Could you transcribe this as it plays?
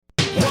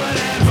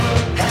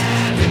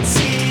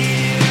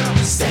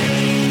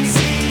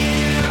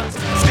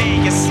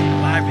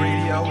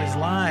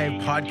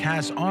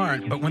podcasts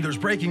aren't. But when there's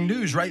breaking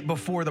news right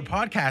before the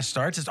podcast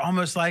starts, it's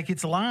almost like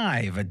it's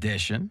live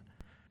edition.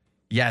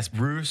 Yes,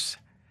 Bruce,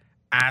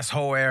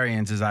 asshole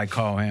Arians, as I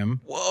call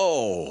him.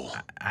 Whoa.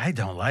 I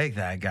don't like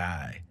that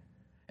guy.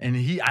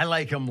 And I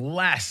like him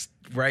less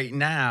right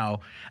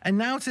now.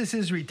 Announces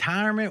his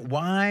retirement.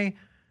 Why?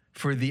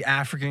 For the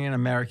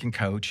African-American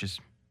coaches.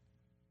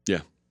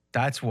 Yeah.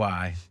 That's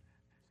why.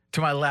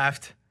 To my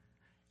left,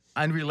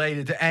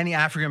 unrelated to any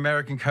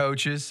African-American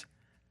coaches,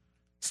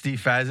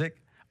 Steve Fezzik.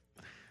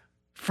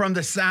 From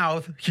the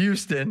South,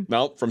 Houston.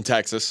 No, from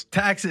Texas.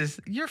 Texas.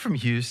 You're from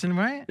Houston,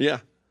 right? Yeah.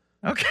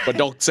 Okay. But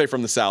don't say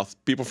from the South.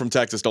 People from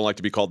Texas don't like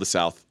to be called the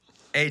South.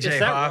 AJ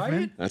Hoffman.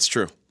 Right? That's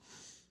true.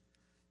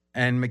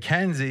 And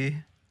Mackenzie,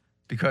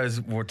 because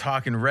we're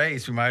talking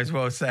race, we might as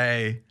well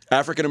say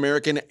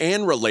African-American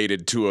and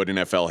related to an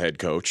NFL head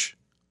coach.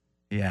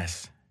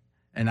 yes.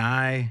 And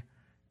I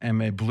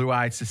am a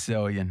blue-eyed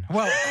Sicilian.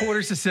 Well,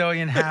 quarter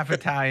Sicilian, half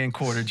Italian,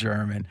 quarter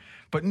German,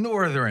 but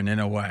northern in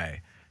a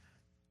way.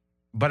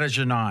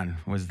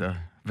 Badajanan was the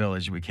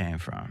village we came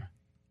from.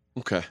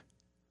 Okay.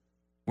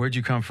 Where'd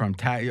you come from?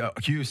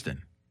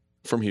 Houston.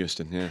 From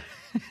Houston, yeah.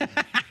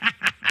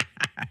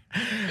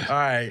 All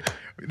right.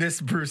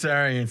 This Bruce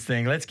Arians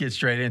thing, let's get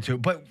straight into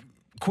it. But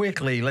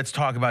quickly, let's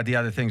talk about the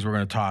other things we're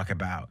going to talk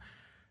about.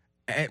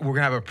 We're going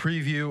to have a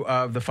preview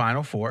of the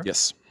Final Four.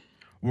 Yes.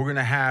 We're going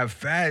to have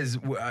Fez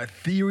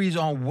theories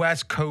on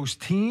West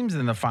Coast teams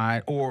in the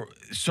final, or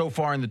so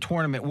far in the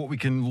tournament, what we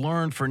can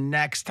learn for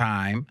next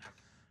time,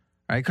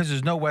 right? Because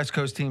there's no West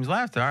Coast teams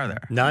left, are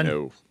there? None.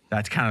 No.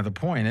 That's kind of the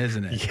point,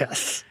 isn't it?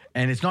 Yes.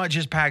 And it's not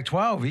just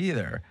Pac-12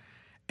 either.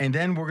 And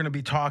then we're going to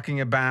be talking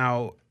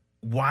about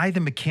why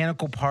the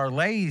mechanical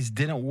parlays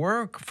didn't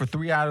work for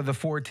 3 out of the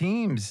 4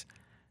 teams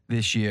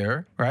this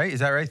year, right?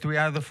 Is that right? 3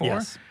 out of the 4?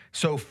 Yes.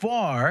 So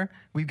far,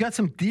 we've got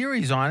some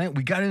theories on it.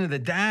 We got into the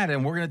data,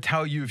 and we're going to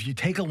tell you if you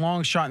take a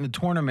long shot in the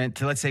tournament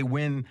to, let's say,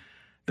 win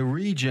the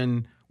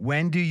region,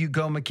 when do you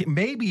go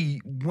maybe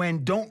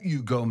when don't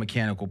you go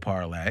mechanical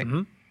parlay?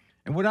 Mm-hmm.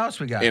 And what else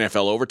we got?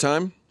 NFL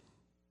overtime?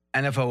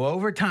 NFL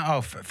overtime.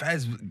 Oh,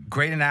 Fez,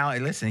 great analogy.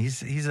 Listen,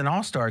 he's an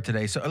all-star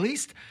today. So at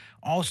least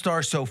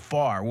all-star so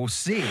far. We'll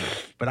see.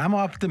 But I'm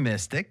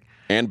optimistic.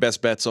 And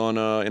best bets on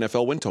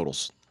NFL win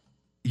totals.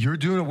 You're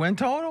doing a win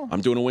total? I'm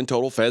doing a win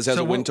total. Fez has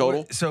a win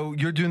total. So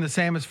you're doing the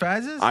same as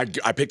Fez's? I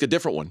picked a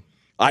different one.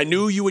 I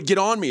knew you would get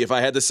on me if I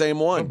had the same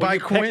one. But by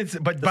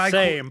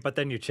coincidence, but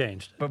then you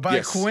changed. But by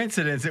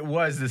coincidence, it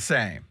was the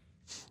same.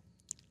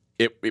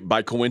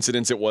 By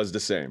coincidence, it was the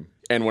same.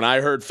 And when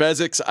I heard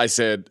Fezzik's, I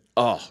said,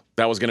 oh,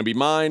 that was going to be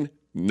mine.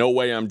 No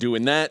way I'm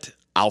doing that.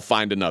 I'll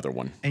find another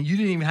one. And you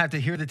didn't even have to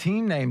hear the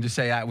team name to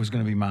say that was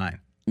going to be mine.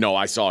 No,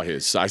 I saw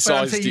his. But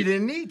I'm saying you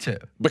didn't need to.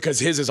 Because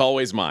his is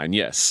always mine,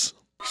 yes.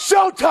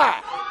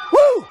 Showtime!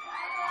 Woo!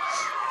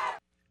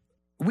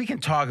 We can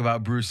talk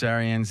about Bruce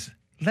Arians.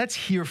 Let's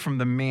hear from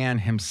the man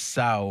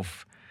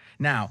himself.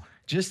 Now,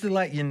 just to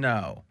let you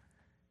know,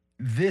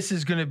 this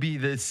is going to be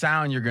the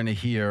sound you're going to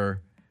hear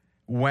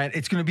when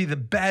it's going to be the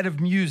bed of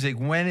music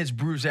when it's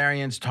Bruce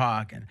Arians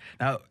talking.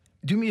 Now,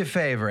 do me a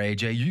favor,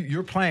 AJ.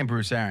 You're playing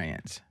Bruce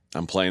Arians.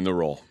 I'm playing the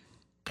role.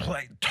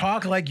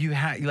 Talk like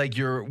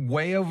you're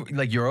way over,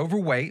 like you're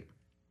overweight,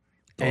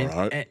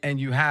 and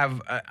you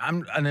have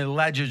an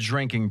alleged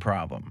drinking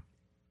problem.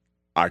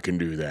 I can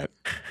do that.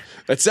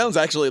 That sounds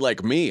actually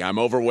like me. I'm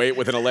overweight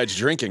with an alleged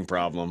drinking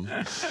problem.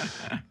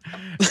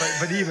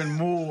 but even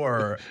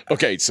more.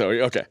 Okay.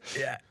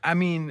 Yeah, I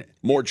mean.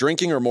 More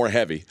drinking or more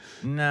heavy?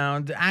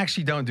 No,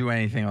 actually don't do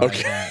anything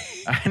like that.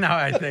 Now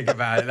I think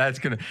about it. That's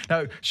going to.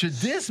 Now, should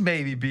this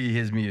maybe be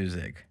his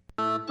music?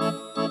 Oh,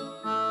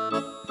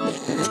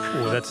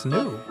 that's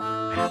new.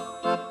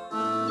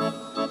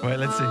 Wait,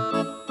 let's see.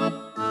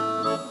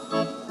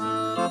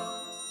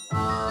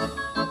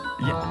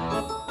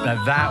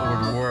 Now that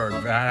would work.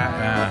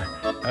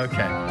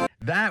 Okay.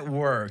 That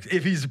worked.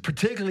 If he's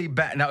particularly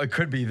bad. Now, it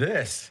could be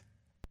this.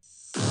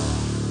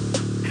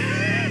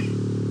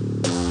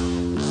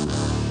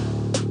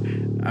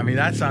 I mean,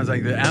 that sounds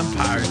like the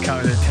Empire's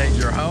coming to take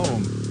your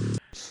home.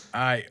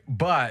 All right.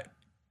 But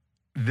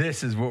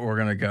this is what we're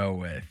going to go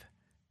with.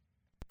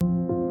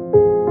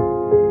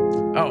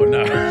 Oh,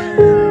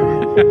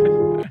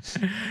 no.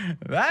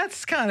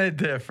 That's kind of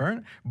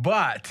different.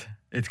 But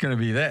it's going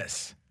to be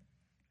this.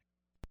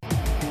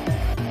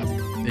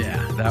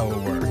 Yeah, that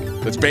will work.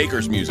 That's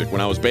Baker's music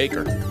when I was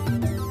Baker.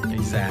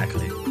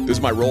 Exactly. This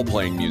is my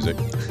role-playing music.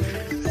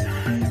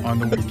 On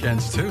the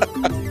weekends, too.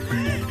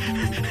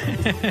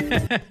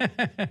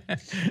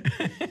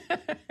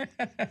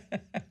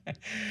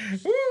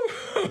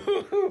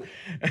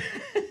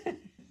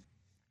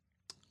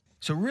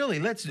 So really,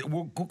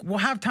 we'll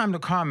have time to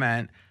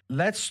comment.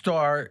 Let's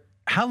start.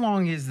 How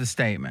long is the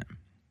statement?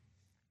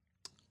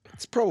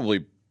 It's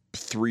probably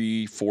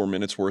 3-4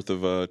 minutes worth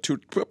of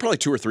probably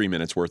 2 or 3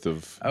 minutes worth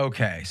of.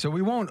 Okay, so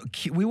we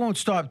won't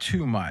stop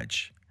too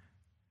much.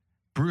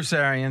 Bruce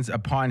Arians,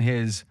 upon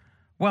his,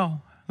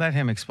 well, let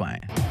him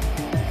explain.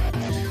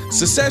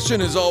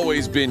 Secession has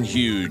always been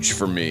huge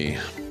for me.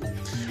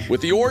 With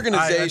the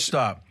organization.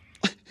 Stop.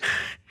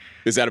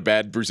 Is that a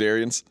bad Bruce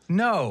Arians?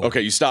 No.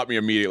 Okay, you stopped me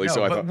immediately. No,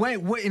 so I but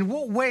thought. in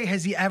what way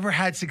has he ever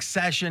had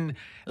succession?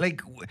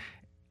 Like,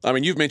 I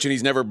mean, you've mentioned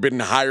he's never been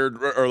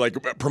hired or like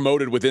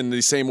promoted within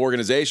the same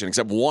organization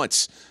except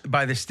once.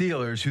 by the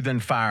Steelers, who then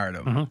fired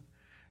him.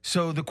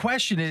 So the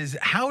question is,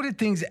 how did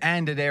things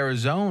end at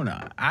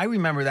Arizona? I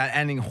remember that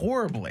ending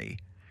horribly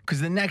because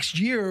the next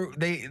year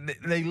they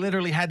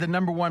literally had the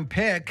number 1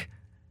 pick,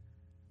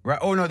 right?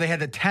 Oh no, they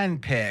had the 10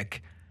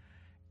 pick,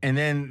 and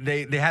then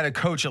they had a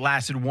coach that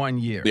lasted 1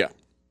 year. Yeah.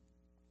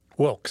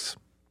 Wilkes.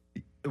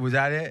 Was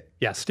that it?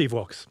 Yeah, Steve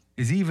Wilkes.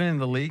 Is he even in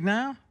the league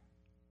now?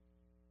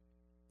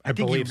 I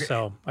think believe you-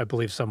 so. I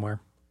believe somewhere.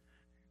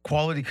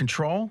 Quality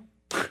control.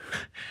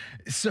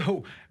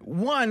 So,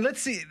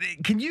 let's see.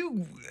 Can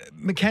you,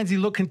 Mackenzie,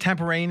 look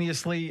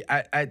contemporaneously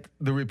at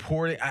the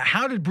reporting?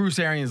 How did Bruce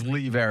Arians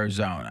leave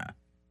Arizona?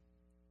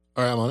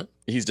 All right, I'm on it.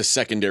 He's the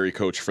secondary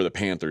coach for the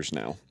Panthers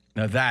now.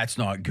 Now that's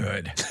not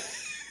good.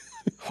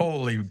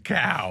 Holy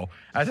cow.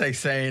 That's like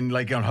saying,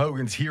 like on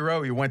Hogan's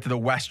Hero, he went to the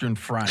Western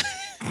Front.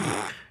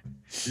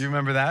 You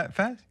remember that,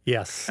 Fez?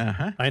 Yes.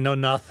 Uh-huh. I know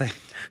nothing.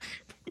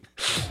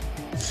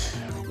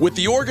 With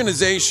the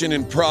organization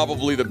in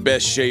probably the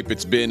best shape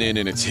it's been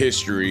in its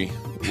history,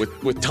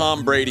 with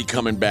Tom Brady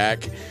coming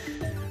back,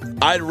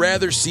 I'd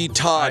rather see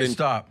Todd and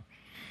Stop.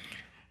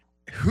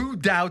 Who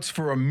doubts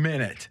for a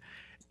minute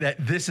that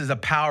this is a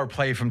power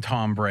play from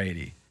Tom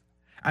Brady?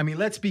 I mean,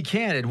 let's be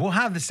candid. We'll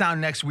have the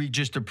sound next week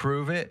just to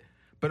prove it.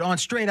 But on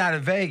Straight Out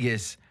of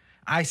Vegas,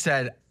 I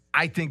said,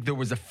 I think there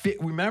was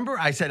remember?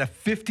 I said a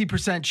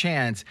 50%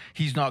 chance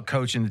he's not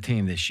coaching the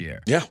team this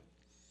year. Yeah.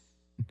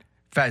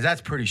 Faz,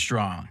 that's pretty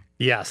strong.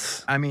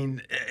 Yes. I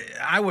mean,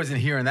 I wasn't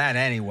hearing that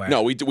anyway.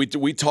 No, we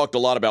talked a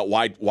lot about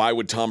why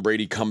would Tom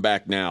Brady come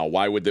back now?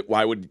 Why would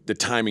the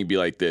timing be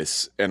like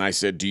this? And I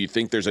said, do you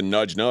think there's a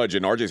nudge? And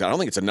RJ said, I don't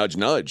think it's a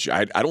nudge.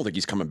 I don't think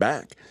he's coming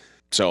back.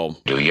 So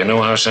Do you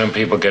know how some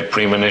people get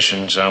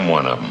premonitions? I'm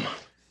one of them.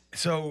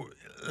 So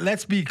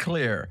let's be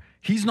clear.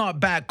 He's not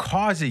back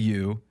cause of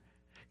you.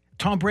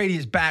 Tom Brady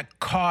is back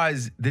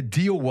cause the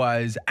deal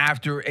was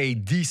after a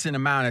decent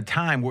amount of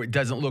time where it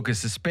doesn't look as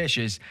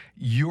suspicious,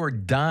 you're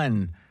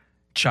done,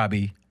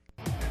 chubby.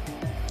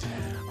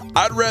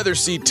 I'd rather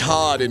see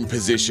Todd in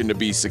position to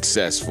be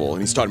successful.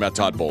 And he's talking about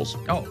Todd Bowles.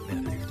 Oh.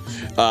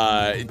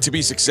 To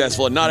be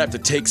successful and not have to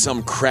take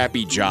some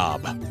crappy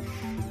job.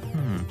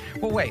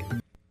 Well, wait.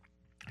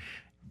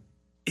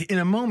 In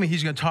a moment,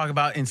 he's going to talk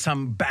about in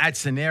some bad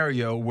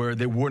scenario where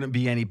there wouldn't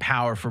be any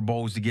power for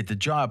Bowles to get the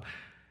job.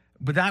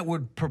 But that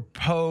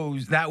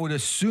would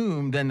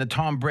assume then that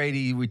Tom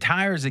Brady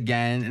retires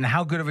again. And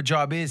how good of a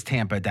job is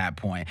Tampa at that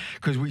point?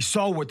 Because we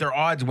saw what their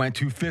odds went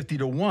to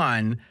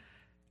 50-1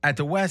 at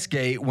the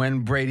Westgate when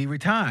Brady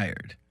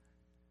retired.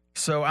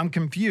 So I'm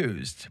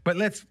confused. But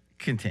let's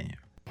continue.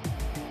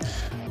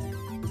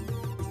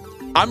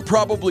 I'm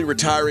probably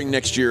retiring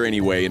next year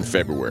anyway in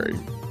February.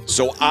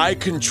 So I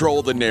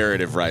control the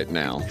narrative right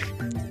now.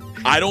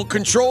 I don't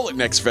control it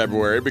next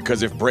February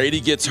because if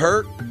Brady gets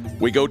hurt,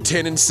 we go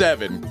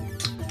 10-7.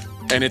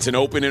 And it's an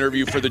open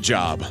interview for the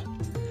job.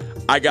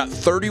 I got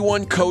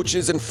 31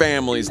 coaches and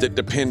families that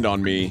depend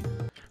on me.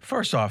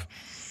 First off,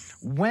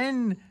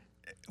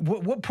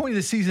 what point of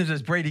the season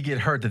does Brady get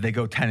hurt that they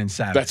go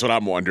 10-7? That's what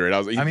I'm wondering.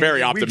 He's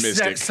very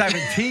optimistic. Week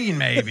 17,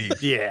 maybe.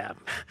 Yeah.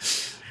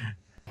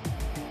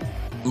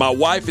 My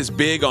wife is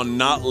big on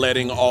not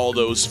letting all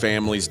those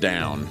families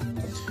down.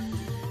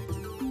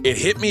 It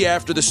hit me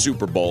after the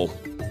Super Bowl.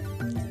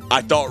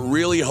 I thought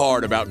really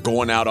hard about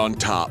going out on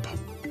top.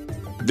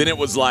 Then it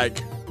was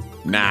like,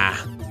 nah,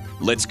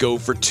 let's go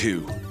for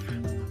 2.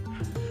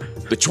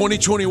 The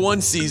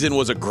 2021 season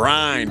was a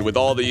grind with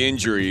all the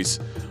injuries,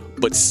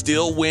 but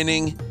still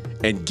winning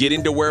and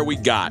getting to where we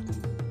got.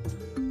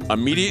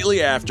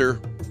 Immediately after,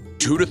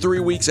 2 to 3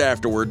 weeks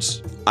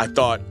afterwards, I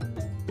thought,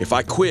 if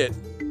I quit,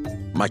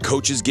 my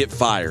coaches get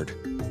fired.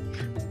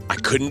 I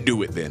couldn't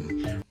do it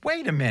then.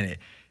 Wait a minute.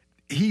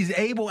 He's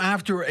able,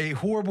 after a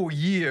horrible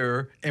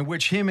year in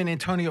which him and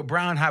Antonio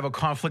Brown have a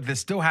conflict that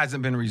still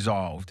hasn't been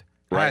resolved.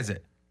 Right. Has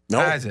it? No.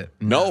 Has it?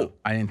 No.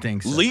 I didn't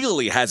think so.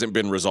 Legally hasn't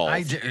been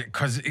resolved.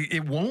 Because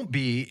it won't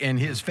be in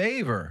his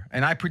favor.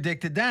 And I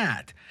predicted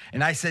that.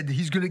 And I said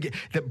he's going to get,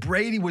 that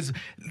Brady was,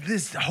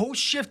 this whole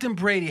shift in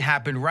Brady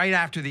happened right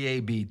after the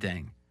AB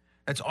thing.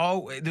 That's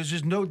all, there's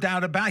just no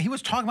doubt about it. He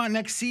was talking about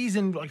next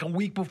season like a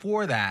week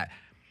before that.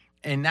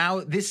 And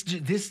now this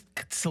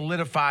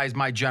solidifies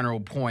my general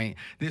point.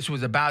 This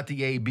was about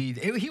the AB.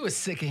 He was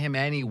sick of him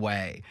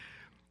anyway.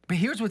 But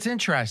here's what's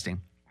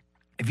interesting.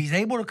 If he's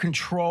able to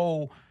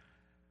control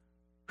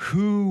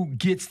who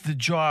gets the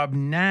job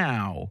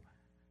now,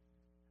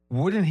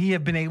 wouldn't he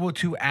have been able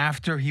to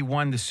after he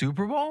won the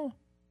Super Bowl?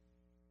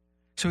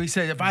 So he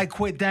said, if I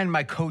quit then,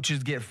 my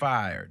coaches get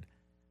fired.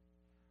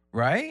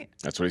 Right?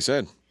 That's what he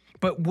said.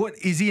 But what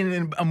is he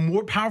in a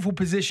more powerful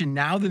position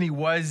now than he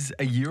was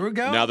a year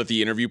ago? Now that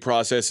the interview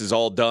process is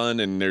all done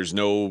and there's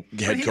no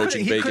head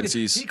coaching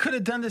vacancies. He could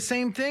have done the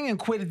same thing and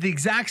quit at the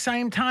exact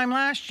same time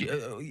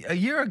a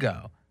year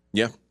ago.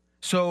 Yeah.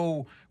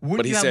 So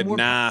But he said,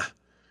 nah,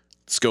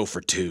 Let's go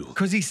for 2.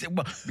 Because he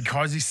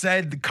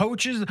said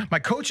my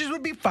coaches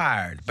would be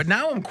fired. But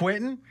now I'm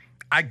quitting.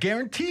 I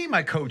guarantee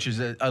my coaches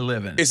are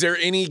living. Is there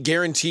any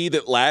guarantee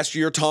that last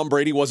year Tom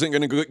Brady wasn't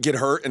going to get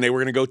hurt and they were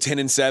going to go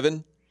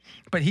 10-7?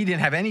 But he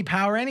didn't have any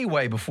power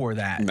anyway before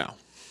that. No.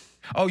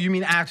 Oh, you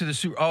mean after the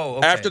Super? Oh,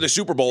 okay. After the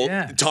Super Bowl,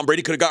 Tom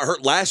Brady could have got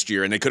hurt last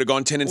year and they could have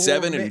gone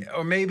 10-7.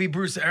 Or maybe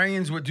Bruce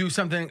Arians would do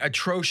something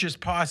atrocious,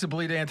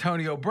 possibly to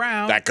Antonio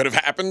Brown. That could have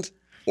happened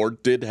or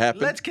did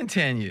happen. Let's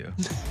continue.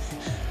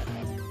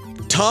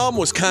 Tom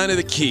was kind of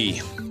the key.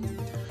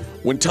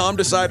 When Tom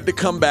decided to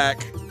come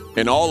back,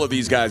 and all of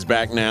these guys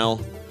back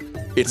now,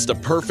 it's the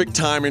perfect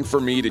timing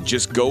for me to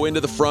just go into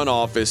the front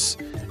office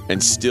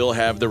and still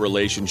have the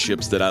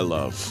relationships that I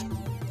love.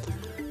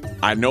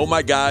 I know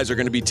my guys are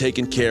going to be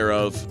taken care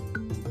of.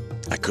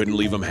 I couldn't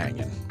leave them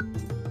hanging.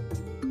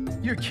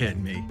 You're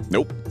kidding me.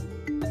 Nope.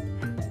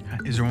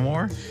 Is there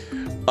more?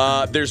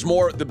 There's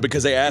more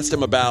because they asked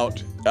him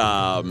about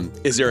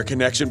is there a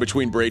connection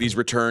between Brady's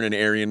return and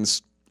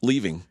Arians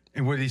leaving?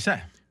 And what did he say?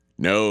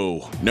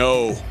 No.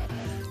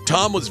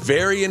 Tom was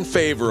very in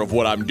favor of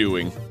what I'm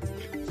doing.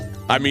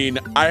 I mean,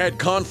 I had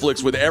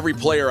conflicts with every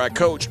player I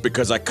coached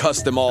because I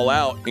cussed them all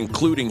out,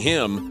 including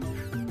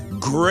him.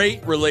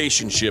 Great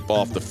relationship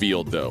off the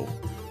field, though.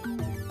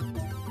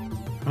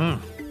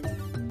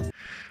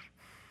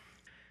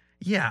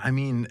 Yeah, I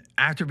mean,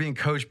 after being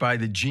coached by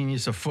the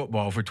genius of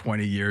football for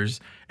 20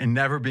 years and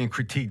never being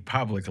critiqued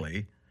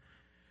publicly,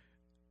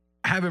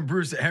 having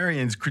Bruce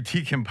Arians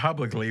critique him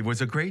publicly was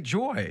a great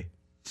joy.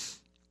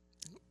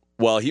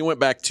 Well, he went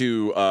back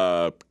to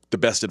the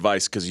best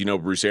advice because, you know,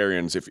 Bruce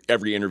Arians, if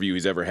every interview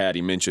he's ever had,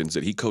 he mentions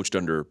that he coached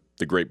under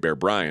the great Bear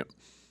Bryant.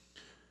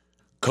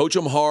 Coach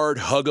them hard,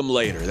 hug them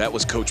later. That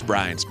was Coach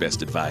Bryant's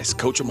best advice.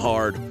 Coach them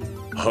hard,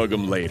 hug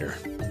them later.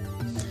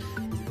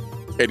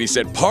 And he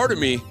said, part of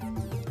me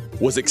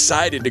was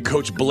excited to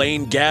coach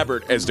Blaine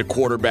Gabbert as the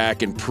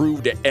quarterback and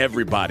prove to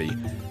everybody,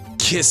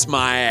 kiss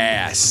my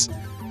ass.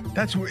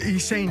 That's what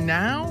he's saying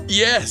now?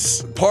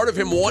 Yes. Part of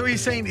him wanted.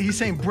 So he's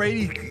saying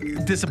Brady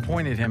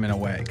disappointed him in a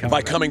way.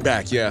 By coming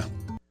back, yeah.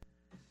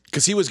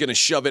 Because he was going to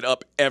shove it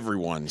up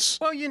everyone's.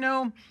 Well, you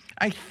know,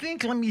 I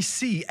think, let me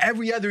see,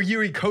 every other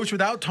year he coached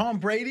without Tom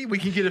Brady. We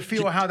can get a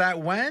feel of how that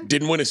went.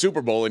 Didn't win a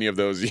Super Bowl any of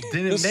those years.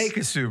 Didn't make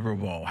a Super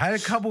Bowl. Had a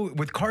couple,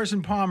 with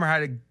Carson Palmer,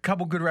 had a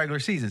couple good regular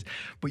seasons.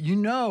 But you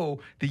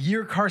know, the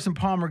year Carson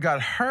Palmer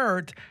got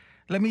hurt,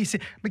 let me see.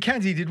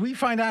 Mackenzie, did we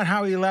find out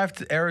how he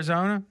left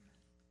Arizona?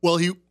 Well,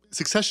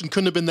 succession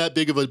couldn't have been that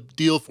big of a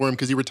deal for him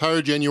because he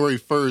retired January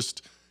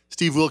 1st.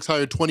 Steve Wilkes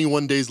hired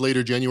 21 days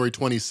later, January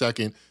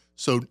 22nd.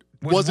 So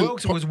was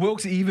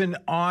Wilkes even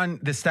on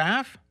the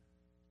staff?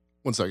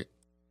 1 second.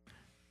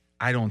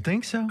 I don't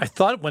think so. I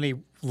thought when he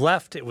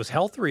left, it was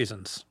health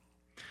reasons.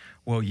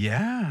 Well,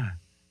 yeah.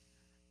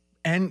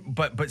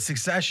 But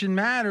succession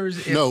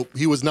matters. No,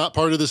 he was not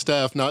part of the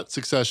staff, not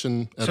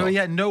succession at all. So he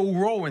had no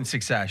role in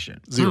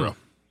succession. Zero.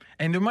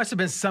 And there must have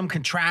been some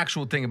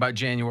contractual thing about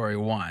January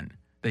 1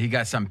 that he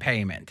got some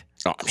payment.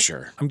 Oh, I'm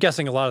sure. I'm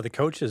guessing a lot of the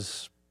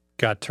coaches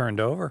got turned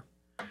over.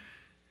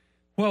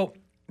 Well,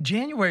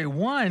 January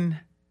 1,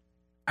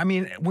 I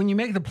mean, when you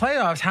make the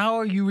playoffs, how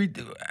are you?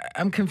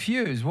 I'm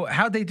confused.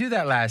 How'd they do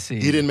that last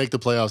season? He didn't make the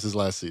playoffs his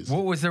last season.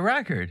 What was the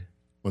record?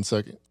 1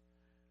 second.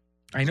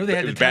 I know they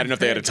had it was bad enough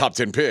they had a top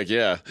 10 pick,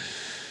 yeah.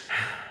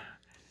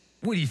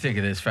 What do you think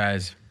of this,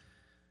 Faz?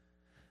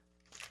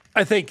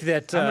 I think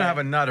that I'm gonna have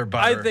a nutter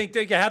butter. I think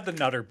that you have the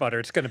nutter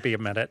butter. It's going to be a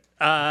minute.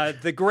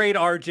 The great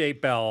R.J.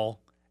 Bell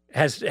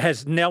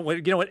has now,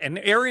 you know what? And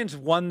Arians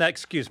won that.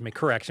 Excuse me,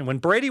 correction. When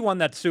Brady won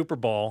that Super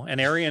Bowl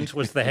and Arians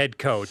was the head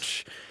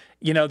coach,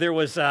 you know, there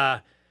was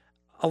a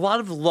lot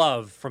of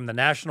love from the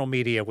national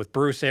media with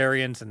Bruce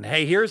Arians. And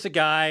hey, here's a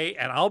guy,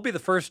 and I'll be the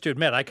first to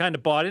admit I kind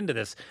of bought into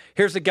this.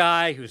 Here's a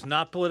guy who's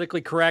not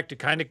politically correct, who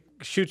kind of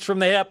shoots from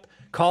the hip,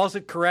 calls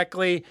it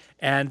correctly,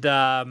 and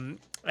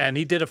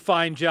he did a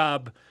fine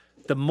job.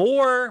 The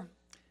more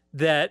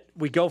that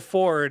we go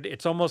forward,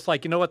 it's almost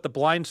like, you know what, the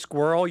blind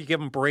squirrel, you give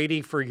him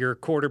Brady for your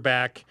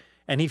quarterback,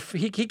 and he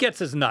gets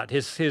his nut,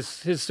 his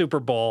Super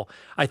Bowl.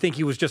 I think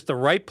he was just the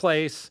right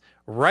place,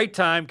 right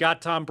time,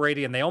 got Tom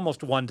Brady, and they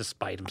almost won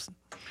despite him.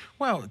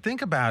 Well,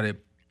 think about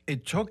it.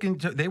 It took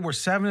they were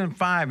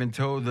 7-5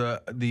 until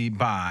the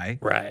bye.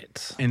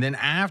 Right. And then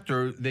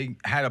after, they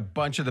had a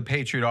bunch of the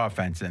Patriot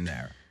offense in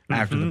there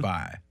after the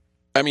bye.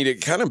 I mean,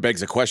 it kind of begs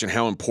the question,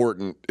 how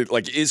important,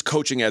 is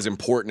coaching as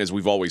important as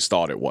we've always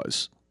thought it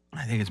was?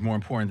 I think it's more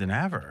important than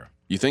ever.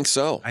 You think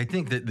so? I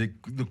think that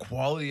the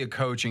quality of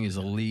coaching is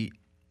elite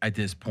at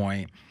this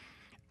point.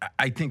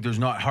 I think there's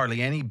not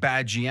hardly any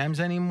bad GMs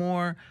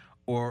anymore,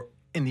 or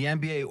in the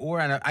NBA, or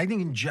I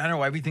think in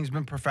general, everything's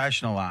been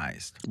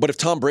professionalized. But if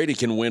Tom Brady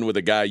can win with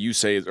a guy you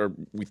say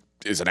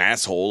is an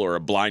asshole or a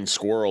blind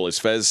squirrel, as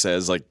Fez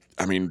says,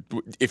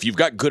 if you've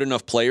got good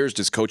enough players,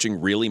 does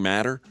coaching really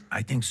matter?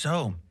 I think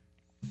so.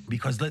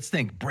 Because let's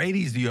think,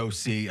 Brady's the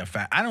OC.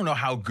 I don't know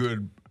how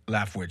good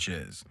Leftwich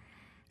is.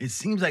 it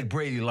seems like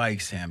Brady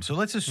likes him. So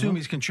let's assume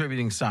he's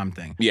contributing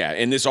something. Yeah,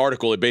 in this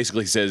article, it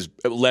basically says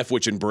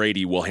Leftwich and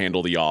Brady will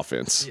handle the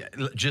offense.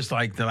 Yeah, just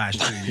like the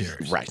last 2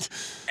 years. Right.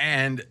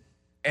 And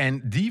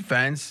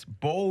defense,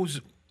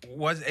 Bowles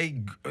was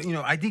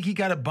I think he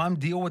got a bum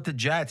deal with the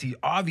Jets. He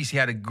obviously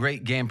had a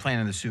great game plan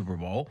in the Super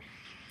Bowl.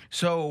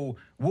 So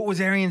what was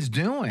Arians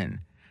doing?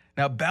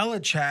 Now,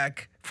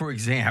 Belichick, for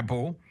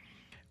example,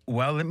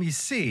 well, let me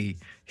see.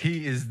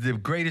 He is the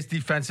greatest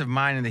defensive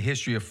mind in the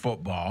history of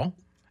football,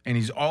 and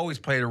he's always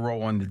played a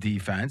role on the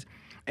defense.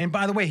 And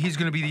by the way, he's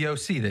going to be the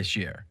OC this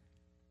year.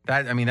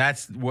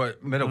 That's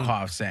what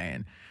Middlecoff's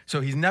saying.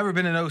 So he's never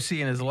been an OC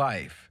in his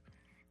life.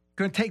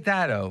 Going to take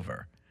that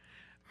over.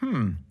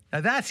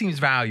 Now that seems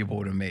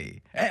valuable to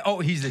me. Oh,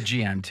 he's the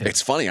GM too.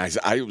 It's funny.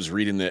 I was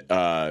reading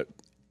that,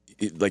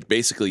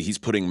 basically he's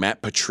putting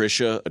Matt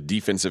Patricia, a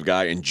defensive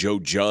guy, and Joe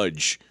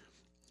Judge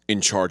in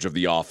charge of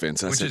the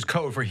offense. Which is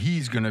code for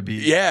he's going to be.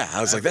 Yeah,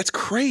 I was like, that's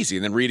crazy.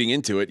 And then reading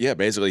into it, yeah,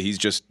 basically he's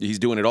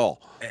doing it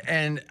all.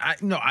 And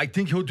I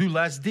think he'll do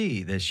less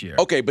D this year.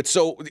 Okay, but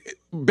so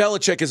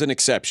Belichick is an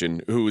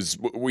exception, who's,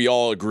 we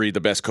all agree,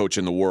 the best coach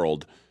in the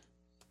world.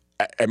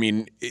 I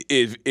mean,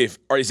 is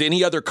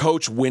any other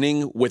coach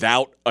winning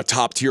without a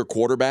top-tier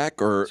quarterback?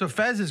 Or so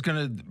Fez is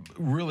going to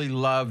really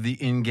love the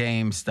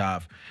in-game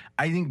stuff.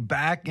 I think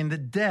back in the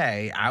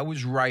day, I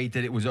was right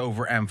that it was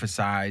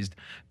overemphasized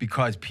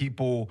because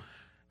people,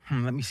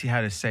 let me see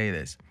how to say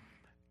this.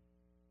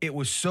 It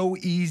was so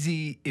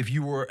easy if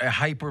you were a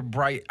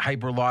hyper-bright,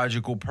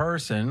 hyper-logical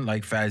person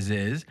like Fez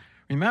is.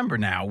 Remember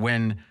now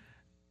when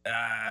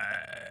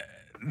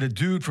the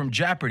dude from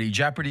Jeopardy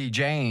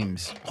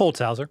James.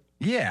 Holtzhauser.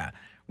 Yeah.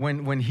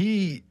 When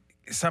he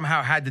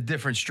somehow had the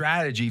different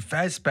strategy,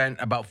 Fez spent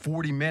about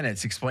 40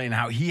 minutes explaining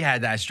how he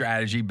had that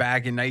strategy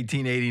back in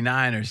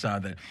 1989 or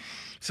something.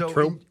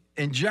 So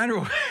in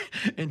general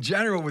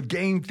with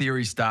game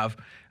theory stuff,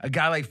 a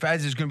guy like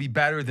Fez is going to be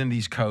better than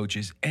these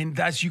coaches. And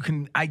thus you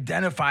can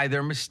identify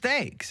their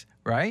mistakes,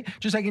 right?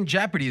 Just like in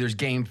Jeopardy, there's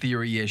game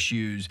theory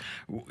issues.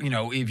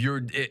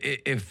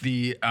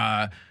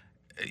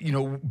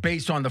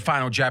 Based on the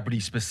Final Jeopardy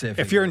specific.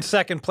 If you're in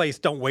second place,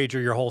 don't wager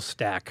your whole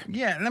stack.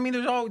 Yeah,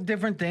 there's all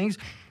different things.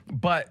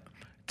 But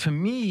to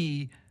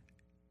me,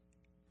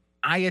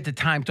 I at the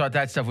time thought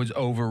that stuff was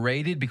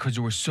overrated because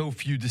there were so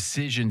few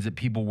decisions that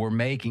people were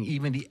making.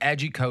 Even the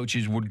edgy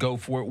coaches would go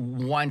for it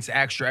once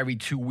extra every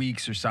 2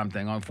 weeks or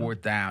something on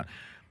fourth down.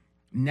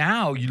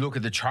 Now you look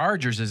at the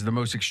Chargers as the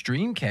most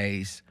extreme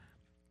case,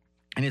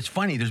 and it's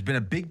funny, there's been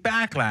a big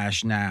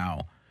backlash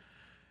now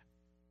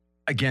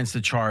against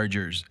the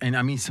Chargers. And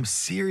some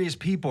serious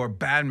people are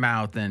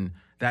bad-mouthing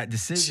that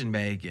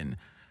decision-making.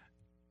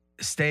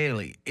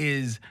 Staley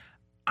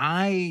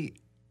I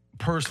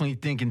personally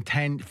think in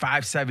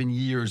 7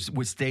 years,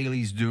 what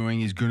Staley's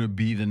doing is going to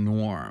be the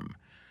norm.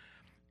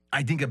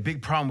 I think a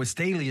big problem with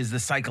Staley is the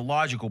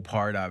psychological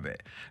part of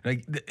it.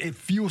 Like, it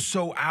feels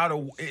so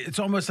it's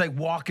almost like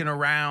walking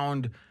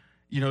around,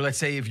 let's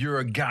say if you're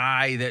a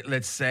guy that,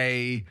 let's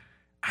say,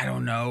 I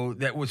don't know,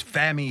 that was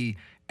Femi,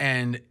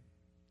 and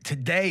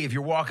today, if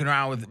you're walking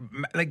around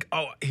with,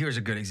 here's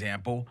a good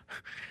example.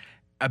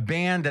 A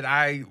band that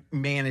I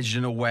managed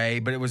in a way,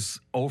 but it was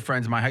old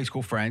friends, my high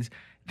school friends.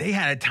 They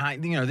had a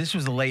time, this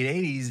was the late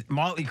 80s,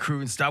 Motley Crue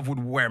and stuff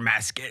would wear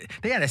mascara.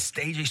 They had a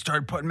stage, they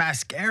started putting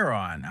mascara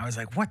on. I was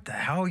like, what the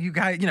hell, you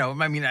guys?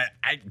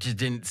 I just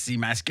didn't see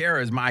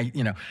mascara as my,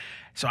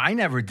 So I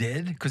never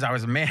did because I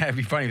was a man. It'd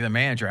be funny if the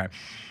manager had.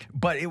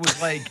 But it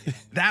was like,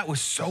 that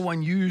was so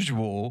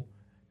unusual.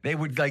 They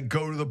would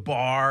go to the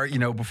bar,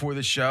 before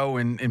the show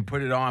and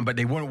put it on, but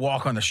they wouldn't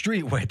walk on the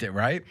street with it,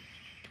 right?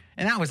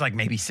 And that was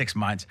maybe 6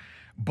 months.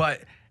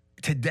 But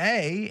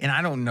today, and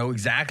I don't know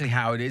exactly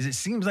how it is, it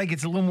seems like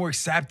it's a little more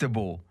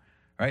acceptable,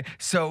 right?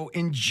 So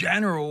in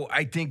general,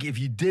 I think if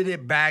you did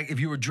it back, if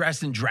you were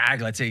dressed in drag,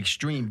 let's say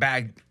extreme,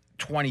 back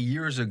 20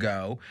 years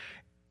ago,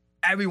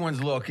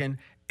 everyone's looking,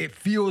 it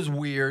feels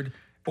weird,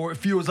 or it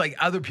feels like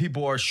other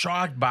people are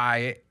shocked by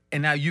it.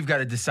 And now you've got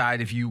to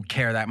decide if you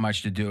care that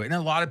much to do it. And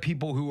a lot of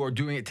people who are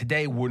doing it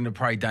today wouldn't have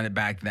probably done it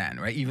back then,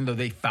 right? Even though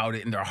they felt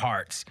it in their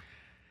hearts.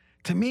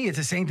 To me, it's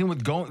the same thing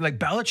with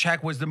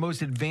Belichick was the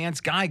most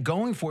advanced guy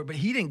going for it, but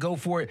he didn't go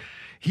for it.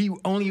 You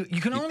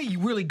can only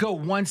really go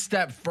one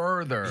step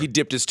further. He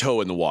dipped his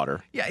toe in the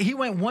water. Yeah, he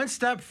went one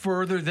step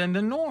further than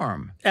the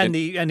norm. And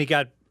he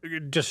got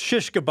just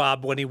shish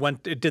kebab when he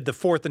did the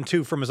 4th and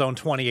 2 from his own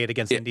 28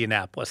 against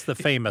Indianapolis, the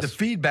famous. The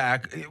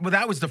feedback,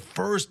 that was the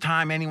first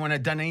time anyone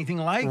had done anything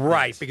like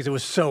right, this. because it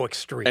was so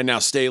extreme. And now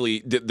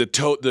Staley,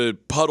 the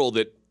puddle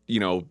that,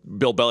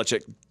 Bill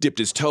Belichick dipped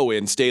his toe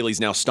in, Staley's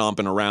now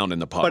stomping around in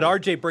the puddle.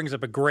 But RJ brings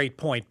up a great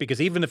point, because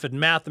even if it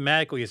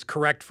mathematically is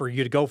correct for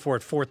you to go for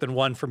it 4th and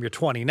 1 from your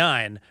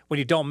 29, when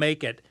you don't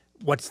make it,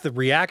 what's the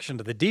reaction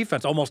to the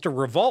defense? Almost a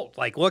revolt.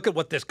 Look at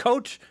what this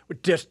coach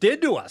just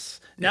did to us.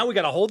 Now we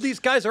got to hold these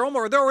guys. They're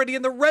already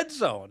in the red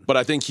zone. But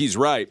I think he's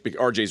right.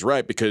 RJ's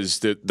right, because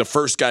the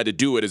first guy to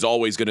do it is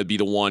always going to be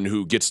the one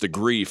who gets the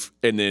grief,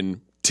 and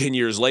then 10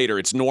 years later,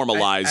 it's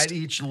normalized. At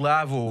each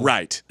level.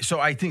 Right. So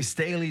I think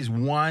Staley's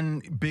one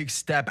big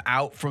step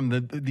out from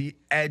the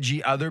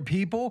edgy other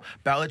people.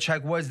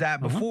 Belichick was that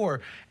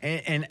before.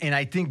 And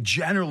I think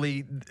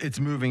generally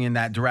it's moving in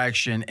that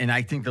direction. And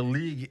I think the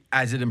league,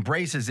 as it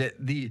embraces it,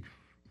 the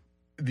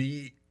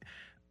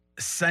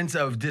sense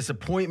of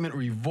disappointment,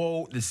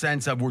 revolt, the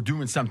sense of we're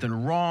doing something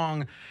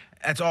wrong,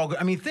 that's all good.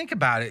 I mean, think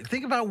about it.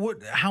 Think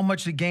about how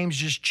much the games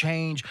just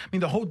change. I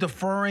mean, the whole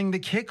deferring the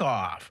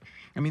kickoff.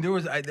 I mean, there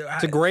was.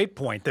 It's a great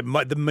point. The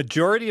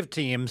majority of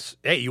teams,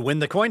 hey, you win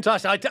the coin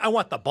toss. I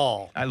want the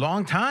ball. A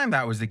long time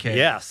that was the case.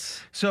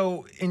 Yes.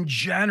 So in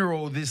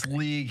general, this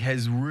league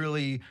has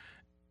really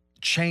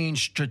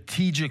changed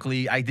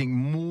strategically. I think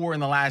more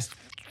in the last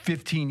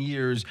 15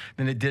 years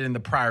than it did in the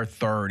prior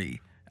 30.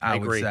 I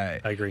would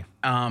say. I agree.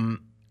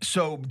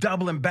 So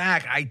doubling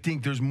back, I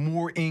think there's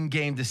more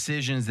in-game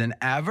decisions than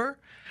ever.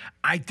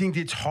 I think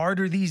it's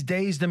harder these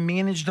days to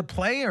manage the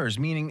players,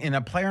 meaning in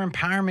a player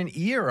empowerment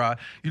era,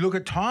 you look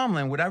at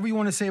Tomlin, whatever you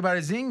want to say about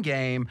his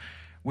in-game,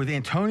 with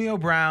Antonio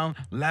Brown,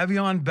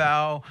 Le'Veon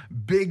Bell,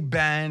 Big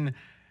Ben,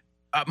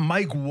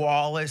 Mike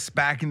Wallace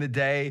back in the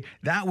day,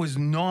 that was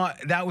not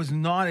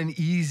an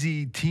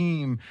easy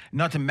team.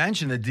 Not to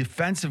mention the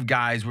defensive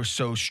guys were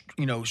so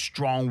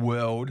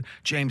strong-willed.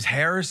 James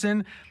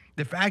Harrison,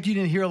 the fact you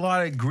didn't hear a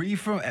lot of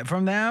grief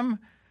from them.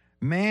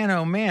 Man,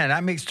 oh man,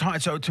 that makes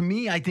time. So to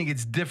me, I think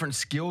it's different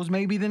skills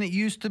maybe than it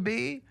used to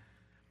be.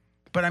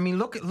 But I mean,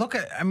 look at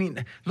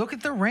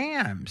the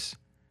Rams.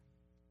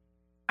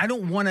 I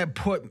don't want to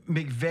put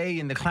McVay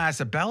in the class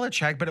of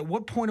Belichick, but at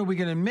what point are we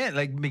going to admit,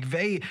 like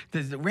McVay,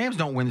 the Rams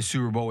don't win the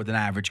Super Bowl with an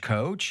average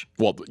coach?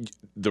 Well,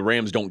 the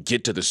Rams don't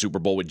get to the Super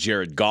Bowl with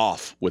Jared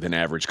Goff with an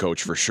average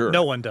coach for sure.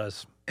 No one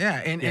does. Yeah,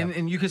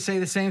 and you could say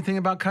the same thing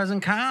about Cousin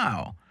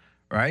Kyle.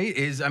 Right?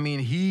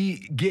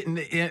 He getting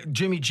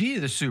Jimmy G to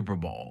the Super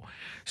Bowl.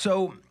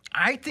 So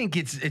I think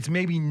it's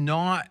maybe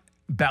not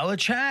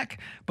Belichick,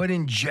 but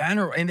in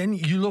general. And then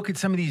you look at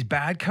some of these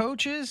bad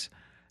coaches.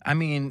 I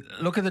mean,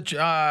 look at the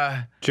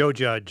Joe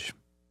Judge.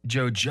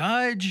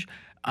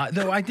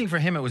 Though I think for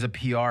him it was a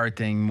PR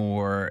thing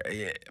more.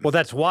 Well,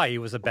 that's why he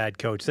was a bad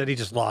coach. That he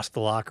just lost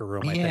the locker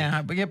room. I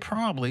think. But yeah,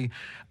 probably.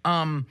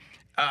 What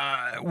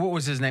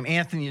was his name?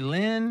 Anthony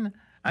Lynn.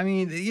 I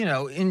mean,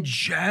 in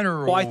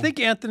general. Well, I think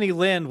Anthony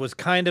Lynn was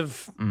kind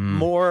of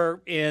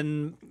more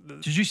in.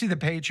 Did you see the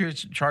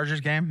Patriots-Chargers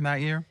game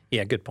that year?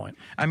 Yeah, good point.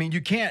 I mean, you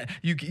can't.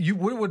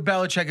 What would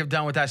Belichick have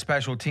done with that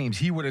special teams?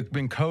 He would have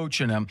been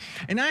coaching them,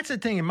 and that's the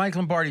thing. And Mike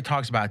Lombardi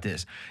talks about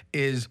this: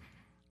 is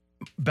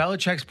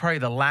Belichick's probably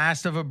the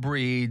last of a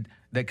breed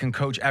that can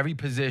coach every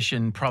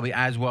position probably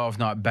as well, if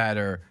not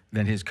better,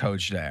 than his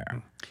coach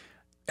there.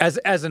 As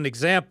an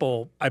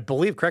example, I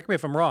believe. Correct me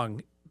if I'm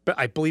wrong, but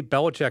I believe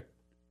Belichick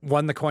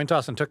won the coin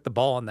toss and took the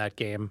ball in that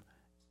game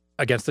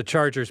against the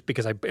Chargers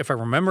because, if I'm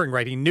remembering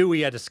right, he knew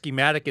he had a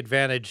schematic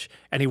advantage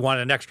and he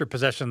wanted an extra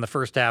possession in the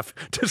first half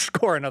to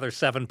score another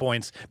 7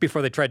 points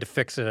before they tried to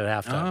fix it at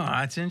halftime. Oh,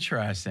 that's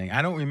interesting.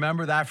 I don't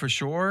remember that for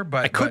sure,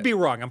 but I could be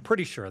wrong. I'm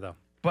pretty sure, though.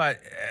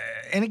 But,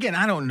 and again,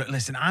 I don't know.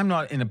 Listen, I'm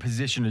not in a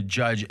position to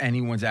judge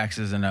anyone's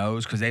X's and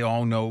O's because they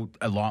all know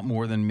a lot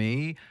more than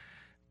me.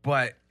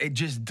 But it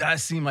just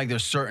does seem like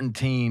there's certain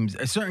teams,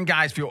 certain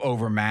guys feel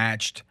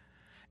overmatched.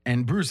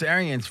 And Bruce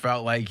Arians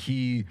felt like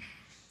the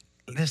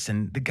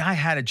guy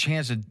had a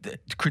chance to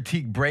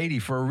critique Brady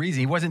for a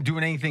reason. He wasn't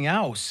doing anything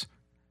else.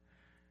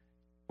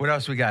 What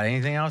else we got?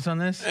 Anything else on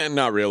this?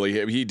 Not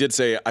really. He did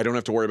say, I don't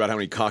have to worry about how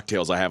many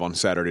cocktails I have on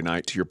Saturday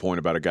night, to your point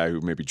about a guy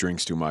who maybe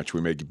drinks too much.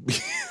 We may be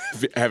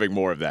having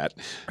more of that.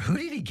 Who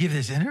did he give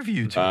this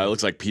interview to? It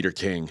looks like Peter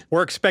King.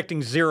 We're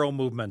expecting zero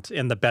movement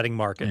in the betting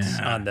markets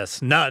on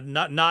this. Not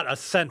a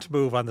cent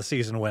move on the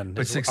season win.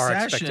 But is our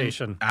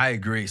expectation. I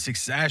agree.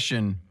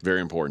 Succession.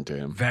 Very important to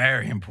him.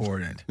 Very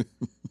important.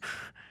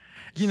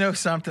 You know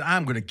something?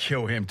 I'm going to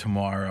kill him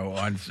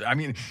tomorrow.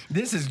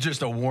 This is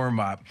just a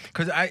warm-up.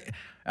 All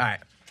right.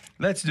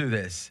 Let's do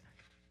this.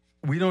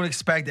 We don't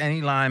expect any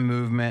line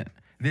movement.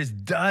 This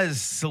does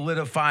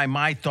solidify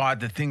my thought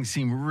that things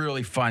seem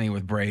really funny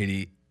with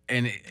Brady.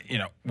 And,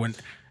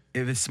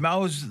 if it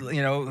smells,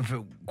 if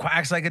it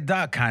quacks like a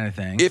duck kind of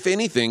thing. If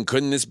anything,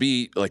 couldn't this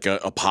be like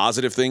a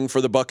positive thing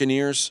for the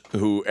Buccaneers,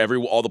 who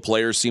all the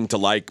players seem to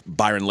like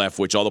Byron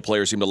Leftwich, all the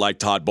players seem to like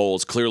Todd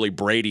Bowles. Clearly,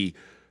 Brady,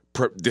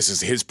 this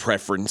is his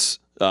preference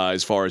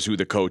as far as who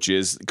the coach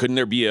is. Couldn't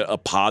there be a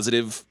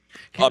positive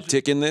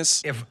uptick in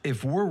this?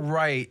 If we're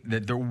right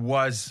that there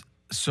was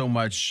so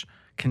much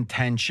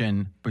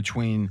contention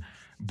between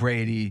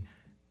Brady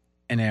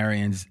and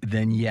Arians,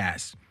 then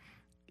yes.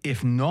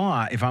 If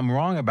not, if I'm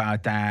wrong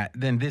about that,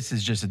 then this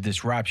is just a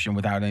disruption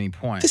without any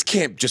point. This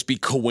can't just be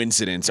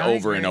coincidence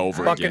over and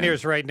over again.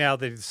 Buccaneers right now,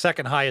 the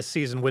second highest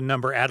season win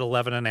number at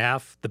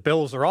 11.5. The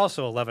Bills are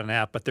also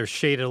 11.5, but they're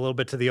shaded a little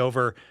bit to the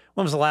over.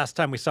 When was the last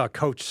time we saw a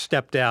coach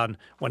step down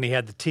when he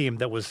had the team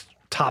that was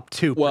top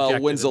 2. Well,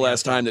 projected when's the in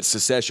last NFL. time that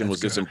secession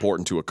was this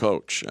important to a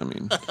coach? I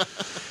mean,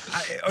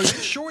 Are you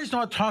sure he's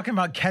not talking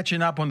about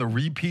catching up on the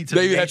repeats of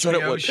maybe the that's what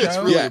it HBO was.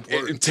 show? really Yeah,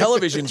 important.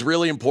 television's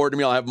really important to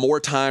me. I'll have more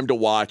time to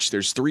watch.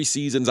 There's 3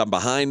 seasons. I'm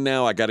behind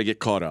now. I got to get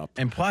caught up.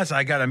 And plus,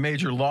 I got a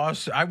major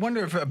loss. I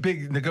wonder if a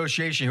big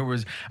negotiation here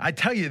was. I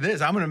tell you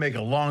this, I'm going to make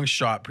a long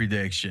shot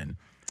prediction.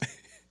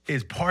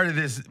 Is part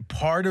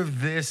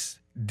of this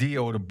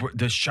deal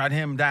to shut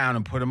him down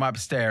and put him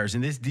upstairs.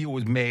 And this deal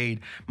was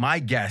made. My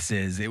guess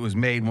is it was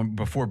made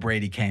before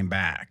Brady came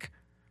back.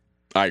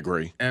 I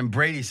agree. And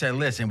Brady said,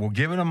 "Listen, we'll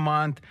give it a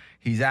month.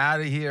 He's out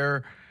of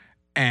here."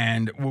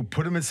 And we'll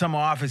put him in some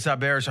office up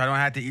there so I don't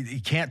have to. He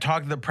can't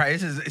talk to the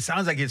press. It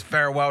sounds like his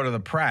farewell to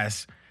the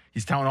press.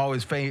 He's telling all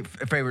his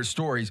favorite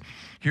stories.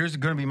 Here's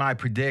going to be my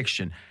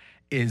prediction: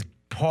 it's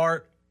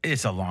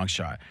a long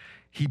shot.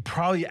 He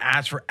probably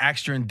asked for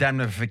extra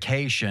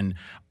indemnification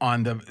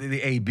on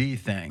the AB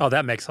thing. Oh,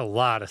 that makes a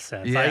lot of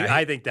sense. Yeah.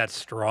 I think that's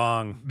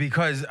strong.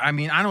 Because I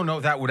mean, I don't know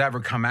if that would ever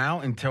come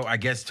out until I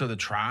guess to the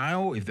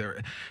trial. If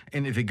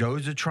it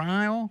goes to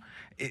trial,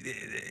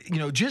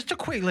 just a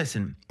quick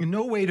listen. In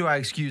no way do I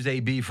excuse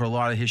AB for a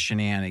lot of his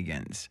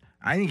shenanigans.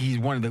 I think he's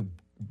one of the.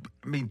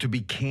 I mean, to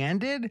be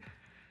candid,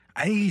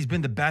 I think he's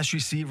been the best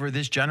receiver of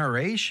this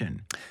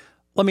generation.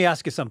 Let me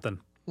ask you something.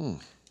 I'm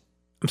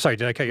sorry,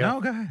 did I cut you off? No,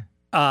 go ahead.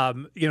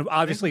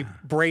 Obviously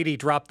Brady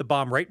dropped the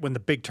bomb right when the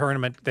big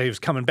tournament that he was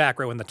coming back,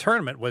 right when the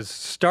tournament was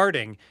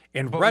starting.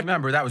 But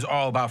remember, that was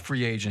all about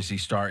free agency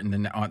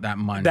starting on that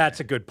Monday.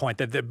 That's a good point.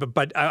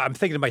 But I'm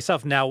thinking to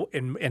myself now,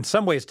 in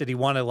some ways, did he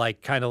want to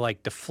kind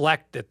of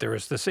deflect that there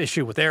was this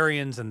issue with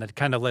Arians and that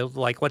kind of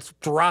let's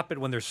drop it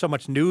when there's so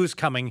much news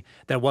coming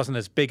that wasn't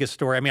as big a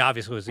story? I mean,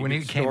 obviously it was a when he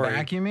huge came story.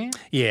 back, you mean?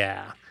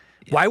 Yeah.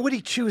 Why would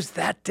he choose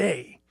that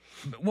day?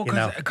 Well,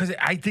 because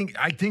I think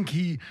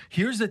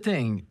here's the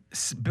thing.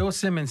 Bill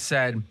Simmons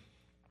said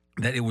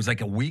that it was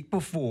like a week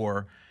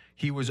before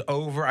he was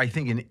over, I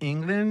think, in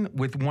England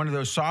with one of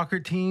those soccer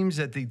teams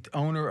that the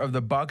owner of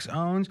the Bucks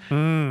owns.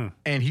 And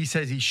he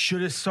says he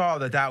should have saw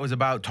that was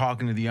about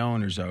talking to the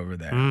owners over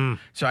there.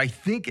 So I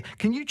think,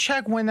 can you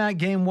check when that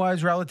game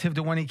was relative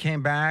to when he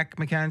came back,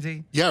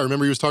 Mackenzie? Yeah, I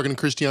remember he was talking to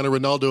Cristiano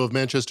Ronaldo of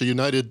Manchester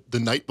United the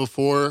night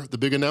before the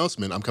big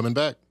announcement. I'm coming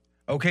back.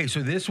 Okay,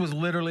 so this was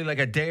literally like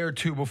a day or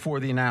two before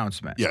the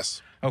announcement.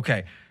 Yes.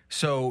 Okay,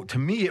 so to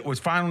me, it was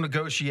final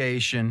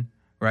negotiation,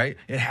 right?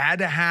 It had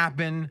to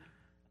happen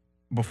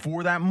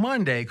before that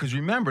Monday because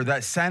remember,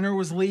 that center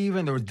was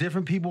leaving. There was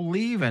different people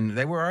leaving.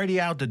 They were already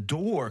out the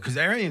door because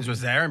Arians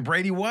was there and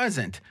Brady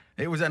wasn't.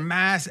 It was a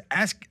mass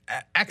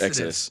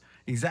exodus.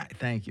 Exactly.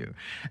 Thank you.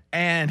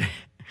 And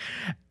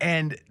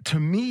to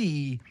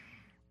me,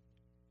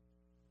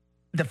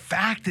 the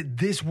fact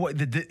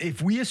that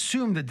if we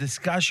assume the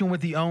discussion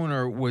with the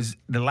owner was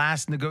the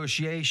last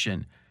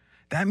negotiation,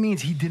 that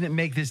means he didn't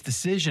make this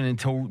decision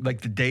until like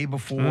the day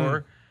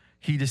before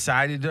he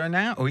decided to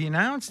announce, or he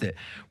announced it,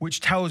 which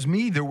tells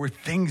me there were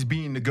things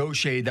being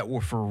negotiated that were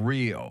for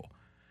real.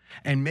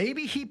 And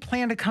maybe he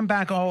planned to come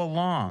back all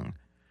along.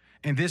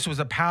 And this was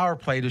a power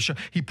play to show.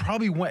 He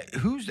probably went,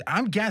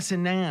 I'm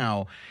guessing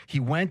now, he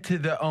went to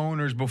the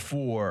owners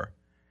before,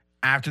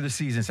 after the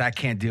season, said, I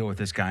can't deal with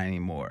this guy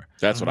anymore.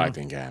 That's what I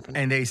think happened.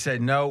 And they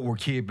said, no, we're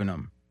keeping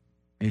him.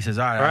 And he says,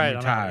 all right, I'm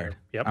retired.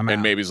 Yep. I'm And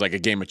out. maybe it's like a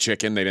game of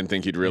chicken. They didn't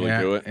think he'd really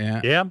do it.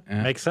 Yeah,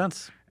 makes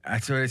sense.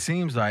 That's what it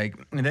seems like.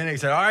 And then they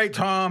said, all right,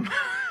 Tom,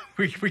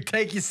 we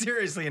take you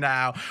seriously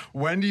now.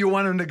 When do you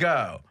want him to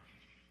go?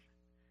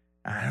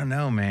 I don't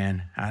know,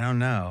 man. I don't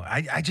know.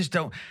 I just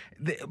don't.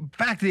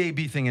 Back to the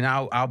AB thing, and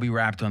I'll be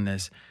wrapped on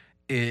this.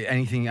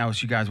 Anything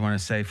else you guys want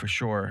to say, for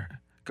sure,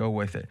 go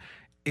with it.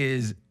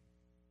 Is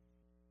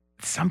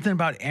something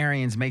about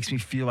Arians makes me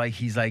feel like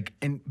he's like,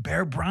 and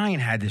Bear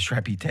Bryant had this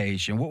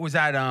reputation. What was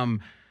that?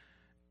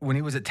 When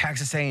he was at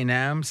Texas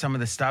A&M, some of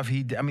the stuff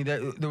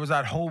there was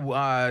that whole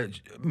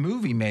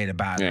movie made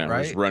about it,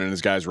 right? Just running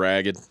his guys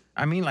ragged.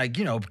 I mean,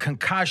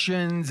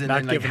 concussions and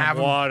Not then giving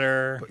having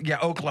water. Yeah,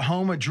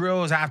 Oklahoma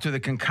drills after the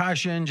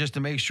concussion just to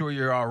make sure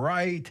you're all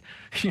right.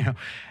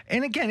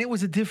 And again, it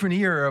was a different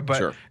era, but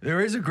Sure. There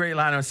is a great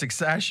line on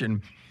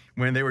Succession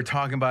when they were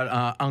talking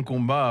about Uncle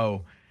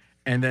Mo,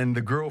 and then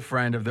the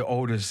girlfriend of the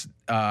oldest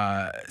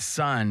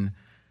son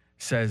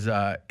says,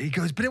 he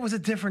goes, but it was a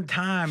different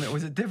time. It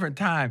was a different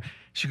time.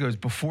 She goes,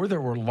 before there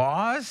were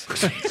laws?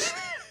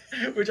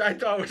 Which I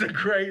thought was a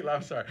great, I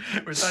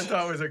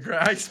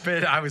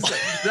spit. I was,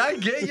 did I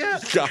get you?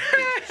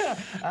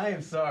 I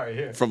am sorry.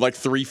 Here. From like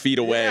 3 feet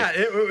away. Yeah,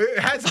 it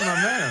had some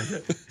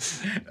momentum.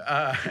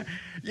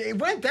 It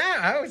went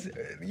down.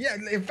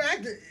 In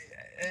fact,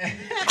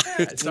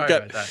 sorry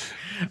about that.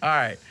 All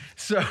right.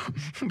 So,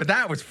 but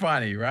that was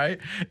funny, right?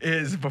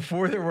 Is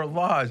before there were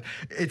laws.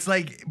 It's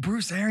like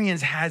Bruce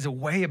Arians has a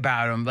way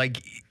about him.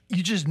 Like,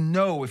 you just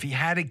know if he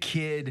had a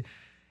kid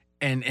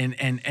and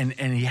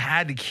he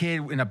had the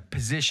kid in a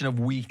position of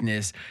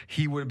weakness,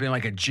 he would have been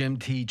like a gym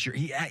teacher.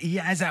 He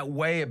has that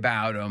way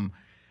about him.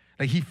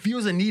 Like, he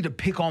feels a need to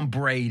pick on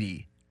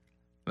Brady.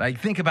 Like,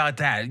 think about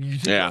that. You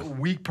think Yeah. a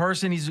weak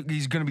person,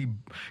 he's going to be,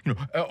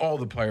 all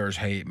the players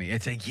hate me.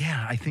 It's like,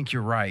 yeah, I think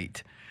you're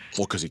right.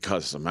 Well, because he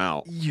cusses them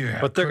out.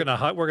 Yeah. But we're gonna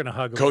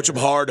hug him. Coach later.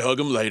 him hard, hug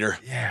him later.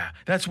 Yeah.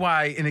 That's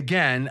why, and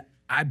again,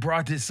 I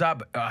brought this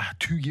up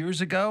 2 years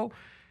ago.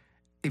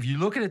 If you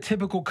look at a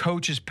typical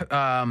coach's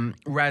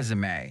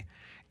resume,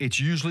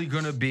 it's usually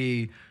going to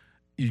be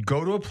you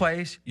go to a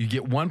place, you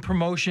get one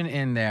promotion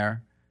in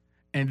there,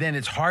 and then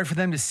it's hard for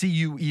them to see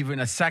you even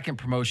a second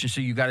promotion,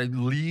 so you got to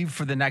leave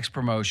for the next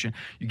promotion.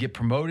 You get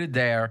promoted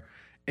there.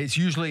 It's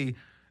usually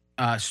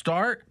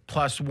start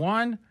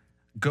 +1,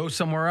 go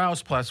somewhere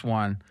else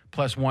 +1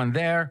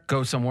 there,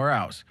 go somewhere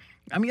else.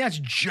 I mean, that's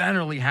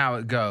generally how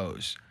it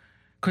goes.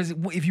 Because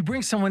if you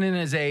bring someone in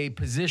as a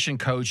position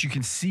coach, you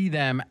can see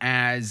them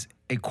as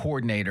a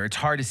coordinator. It's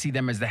hard to see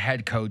them as the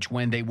head coach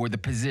when they were the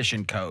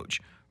position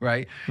coach,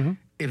 right? Mm-hmm.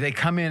 If they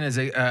come in as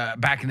a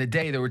back in the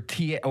day, there were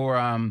GAs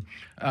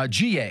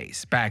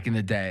back in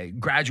the day,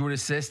 graduate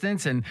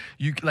assistants, and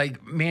you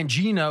like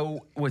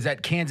Mangino was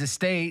at Kansas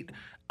State,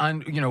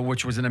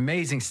 which was an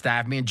amazing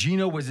staff.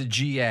 Mangino was a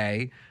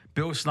GA.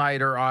 Bill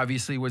Snyder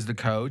obviously was the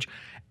coach,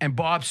 and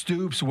Bob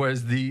Stoops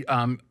was the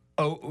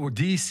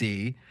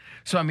DC.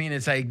 So I mean,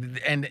 it's like,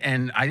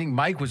 and I think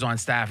Mike was on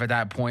staff at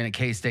that point at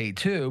K-State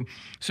too.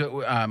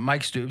 So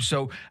Mike Stoops.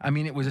 So I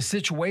mean, it was a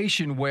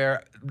situation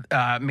where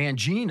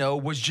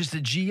Mangino was just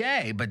a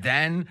GA, but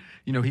then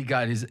he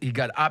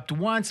got upped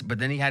once, but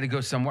then he had to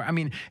go somewhere. I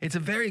mean, it's a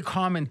very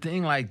common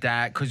thing like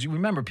that because you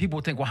remember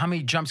people think, well, how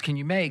many jumps can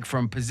you make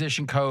from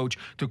position coach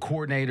to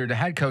coordinator to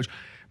head coach?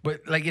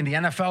 But like in the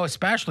NFL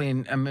especially,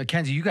 and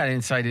Mackenzie, you got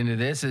insight into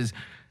this,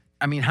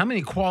 how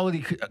many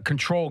quality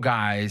control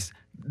guys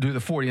do the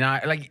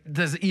 49ers, like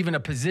does even a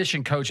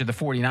position coach of the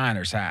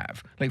 49ers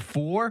have? Like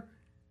 4?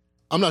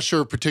 I'm not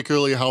sure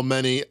particularly how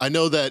many. I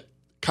know that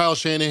Kyle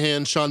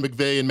Shanahan, Sean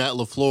McVay, and Matt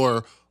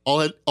LaFleur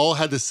all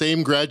had the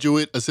same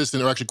graduate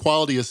assistant or actually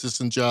quality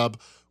assistant job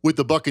with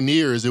the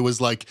Buccaneers. It was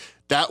like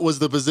that was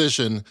the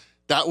position.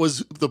 That was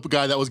the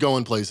guy that was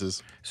going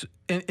places. So,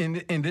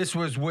 and this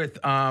was with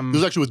it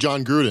was actually with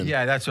John Gruden.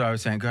 Yeah, that's what I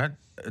was saying. Go ahead.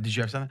 Did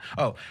you have something?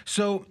 Oh,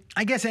 so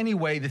I guess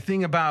anyway, the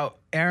thing about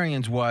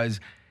Arians was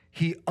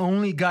he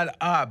only got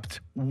upped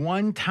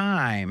one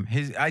time.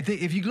 I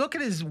think if you look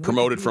at his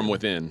Promoted from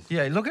within.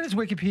 Yeah, look at his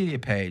Wikipedia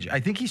page. I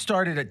think he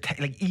started at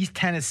like East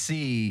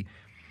Tennessee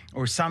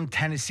or some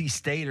Tennessee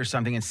State or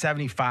something in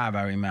 75,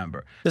 I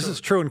remember. This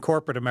is true in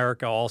corporate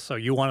America also.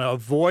 You want to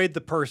avoid the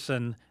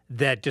person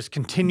that just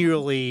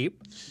continually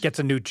gets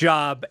a new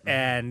job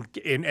and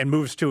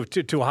moves to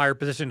a higher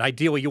position.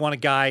 Ideally, you want a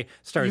guy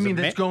start as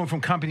that's going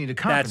from company to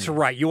company? That's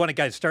right. You want a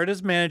guy that started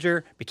as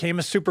manager, became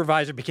a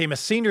supervisor, became a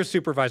senior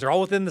supervisor,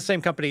 all within the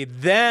same company,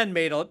 then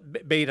made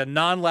a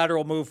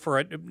non-lateral move for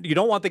it. You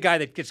don't want the guy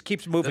that just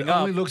keeps moving up. It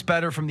only looks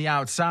better from the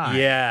outside.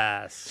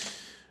 Yes.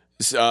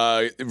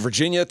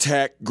 Virginia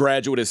Tech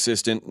graduate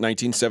assistant,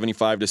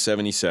 1975 to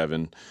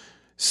 77.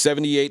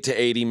 78 to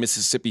 80,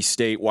 Mississippi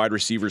State wide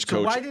receivers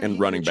coach and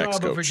running backs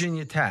coach. At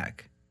Virginia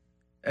Tech?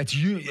 It's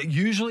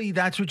usually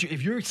that's what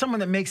if you're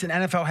someone that makes an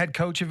NFL head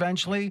coach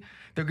eventually,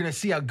 they're going to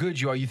see how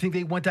good you are. You think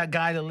they want that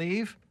guy to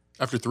leave?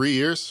 After 3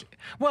 years?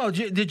 Well,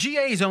 the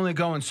GA is only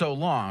going so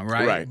long,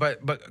 right? Right.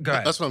 But go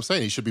ahead. That's what I'm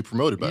saying. He should be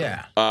promoted by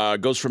Yeah.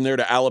 Goes from there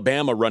to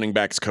Alabama running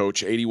backs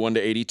coach, 81 to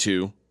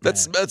 82.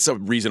 That's a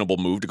reasonable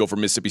move to go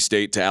from Mississippi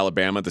State to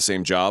Alabama at the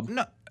same job.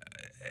 No,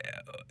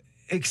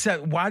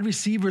 except wide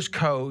receivers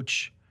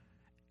coach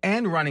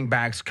and running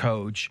backs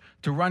coach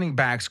to running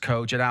backs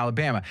coach at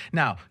Alabama.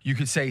 Now, you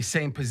could say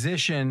same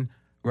position,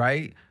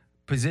 right?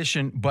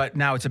 But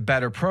now it's a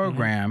better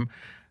program.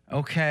 Mm-hmm.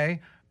 Okay.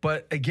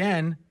 But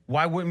again,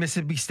 why wouldn't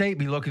Mississippi State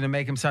be looking to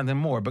make him something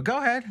more? But go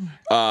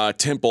ahead.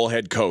 Temple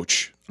head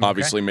coach.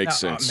 Obviously makes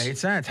sense. Made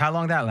sense. How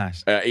long that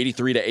last?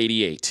 83 to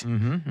 88.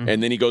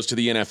 And then he goes to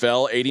the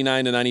NFL,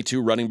 89 to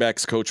 92 running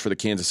backs coach for the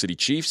Kansas City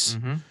Chiefs.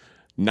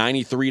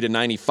 93 to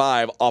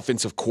 95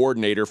 offensive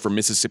coordinator for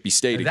Mississippi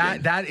State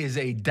again. That is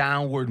a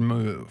downward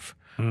move.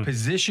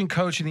 Position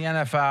coach in the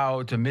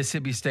NFL to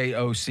Mississippi State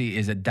OC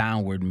is a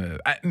downward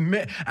move.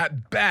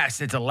 At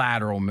best, it's a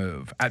lateral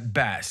move. At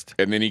best.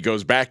 And then he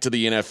goes back to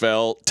the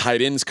NFL,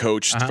 tight ends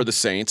coach for the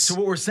Saints. So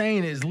what we're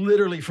saying is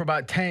literally for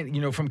about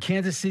 10, from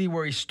Kansas City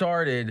where he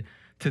started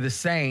to the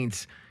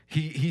Saints,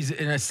 he's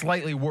in a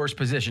slightly worse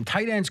position.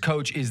 Tight ends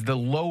coach is the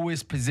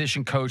lowest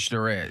position coach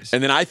there is.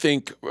 And then I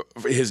think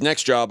his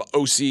next job,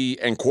 OC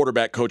and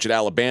quarterback coach at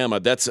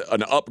Alabama, that's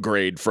an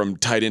upgrade from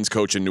tight ends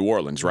coach in New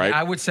Orleans, right?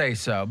 I would say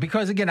so.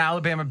 Because, again,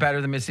 Alabama better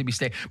than Mississippi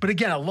State. But,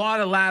 again, a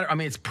lot of lateral. I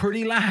mean, it's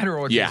pretty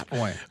lateral at this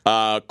point.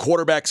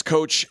 Quarterbacks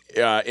coach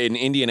in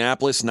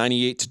Indianapolis,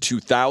 98 to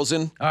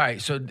 2000. All right,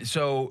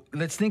 so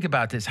let's think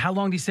about this. How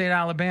long did he stay at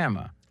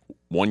Alabama?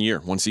 1 year,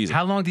 one season.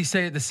 How long did he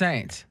stay at the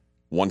Saints?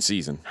 1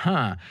 season.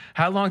 How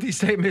long did he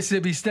stay at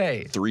Mississippi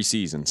State? 3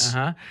 seasons.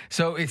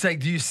 So it's like,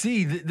 do you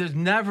see? There's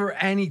never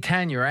any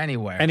tenure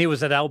anywhere. And he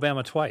was at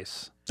Alabama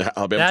twice.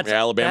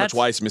 Alabama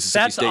twice,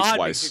 Mississippi State odd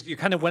twice. Because you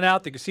kind of went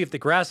out to see if the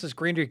grass is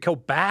greener. You go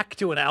back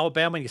to an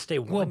Alabama and you stay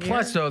one year.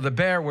 Plus, though, the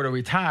Bear would have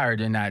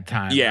retired in that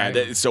time. Yeah,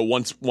 right? so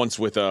once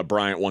with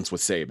Bryant, once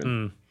with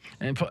Saban.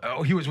 And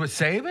he was with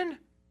Saban?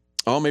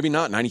 Oh, maybe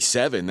not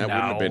 97. That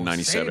wouldn't have been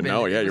 97. Saban,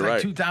 No, yeah, you're like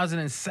right.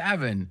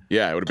 2007.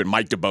 Yeah, it would have been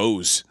Mike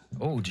DeBose.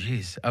 Oh,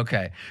 geez.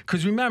 Okay.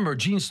 Because remember,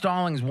 Gene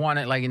Stallings won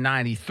it like in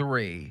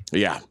 93.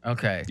 Yeah.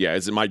 Okay. Yeah,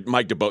 it's Mike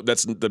DeBose.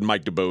 That's the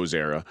Mike DeBose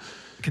era.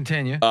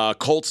 Continue.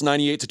 Colts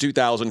 98 to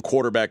 2000,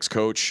 quarterbacks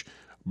coach.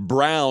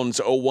 Browns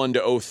 01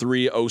 to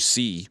 03,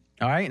 OC.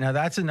 All right. Now,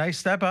 that's a nice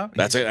step up.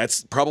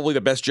 That's probably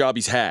the best job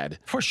he's had.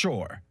 For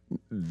sure.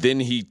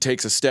 Then he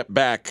takes a step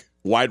back.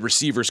 Wide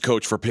receivers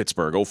coach for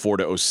Pittsburgh, 04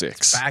 to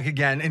 06. Back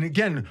again. And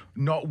again,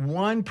 not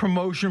one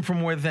promotion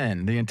from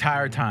within the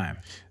entire time.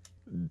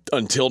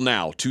 Until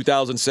now,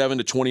 2007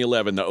 to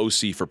 2011, the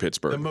OC for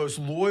Pittsburgh. The most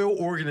loyal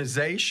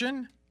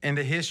organization in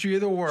the history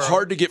of the world.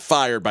 Hard to get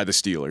fired by the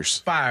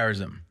Steelers. Fires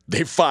him.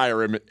 They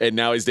fire him, and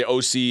now he's the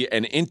OC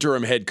and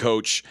interim head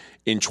coach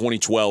in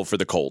 2012 for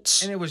the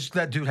Colts. And it was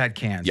that dude had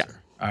cancer. Yeah.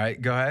 All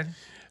right, go ahead.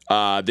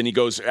 Then he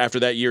goes, after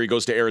that year, he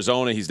goes to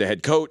Arizona. He's the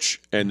head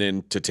coach, and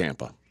then to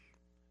Tampa.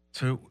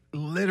 So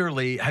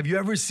literally, have you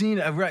ever seen,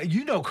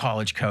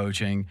 college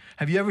coaching.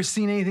 Have you ever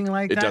seen anything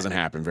like that? It doesn't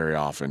happen very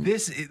often.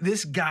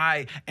 This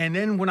guy, and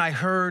then when I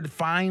heard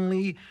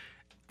finally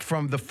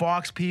from the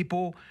Fox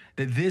people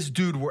that this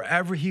dude,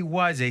 wherever he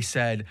was, they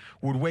said,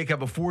 would wake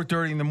up at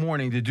 4:30 in the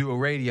morning to do a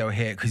radio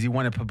hit because he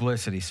wanted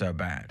publicity so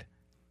bad.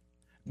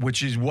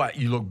 Which is what?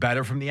 You look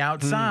better from the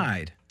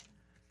outside.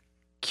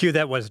 Cue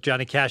that was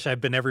Johnny Cash,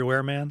 I've Been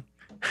Everywhere, Man.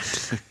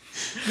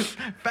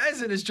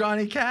 Fezzik is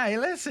Johnny Cash.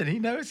 Listen, he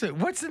knows it.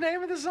 What's the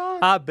name of the song?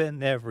 I've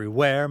been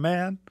everywhere,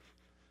 man.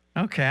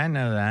 Okay, I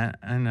know that.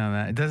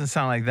 It doesn't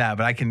sound like that,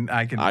 but I can.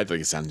 I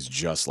think it sounds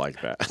just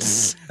like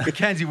that.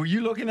 Mackenzie, were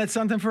you looking at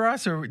something for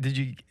us, or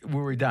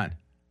were we done?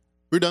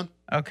 We're done.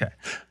 Okay.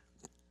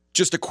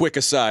 Just a quick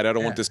aside. I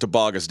don't want this to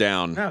bog us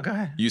down. No, go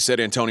ahead. You said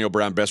Antonio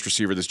Brown, best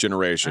receiver of this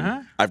generation.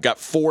 Uh-huh. I've got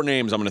 4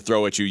 names I'm going to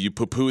throw at you. You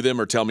poo-poo them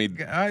or tell me.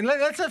 All right,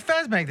 let's let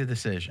Fez make the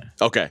decision.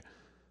 Okay.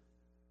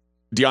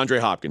 DeAndre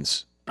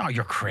Hopkins. Oh,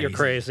 you're crazy. You're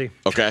crazy.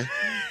 Okay.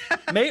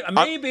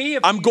 Maybe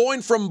if I'm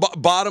going from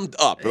bottom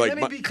up. Let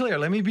me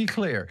be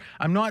clear.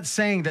 I'm not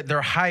saying that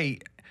their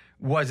height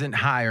wasn't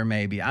higher.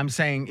 Maybe I'm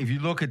saying if you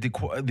look at the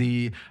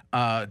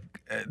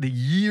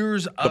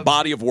years of the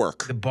body of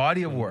work. The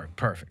body of work.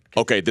 Perfect.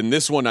 Okay, then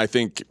this one I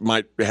think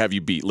might have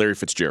you beat. Larry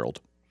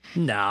Fitzgerald.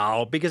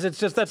 No, because it's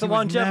just that's a He was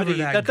longevity.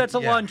 never That's a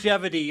yeah.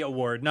 longevity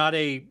award, not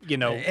a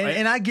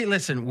And I get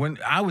listen. When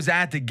I was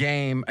at the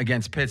game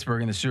against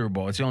Pittsburgh in the Super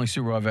Bowl, it's the only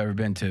Super Bowl I've ever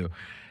been to,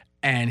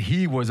 and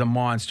he was a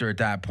monster at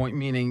that point.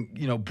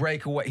 Meaning,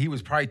 breakaway. He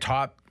was probably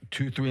top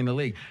 2-3 in the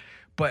league,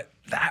 but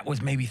that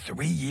was maybe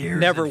 3 years.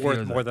 Never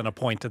worth more than a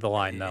point to the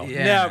line, though.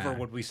 Yeah. Never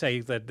would we say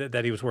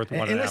that he was worth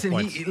 1.5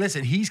 points.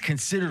 He's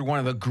considered one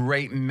of the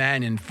great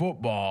men in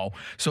football.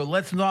 So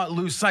let's not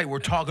lose sight. We're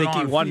talking I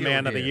think he won on-field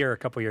Man of the here. Year a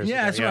couple years ago.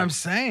 Yeah, that's what I'm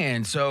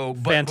saying. So,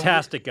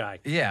 fantastic guy.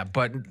 Yeah,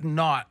 but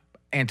not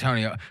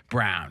Antonio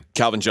Brown.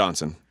 Calvin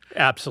Johnson.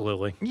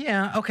 Absolutely.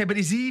 Yeah, okay, but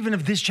is he even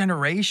of this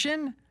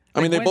generation?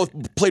 I mean, they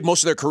both played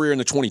most of their career in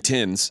the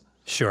 2010s.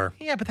 Sure.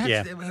 Yeah, but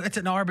that's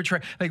an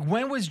arbitrary. Like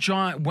when was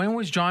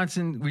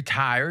Johnson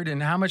retired,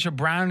 and how much of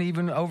Brown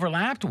even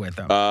overlapped with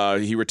him?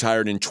 He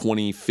retired in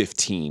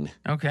 2015.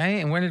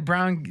 Okay, and when did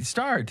Brown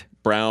start?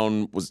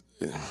 Brown was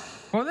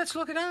Well, let's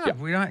look it up. Yeah.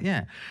 We don't.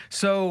 Yeah.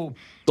 So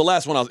the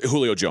last one.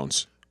 Julio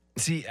Jones.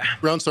 see,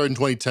 Brown started in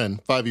 2010.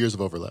 5 years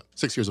of overlap.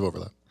 6 years of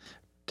overlap.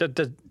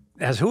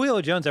 Has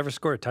Julio Jones ever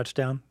scored a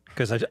touchdown?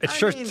 Because it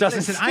sure doesn't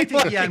listen, seem I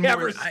think like he had ever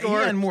more. He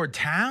scored. had more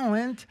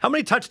talent. How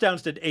many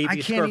touchdowns did I AB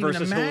can't score even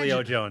versus Julio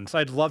imagine. Jones?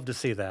 I'd love to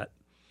see that.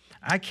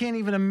 I can't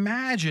even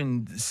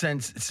imagine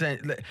since.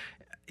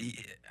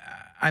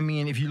 I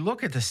mean, if you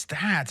look at the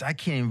stats, I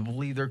can't even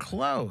believe they're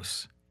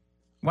close.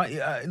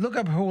 Look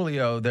up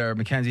Julio there,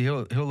 Mackenzie.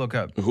 He'll look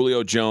up.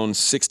 Julio Jones,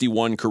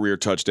 61 career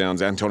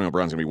touchdowns. Antonio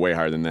Brown's gonna be way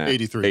higher than that.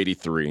 83.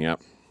 83.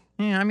 Yep.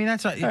 Yeah, I mean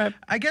that's.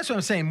 I guess what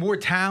I'm saying, more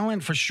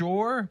talent for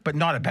sure, but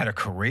not a better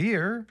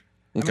career.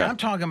 I Okay. mean, I'm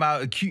talking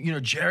about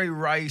acute, Jerry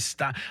Rice.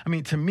 I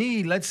mean, to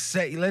me, let's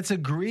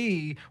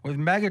agree with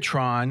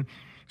Megatron.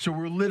 So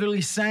we're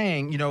literally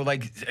saying,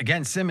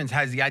 again, Simmons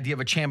has the idea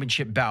of a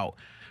championship belt.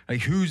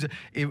 Like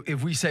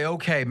if we say,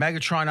 okay,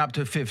 Megatron up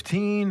to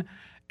 15,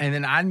 and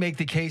then I'd make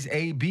the case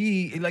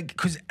AB,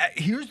 because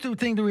here's the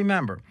thing to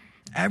remember.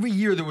 Every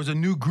year there was a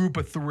new group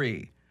of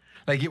 3.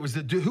 Like it was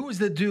who was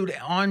the dude?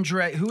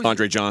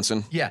 Andre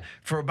Johnson. Yeah,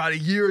 for about a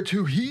year or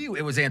two,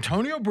 it was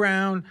Antonio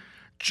Brown,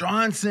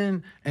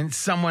 Johnson, and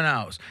someone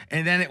else.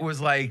 And then it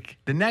was like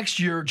the next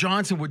year,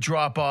 Johnson would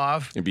drop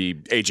off. It'd be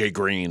AJ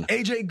Green.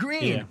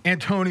 Yeah.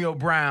 Antonio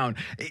Brown.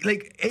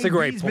 Like It's a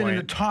great AB's been in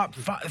the point. top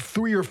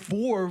 3 or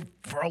 4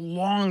 for a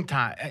long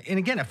time. And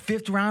again, a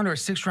 5th round or a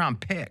 6th round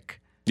pick.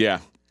 Yeah.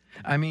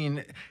 I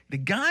mean, the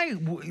guy.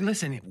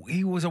 Listen,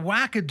 he was a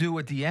wackadoo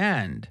at the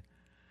end.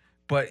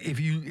 But if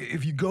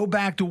you go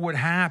back to what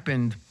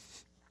happened,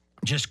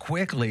 just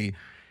quickly,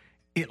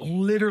 it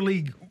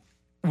literally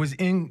was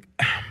in.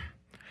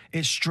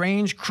 It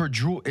strains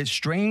credulity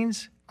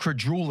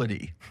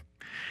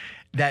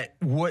that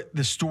what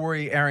the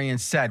story Arian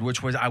said,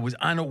 which was I was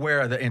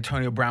unaware that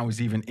Antonio Brown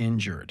was even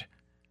injured.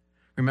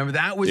 Remember,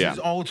 that was his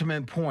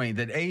ultimate point,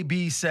 that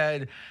AB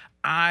said,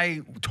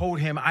 I told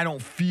him I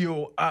don't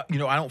feel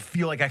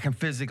like I can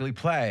physically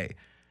play.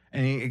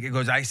 And he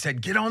goes, I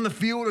said, get on the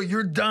field or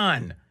you're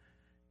done.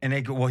 And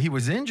they go, well, he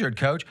was injured,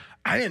 coach.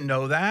 I didn't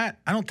know that.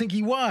 I don't think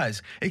he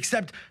was.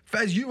 Except,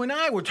 Fez, you and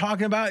I were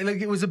talking about,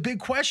 like, it was a big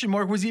question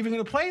mark, was he even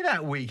going to play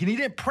that week? And he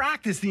didn't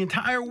practice the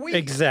entire week.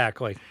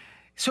 Exactly.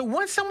 So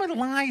once someone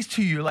lies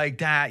to you like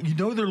that, you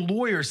know their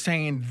lawyer's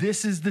saying,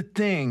 this is the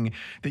thing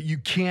that you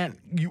can't,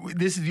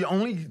 this is the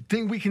only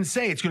thing we can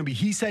say. It's going to be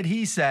he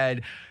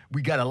said.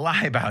 We got to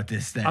lie about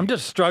this thing. I'm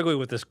just struggling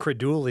with this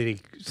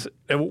credulity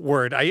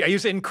word. I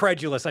use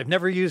incredulous. I've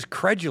never used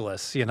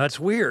credulous. That's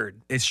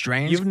weird. It's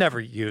strange. You've never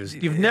used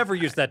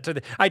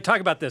that. I talk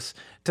about this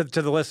to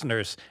the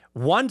listeners.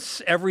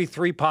 Once every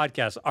 3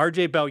 podcasts,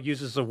 RJ Bell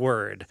uses a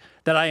word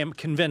that I am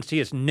convinced he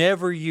has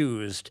never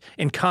used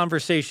in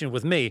conversation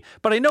with me,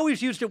 but I know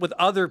he's used it with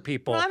other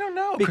people. I don't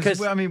know. Because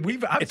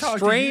I've talked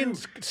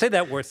strains, to you. Say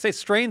that word. Say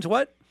strains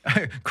what?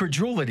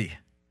 Credulity.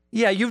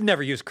 Yeah, you've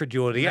never used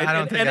credulity. I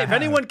don't think and I if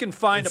have. anyone can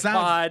find a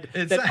pod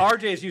that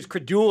RJ has used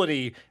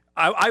credulity,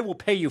 I will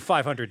pay you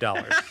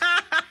 $500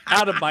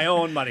 out of my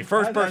own money.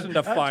 First person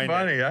to find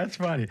it. That's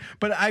funny.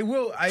 But I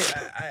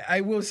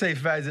will say,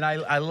 Fez, and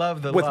I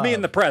love the with love. me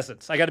in the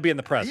presence. I got to be in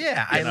the presence.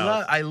 Yeah,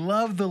 I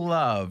love the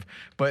love.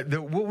 But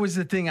what was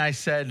the thing I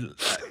said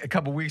a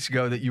couple weeks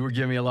ago that you were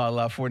giving me a lot of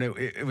love for? And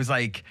it was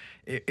like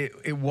it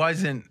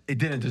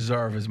didn't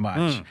deserve as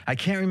much. I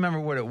can't remember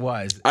what it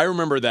was. I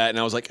remember that, and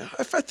I was like,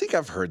 I think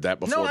I've heard that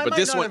before. No, but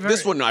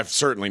this one I've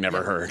certainly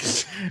never heard.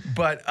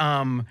 But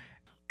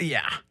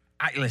yeah.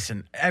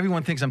 Listen,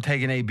 everyone thinks I'm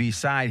taking AB's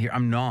side here.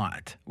 I'm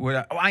not.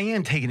 I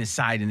am taking his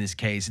side in this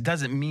case. It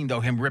doesn't mean, though,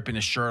 him ripping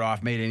his shirt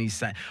off made any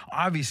sense.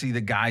 Obviously, the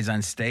guy's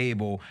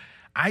unstable.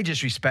 I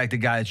just respect a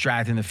guy that's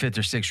drafted in the 5th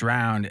or 6th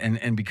round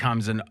and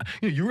becomes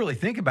you really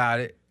think about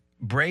it,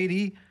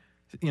 Brady,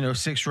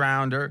 6th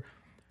rounder.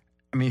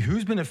 I mean,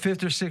 who's been a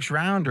 5th or 6th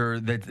rounder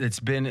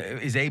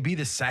is AB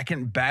the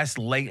second best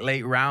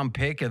late round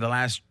pick of the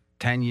last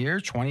 10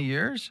 years, 20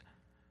 years?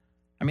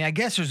 I mean, I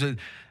guess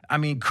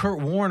Kurt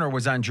Warner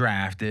was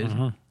undrafted.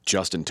 Mm-hmm.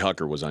 Justin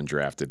Tucker was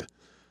undrafted.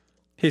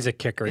 He's a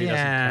kicker. He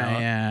doesn't count.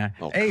 Yeah.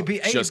 Oh,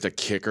 AB, just a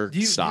kicker. Do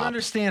you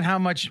understand how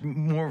much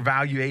more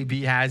value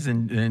AB has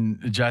than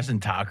Justin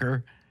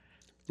Tucker?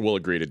 We'll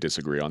agree to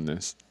disagree on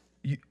this.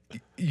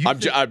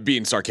 I'm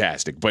being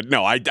sarcastic, but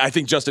no, I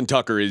think Justin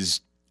Tucker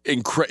is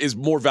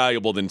more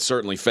valuable than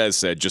certainly Fez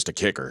said, just a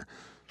kicker.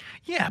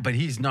 Yeah, but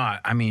he's not.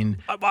 I mean,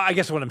 I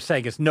guess what I'm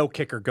saying is no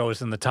kicker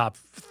goes in the top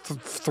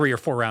 3 or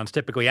 4 rounds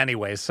typically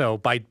anyway. So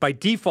by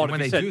default,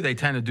 when they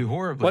tend to do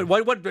horribly.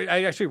 What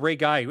Ray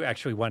Guy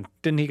actually went.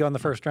 Didn't he go in the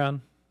first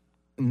round?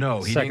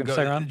 No, he didn't go.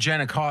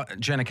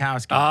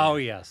 Janikowski. Oh,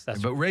 yes.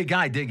 But Ray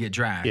Guy did get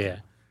drafted. Yeah.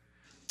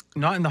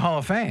 Not in the Hall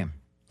of Fame,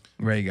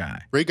 Ray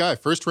Guy. Ray Guy,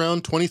 first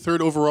round, 23rd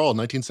overall,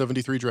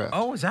 1973 draft.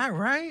 Oh, is that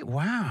right?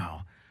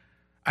 Wow.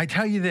 I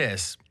tell you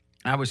this.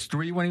 I was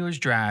 3 when he was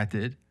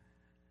drafted.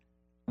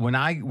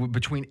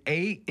 Between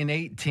 8 and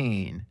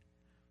 18,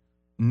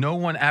 no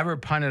one ever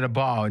punted a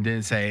ball and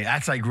didn't say,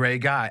 that's like Ray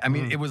Guy. I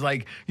mean, it was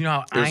like,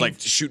 how it was like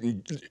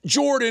shooting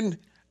Jordan.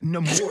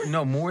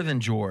 No, more than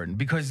Jordan,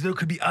 because there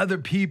could be other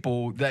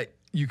people that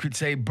you could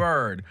say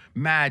Bird,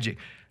 Magic.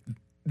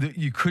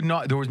 You could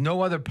not. There was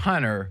no other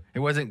punter. It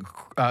wasn't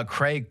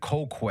Craig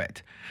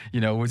Colquitt.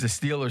 It was a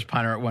Steelers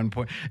punter at one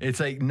point. It's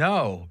like,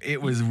 no, it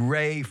was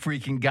Ray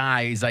freaking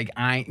Guy. He's like,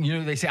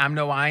 they say I'm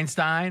no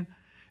Einstein.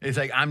 It's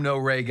like, I'm no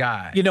Ray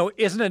Guy.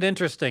 Isn't it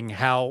interesting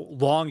how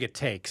long it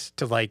takes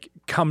to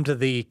come to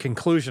the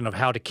conclusion of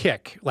how to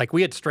kick? Like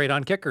we had straight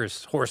on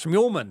kickers, Horace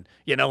Muhlman,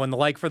 and the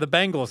like for the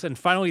Bengals. And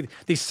finally,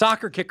 these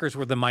soccer kickers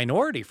were the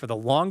minority for the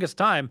longest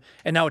time.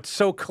 And now it's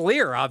so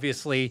clear,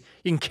 obviously,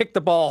 you can kick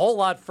the ball a whole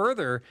lot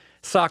further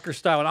soccer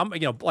style. And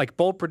I'm, like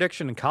bold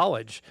prediction in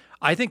college,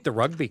 I think the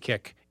rugby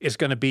kick is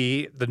going to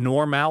be the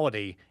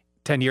normality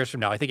 10 years from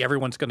now. I think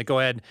everyone's going to go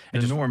ahead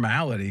and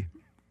normality.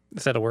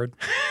 Is that a word?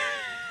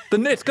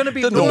 It's going to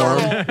be the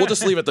norm. We'll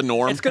just leave it the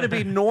norm. It's going to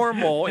be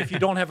normal if you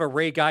don't have a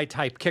Ray Guy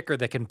type kicker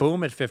that can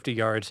boom at 50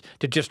 yards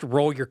to just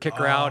roll your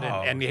kicker out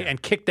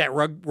and kick that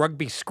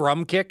rugby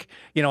scrum kick,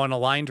 on a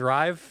line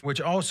drive. Which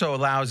also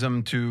allows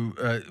them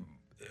to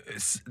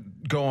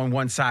go on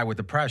one side with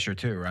the pressure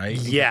too, right?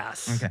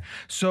 Yes. Okay.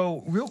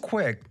 So real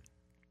quick,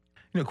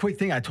 quick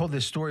thing. I told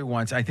this story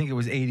once. I think it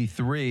was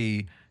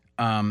 83.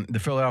 The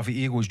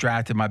Philadelphia Eagles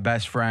drafted my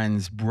best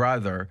friend's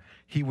brother.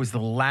 He was the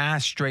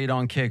last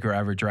straight-on kicker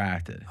ever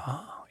drafted.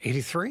 Oh,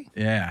 83?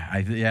 Yeah,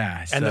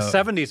 And the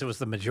 70s, it was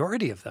the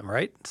majority of them,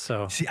 right?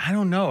 So see, I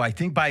don't know. I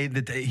think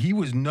he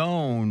was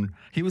known.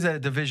 He was at a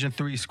Division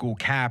III school,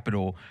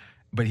 Capital,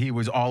 but he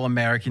was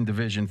All-American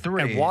Division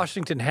III. And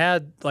Washington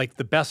had like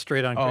the best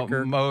straight-on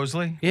kicker.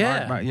 Mosley?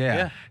 Yeah, yeah.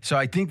 yeah. So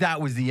I think that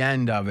was the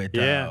end of it,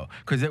 Yeah. though.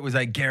 Because it was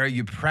like Gary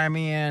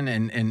Upremian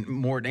and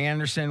Mort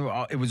Anderson.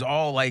 It was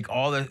all like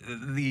all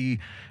the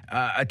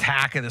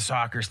attack of the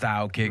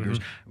soccer-style kickers.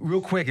 Real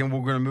quick, and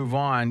we're going to move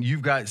on.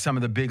 You've got some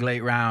of the big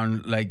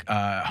late-round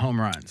home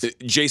runs.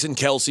 Jason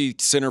Kelsey,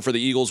 center for the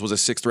Eagles, was a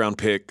 6th-round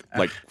pick,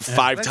 like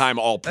 5-time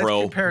All-Pro.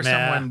 Let's compare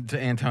someone to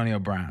Antonio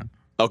Brown.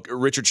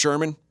 Richard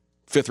Sherman,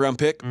 5th-round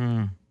pick.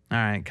 All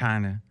right,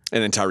 kind of.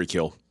 And then Tyreek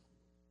Hill.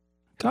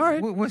 All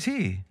right. What was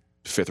he?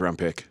 5th-round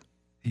pick.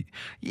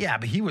 Yeah,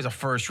 but he was a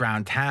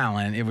first-round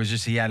talent. It was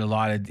just he had a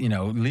lot of,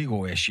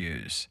 legal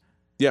issues.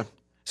 Yeah.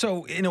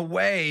 So in a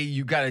way,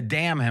 you got to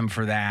damn him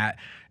for that.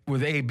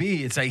 With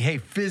AB, it's like, hey,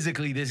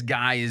 physically, this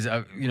guy is,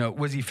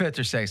 was he 5th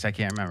or 6th? I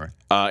can't remember.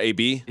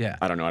 AB? Yeah.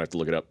 I don't know. I'd have to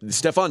look it up.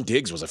 Stephon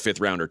Diggs was a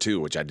 5th-rounder, too,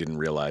 which I didn't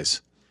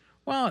realize.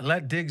 Well,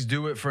 let Diggs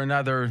do it for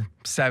another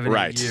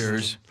 7-8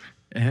 years.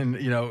 And,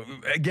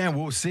 again,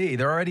 we'll see.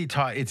 They're already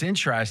taught. It's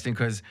interesting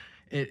because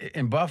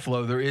in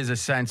Buffalo, there is a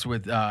sense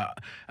with, I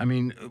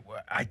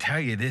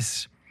tell you,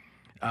 this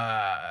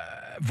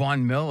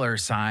Von Miller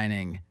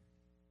signing,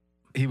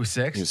 he was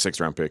 6th? He was a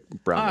 6th-round pick.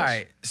 Brown. All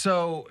right.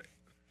 So,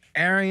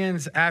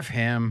 Arians, F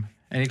him.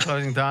 Any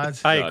closing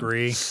thoughts? I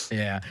agree.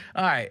 Yeah.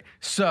 All right.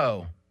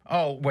 So,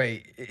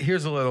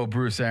 here's a little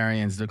Bruce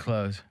Arians to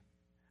close.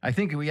 I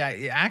think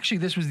actually,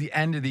 this was the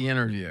end of the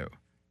interview.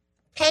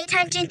 Pay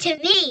attention to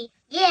me.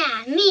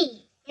 Yeah,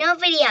 me.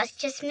 Nobody else,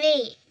 just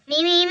me.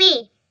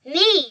 Me.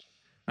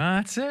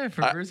 That's it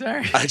for Bruce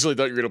Arians. I actually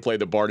thought you were going to play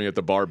the Barney at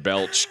the bar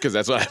belch, because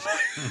that's what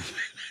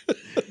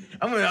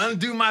I'm going to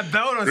undo my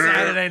belt on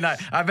Saturday night.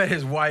 I bet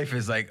his wife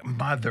is like,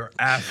 mother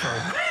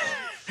effer.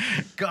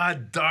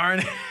 God darn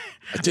it.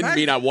 I didn't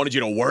mean I wanted you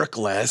to work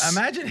less.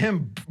 Imagine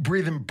him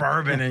breathing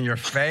bourbon in your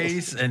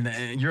face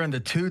and you're in the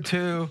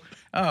tutu.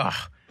 Oh.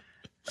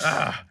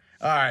 All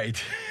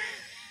right.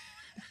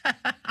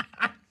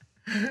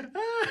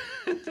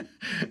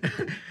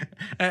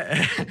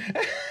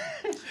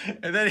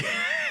 And then,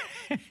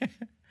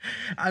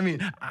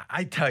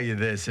 I tell you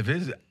this,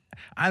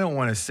 I don't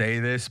want to say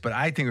this, but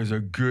I think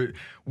there's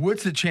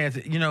what's the chance,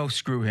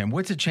 screw him.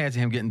 What's the chance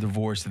of him getting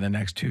divorced in the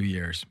next 2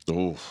 years?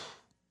 Oh.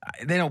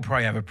 They don't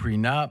probably have a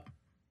prenup.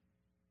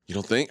 You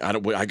don't think?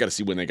 I got to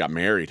see when they got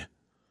married.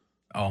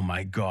 Oh,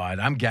 my God.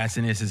 I'm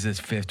guessing this is his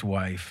 5th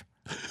wife.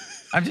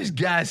 I'm just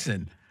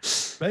guessing.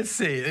 Let's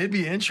see. It'd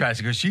be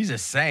interesting because she's a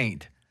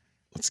saint.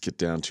 Let's get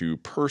down to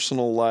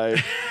personal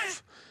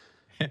life.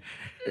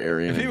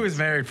 If he was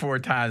married 4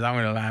 times, I'm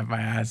going to laugh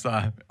my ass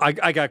off.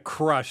 I got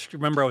crushed.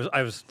 Remember,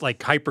 I was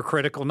like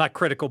hypercritical, not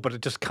critical, but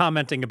just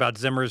commenting about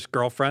Zimmer's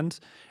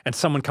girlfriends. And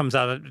someone comes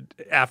out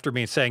after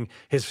me saying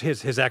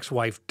his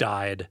ex-wife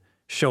died.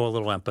 Show a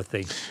little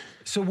empathy.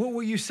 So what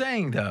were you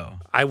saying, though?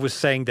 I was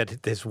saying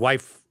that his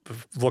wife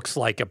looks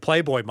like a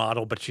Playboy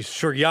model, but she's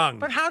sure young.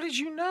 But how did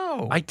you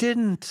know? I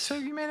didn't. So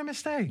you made a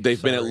mistake.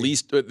 They've been at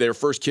least, their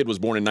first kid was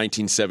born in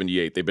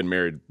 1978. They've been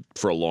married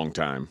for a long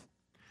time.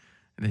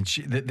 Then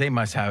they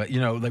must have it.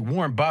 Like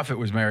Warren Buffett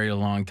was married a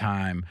long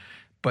time,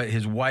 but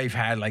his wife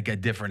had like a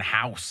different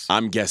house.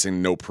 I'm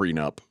guessing no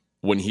prenup.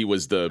 When he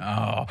was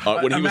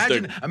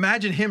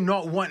imagine him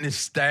not wanting to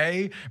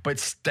stay, but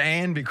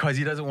staying because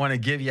he doesn't want to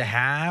give you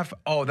half.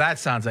 Oh, that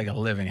sounds like a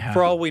living hell.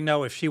 For all we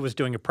know, if she was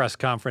doing a press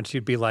conference,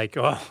 you'd be like,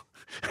 oh,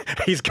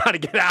 he's got to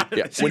get out of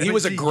it. When he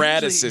was a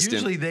grad assistant.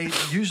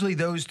 Usually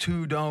those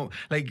two don't,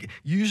 like,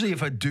 usually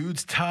if a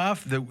dude's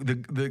tough,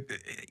 the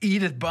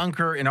Edith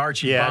Bunker and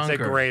Archie Bunker. Yeah,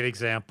 it's a great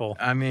example.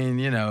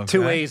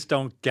 Two A's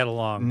don't get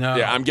along. No.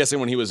 Yeah, I'm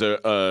guessing when he was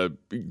a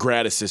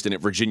grad assistant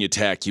at Virginia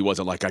Tech, he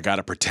wasn't like, I got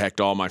to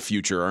protect all my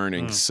future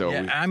earnings. So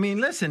yeah,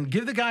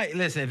 give the guy,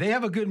 if they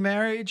have a good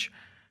marriage,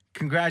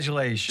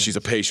 congratulations. She's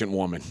a patient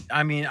woman.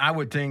 I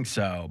would think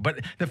so. But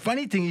the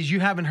funny thing is you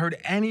haven't heard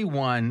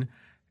anyone,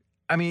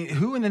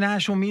 who in the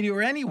national media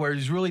or anywhere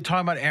is really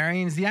talking about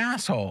Arians the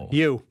asshole?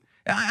 You.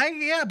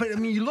 But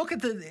you look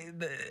at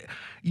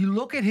you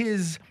look at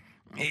his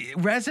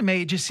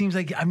resume, it just seems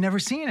like I've never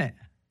seen it.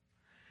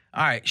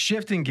 All right,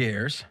 shifting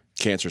gears.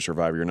 Cancer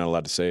survivor, you're not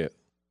allowed to say it.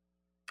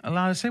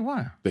 Allowed to say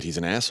what? That he's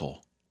an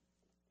asshole.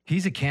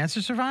 He's a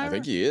cancer survivor? I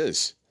think he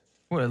is.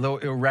 What, a little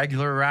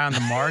irregular around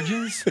the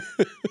margins?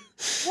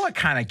 What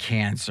kind of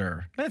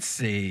cancer? Let's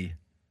see.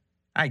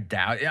 I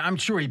doubt it. I'm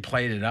sure he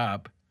played it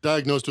up.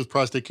 Diagnosed with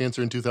prostate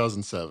cancer in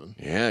 2007.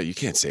 Yeah, you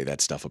can't say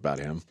that stuff about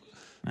him.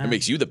 It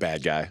makes you the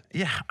bad guy.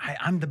 Yeah,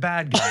 I'm the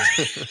bad guy.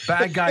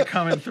 Bad guy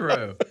coming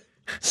through.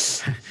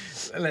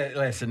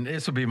 Listen,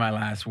 this will be my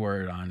last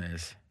word on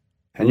this.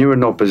 And you're in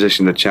no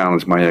position to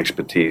challenge my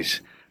expertise.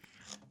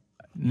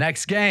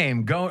 Next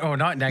game,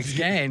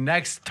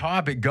 next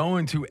topic,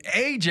 going to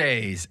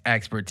AJ's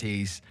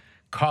expertise,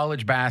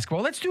 college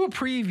basketball. Let's do a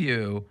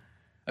preview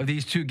of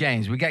these two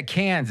games. We got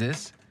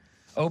Kansas,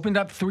 opened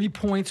up 3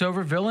 points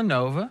over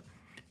Villanova.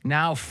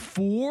 Now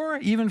 4,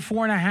 even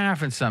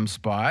 4.5 in some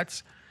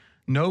spots.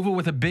 Nova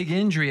with a big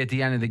injury at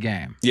the end of the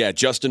game. Yeah,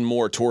 Justin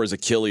Moore tore his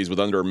Achilles with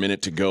under a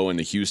minute to go in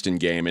the Houston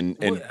game.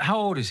 And How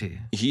old is he?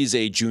 He's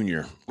a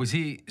junior. Was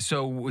he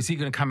going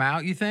to come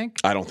out, you think?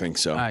 I don't think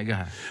so. All right, go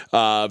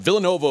ahead.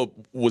 Villanova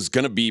was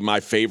going to be my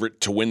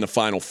favorite to win the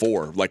Final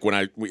Four. Like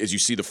as you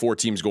see the 4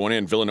 teams going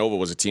in, Villanova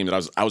was a team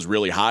that I was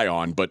really high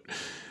on. But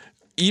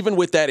even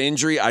with that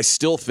injury, I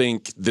still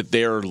think that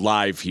they're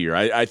live here.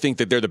 I think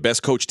that they're the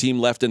best coach team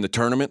left in the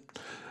tournament.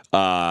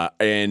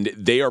 And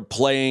they are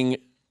playing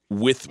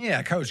with...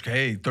 Yeah, Coach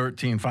K,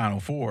 13 Final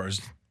Fours.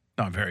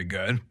 Not very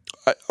good.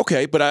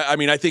 Okay, but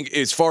I think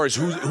as far as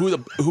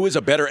who is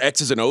a better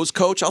X's and O's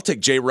coach, I'll take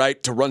Jay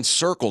Wright to run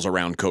circles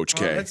around Coach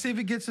K. Let's see if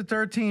he gets to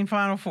 13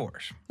 Final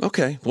Fours.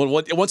 Okay.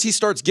 Well, once he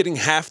starts getting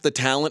half the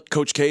talent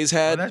Coach K's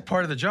had... Well, that's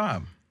part of the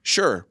job.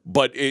 Sure,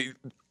 but...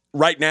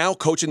 right now,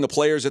 coaching the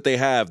players that they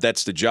have,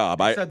 that's the job.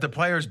 I said the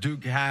players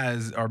Duke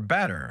has are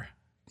better.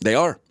 They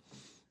are.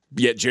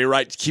 Yet Jay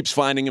Wright keeps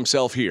finding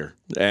himself here.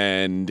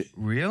 And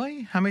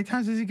really? How many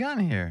times has he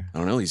gotten here? I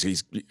don't know.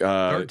 He's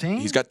 13?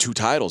 He's got 2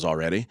 titles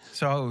already.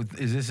 So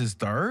is this his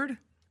third?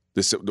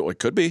 It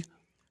could be.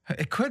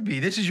 It could be.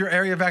 This is your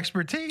area of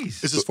expertise.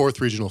 This is 4th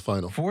regional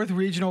final. 4th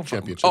regional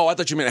championship. Oh, I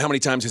thought you meant how many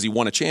times has he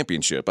won a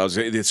championship?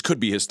 This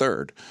could be his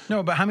third.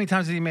 No, but how many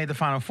times has he made the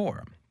Final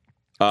Four?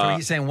 So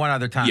he's saying one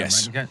other time.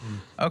 Yes. Right?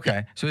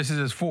 Okay. So this is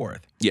his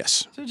 4th.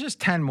 Yes. So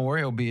just 10 more,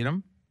 he'll beat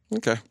him.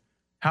 Okay.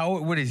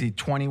 What is he,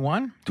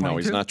 21? 22? No,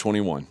 he's not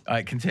 21. All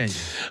right, continue.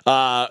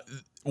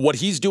 What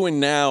he's doing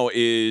now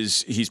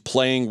is he's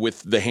playing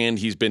with the hand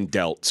he's been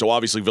dealt. So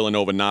obviously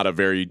Villanova, not a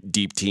very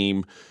deep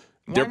team.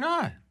 Why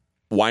not?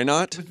 Why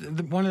not?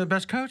 One of the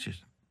best coaches.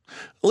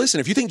 Listen,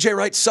 if you think Jay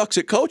Wright sucks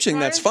at coaching,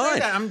 that's fine.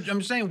 That.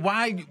 I'm saying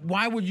why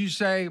would you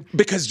say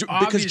because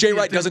Jay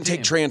Wright doesn't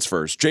take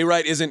transfers. Jay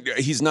Wright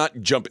he's not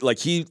jumping, like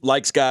he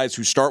likes guys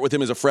who start with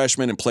him as a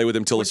freshman and play with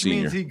him till a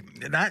senior.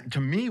 That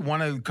to me,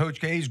 one of Coach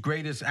K's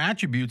greatest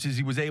attributes is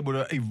he was able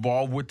to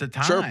evolve with the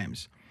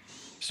times. Sure.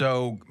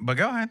 So, but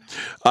go ahead.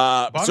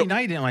 Bobby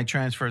Knight didn't like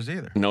transfers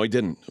either. No, he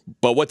didn't.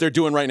 But what they're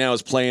doing right now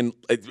is playing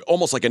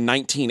almost like a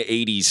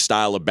 1980s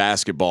style of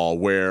basketball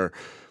where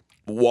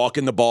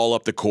walking the ball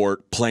up the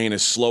court, playing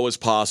as slow as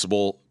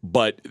possible,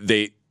 but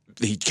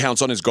he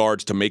counts on his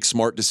guards to make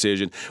smart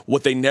decisions.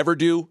 What they never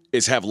do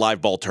is have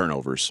live ball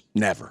turnovers.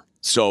 Never.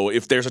 So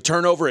if there's a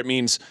turnover, it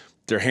means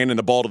they're handing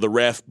the ball to the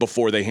ref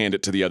before they hand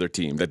it to the other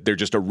team. That they're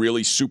just a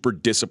really super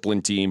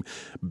disciplined team.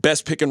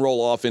 Best pick and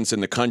roll offense in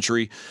the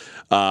country.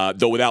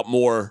 Though without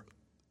Moore,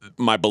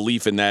 my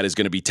belief in that is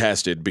going to be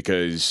tested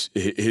because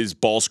his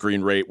ball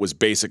screen rate was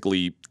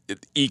basically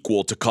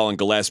equal to Colin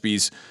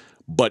Gillespie's.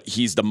 But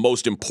he's the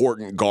most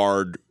important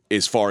guard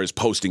as far as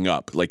posting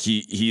up. Like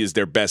he is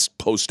their best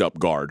post-up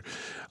guard.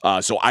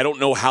 So I don't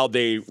know how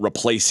they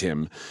replace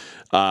him.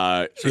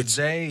 It's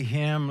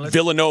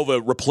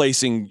Villanova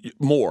replacing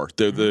Moore,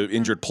 the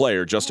injured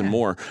player, Justin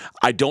Moore.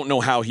 I don't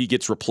know how he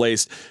gets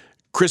replaced.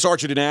 Chris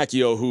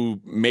Arcidiacono, who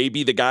may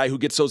be the guy who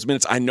gets those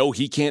minutes, I know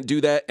he can't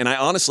do that. And I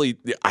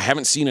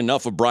haven't seen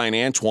enough of Brian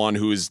Antoine,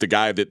 who is the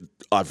guy that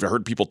I've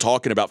heard people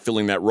talking about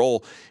filling that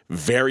role.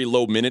 Very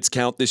low minutes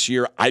count this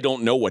year. I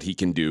don't know what he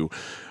can do.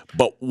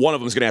 But one of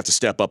them is going to have to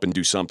step up and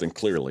do something,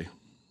 clearly.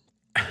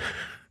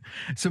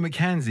 So,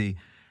 Mackenzie,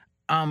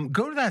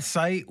 go to that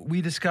site we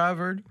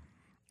discovered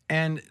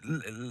and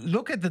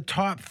look at the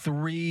top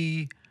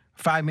 3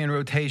 5-man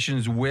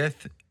rotations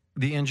with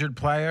the injured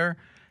player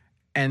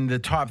and the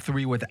top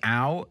 3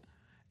 without,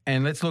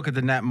 and let's look at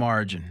the net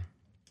margin.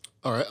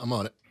 All right, I'm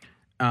on it.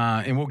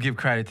 And we'll give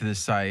credit to this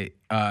site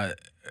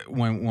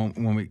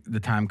when the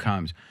time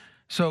comes.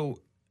 So,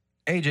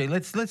 AJ,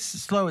 let's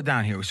slow it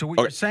down here. So what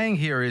you're saying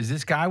here is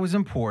this guy was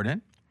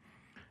important.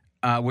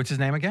 What's his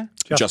name again?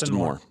 Justin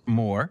Moore.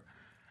 Moore.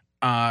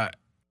 I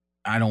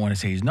don't want to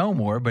say he's no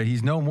more, but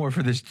he's no more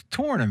for this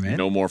tournament.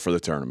 No more for the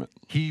tournament.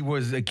 He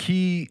was a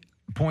key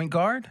point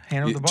guard,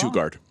 handled the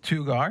ball.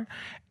 2 guard.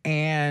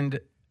 And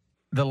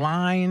the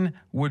line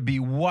would be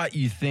what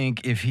you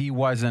think if he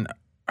wasn't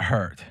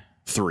hurt?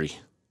 3.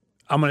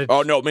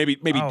 Oh no, maybe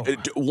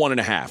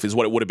 1.5 is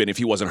what it would have been if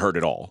he wasn't hurt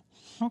at all.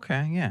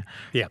 Okay, yeah.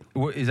 Yeah.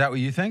 Is that what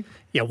you think?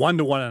 Yeah, 1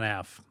 to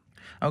 1.5.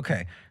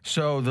 Okay,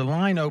 so the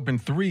line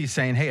opened 3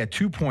 saying, hey, a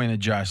 2-point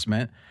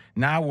adjustment.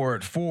 Now we're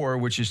at 4,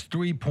 which is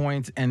 3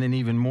 points, and then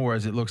even more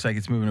as it looks like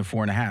it's moving to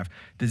 4.5.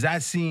 Does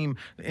that seem,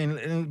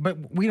 but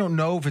we don't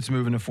know if it's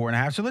moving to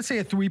 4.5, so let's say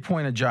a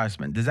 3-point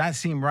adjustment. Does that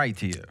seem right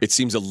to you? It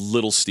seems a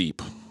little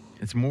steep.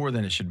 It's more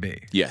than it should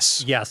be.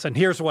 Yes. Yes, and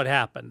here's what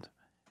happened.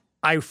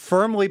 I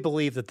firmly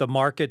believe that the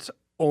market's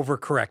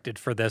overcorrected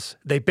for this.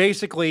 They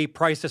basically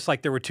priced this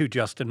like there were 2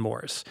 Justin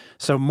Moores.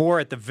 So Moore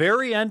at the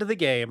very end of the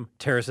game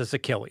tears his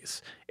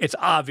Achilles. It's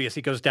obvious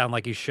he goes down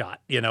like he's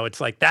shot. It's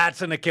like,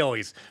 that's an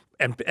Achilles.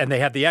 And they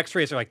have the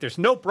x-rays. They're like, there's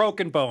no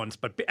broken bones.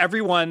 But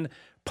everyone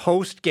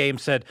post-game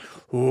said,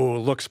 ooh,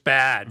 looks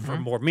bad for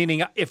Moore.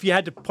 Meaning if you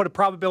had to put a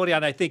probability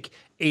on, I think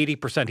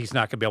 80% he's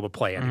not going to be able to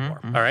play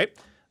anymore. All right?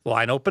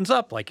 Line opens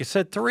up, like you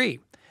said, 3.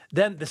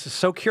 Then, this is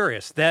so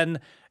curious.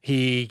 Then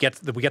we get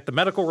the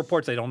medical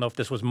reports. I don't know if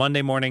this was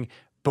Monday morning.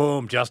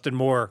 Boom, Justin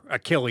Moore,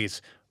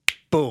 Achilles.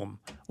 boom,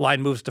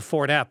 line moves to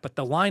 4.5. But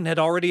the line had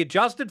already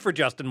adjusted for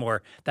Justin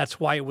Moore. That's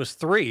why it was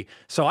 3.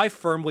 So I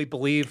firmly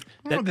believe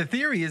that. Well, the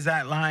theory is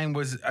that line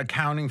was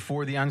accounting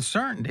for the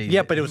uncertainty.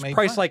 Yeah, but it was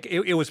priced like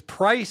it was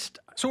priced.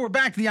 So we're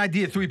back to the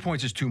idea 3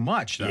 points is too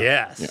much, though.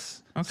 Yes.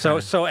 Yeah.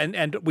 Okay. So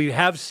and we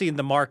have seen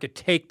the market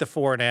take the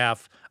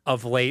 4.5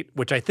 of late,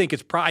 which I think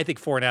is I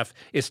think 4.5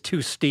 is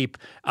too steep,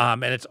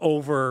 and it's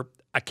over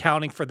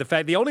accounting for the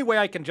fact. The only way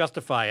I can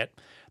justify it,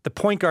 the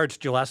point guard's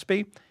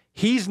Gillespie.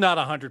 He's not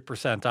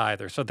 100%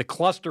 either. So the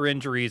cluster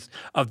injuries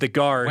of the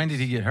guards. When did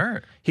he get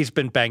hurt? He's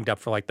been banged up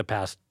for like the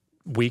past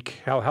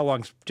week. How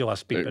long's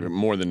Gillespie been?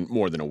 More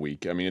than a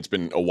week. I mean, it's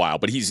been a while,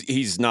 but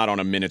he's not on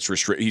a minutes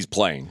restrict. He's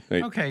playing.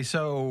 Okay,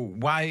 so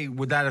why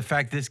would that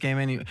affect this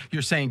game?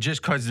 You're saying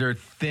just because they're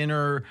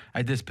thinner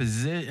at this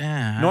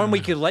position? Normally,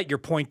 you could let your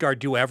point guard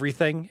do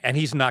everything, and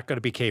he's not going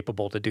to be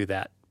capable to do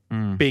that.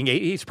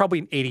 He's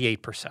probably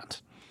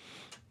 88%.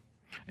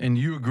 And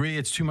you agree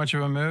it's too much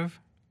of a move,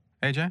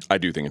 AJ? I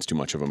do think it's too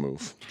much of a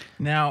move.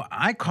 Now,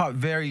 I caught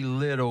very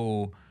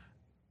little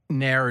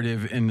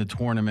narrative in the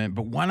tournament,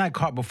 but one I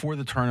caught before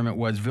the tournament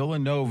was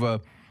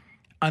Villanova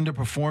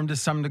underperformed to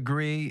some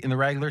degree in the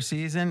regular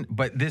season,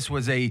 but this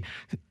was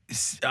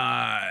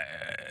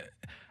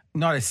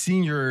not a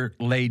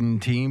senior-laden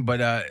team,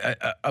 but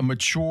a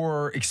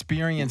mature,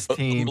 experienced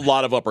team. A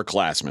lot of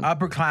upperclassmen.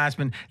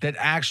 Upperclassmen that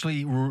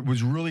actually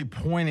was really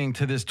pointing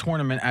to this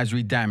tournament as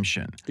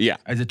redemption. Yeah.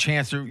 As a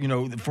chance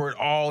to, for it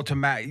all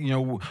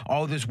to,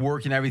 all this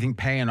work and everything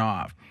paying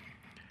off.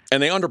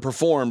 And they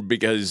underperformed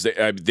because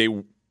they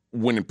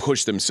went and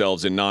pushed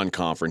themselves in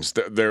non-conference.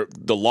 The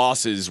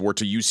losses were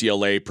to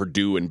UCLA,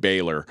 Purdue, and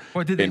Baylor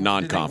in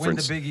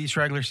non-conference. Did they win the Big East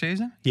regular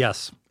season?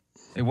 Yes.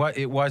 It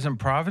wasn't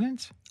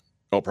Providence?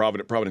 Oh,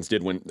 Providence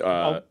did win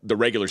the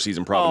regular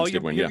season. Providence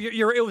did win. Yeah,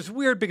 it was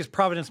weird because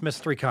Providence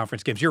missed 3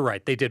 conference games. You're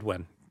right; they did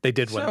win. They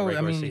did win. So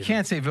you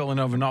can't say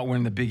Villanova not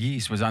winning the Big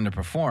East was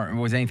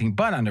anything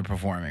but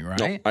underperforming, right?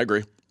 No, I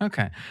agree.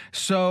 Okay,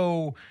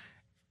 so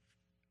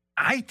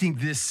I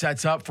think this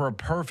sets up for a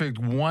perfect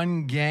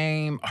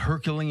one-game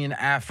Herculean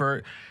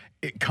effort.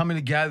 Coming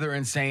together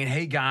and saying,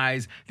 hey,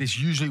 guys, this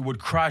usually would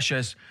crush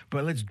us,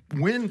 but let's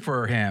win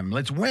for him.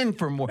 Let's win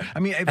for more.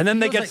 And then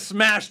they get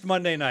smashed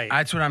Monday night.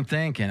 That's what I'm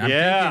thinking.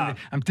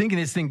 I'm thinking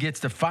this thing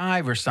gets to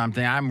 5 or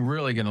something. I'm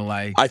really going to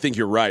like. I think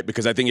you're right,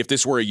 because I think if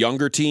this were a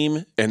younger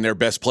team and their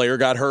best player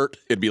got hurt,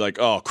 it'd be like,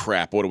 oh,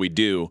 crap, what do we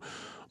do?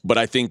 But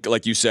I think,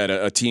 like you said,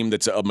 a team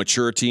that's a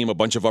mature team, a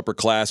bunch of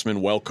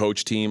upperclassmen,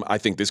 well-coached team, I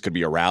think this could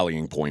be a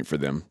rallying point for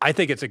them. I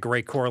think it's a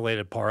great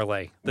correlated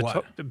parlay.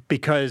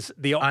 Because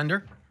the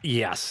under?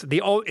 Yes.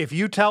 If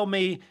you tell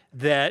me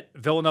that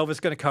Villanova is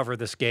going to cover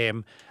this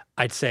game,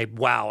 I'd say,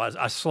 wow,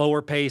 a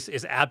slower pace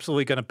is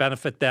absolutely going to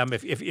benefit them.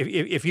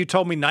 If you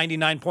told me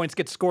 99 points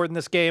get scored in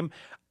this game,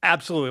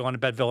 absolutely want to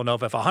bet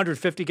Villanova. If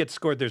 150 gets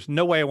scored, there's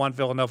no way I want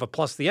Villanova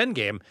plus the end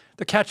game.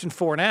 They're catching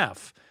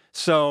 4.5.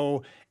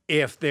 So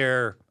if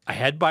they're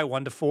ahead by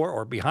 1-4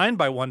 or behind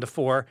by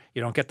 1-4,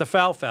 you don't get the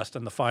foul fest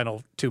in the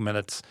final 2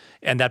 minutes,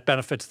 and that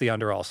benefits the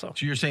under also.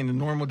 So you're saying the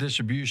normal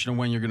distribution of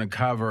when you're going to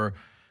cover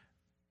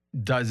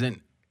doesn't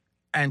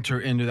enter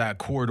into that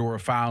corridor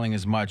of fouling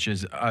as much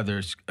as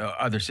other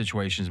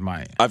situations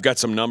might. I've got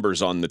some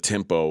numbers on the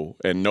tempo,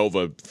 and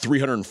Nova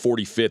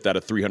 345th out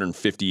of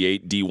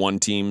 358 D1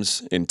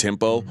 teams in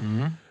tempo.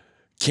 Mm-hmm.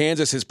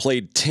 Kansas has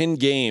played 10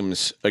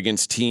 games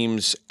against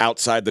teams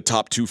outside the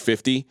top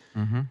 250.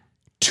 Mm-hmm.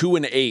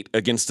 2-8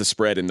 against the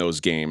spread in those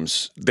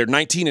games. They're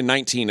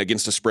 19-19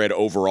 against the spread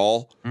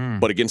overall,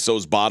 but against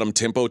those bottom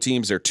tempo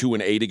teams, they're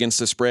 2-8 against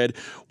the spread.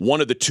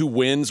 One of the 2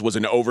 wins was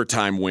an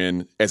overtime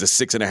win as a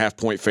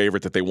 6.5-point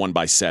favorite that they won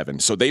by 7.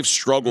 So they've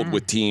struggled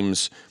with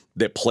teams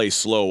that play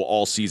slow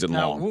all season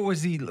long. What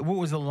was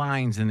the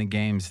lines in the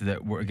games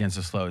that were against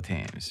the slow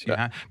teams?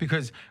 Yeah,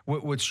 because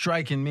what's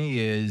striking me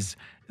is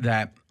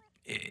that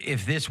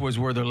if this was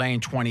where they're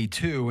laying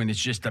 22 and it's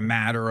just a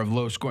matter of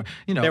low score,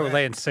 they were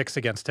laying 6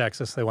 against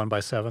Texas. They won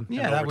by 7.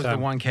 Yeah, that was the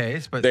one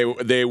case. But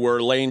they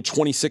were laying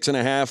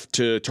 26.5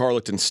 to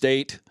Tarleton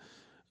State.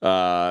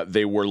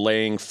 They were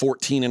laying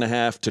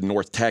 14.5 to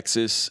North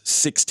Texas,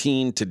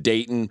 16 to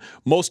Dayton.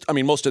 Most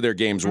of their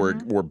games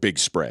were big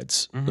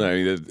spreads.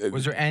 Mm-hmm.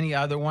 Was there any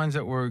other ones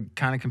that were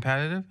kind of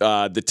competitive?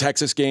 The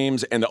Texas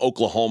games and the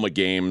Oklahoma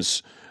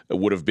games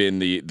would have been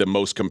the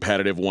most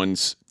competitive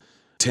ones.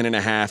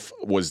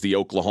 10.5 was the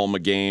Oklahoma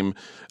game.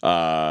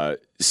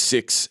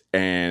 6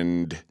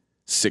 and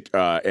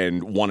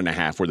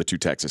 1.5 were the 2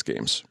 Texas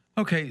games.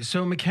 Okay,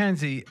 so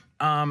Mackenzie,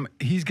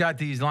 he's got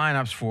these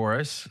lineups for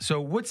us.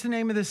 So what's the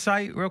name of this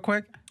site, real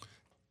quick?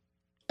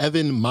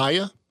 Evan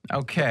Maya.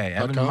 Okay,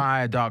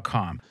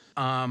 evanmaya.com.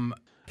 I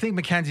think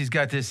Mackenzie's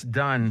got this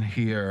done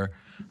here.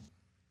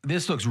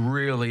 This looks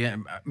really,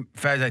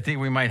 Fez, I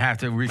think we might have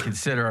to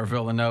reconsider our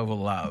Villanova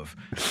love.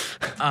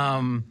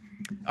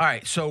 All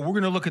right, so we're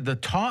going to look at the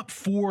top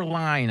 4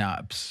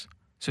 lineups.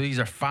 So these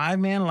are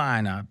 5-man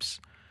lineups,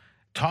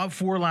 top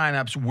 4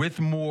 lineups with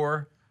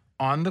more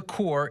on the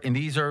court, and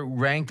these are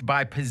ranked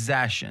by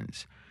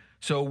possessions.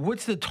 So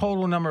what's the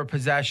total number of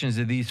possessions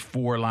of these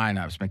 4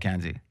 lineups,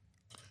 Mackenzie?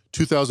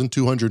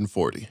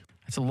 2,240.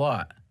 That's a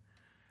lot.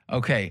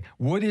 Okay,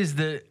 what is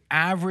the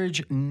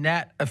average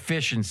net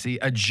efficiency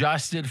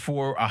adjusted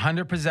for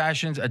 100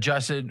 possessions,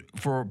 adjusted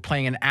for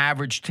playing an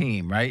average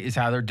team, right, is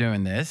how they're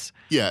doing this?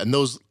 Yeah, and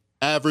those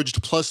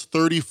averaged plus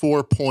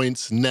 34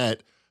 points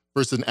net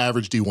versus an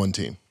average D1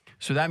 team.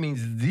 So that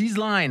means these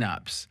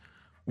lineups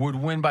would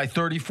win by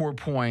 34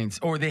 points,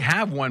 or they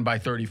have won by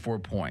 34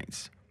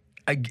 points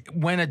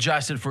when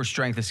adjusted for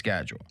strength of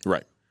schedule.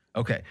 Right.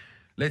 Okay,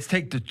 let's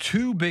take the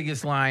two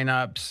biggest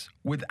lineups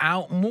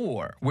without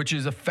Moore, which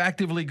is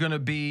effectively going to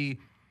be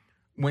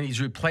when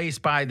he's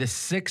replaced by the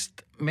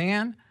sixth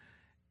man,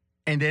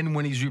 and then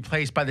when he's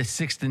replaced by the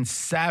sixth and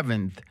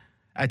seventh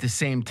at the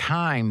same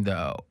time,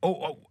 though.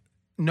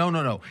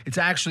 No. It's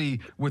actually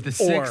with the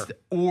sixth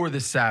or the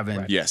seventh.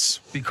 Right. Yes.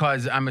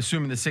 Because I'm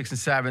assuming the sixth and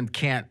seventh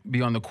can't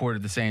be on the court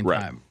at the same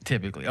time,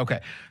 typically.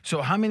 Okay.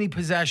 So how many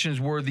possessions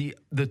were the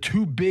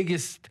two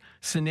biggest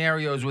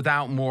scenarios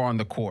without Moore on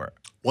the court?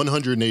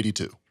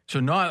 182. So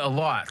not a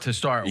lot to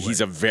start with.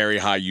 He's a very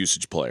high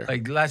usage player.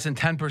 Like less than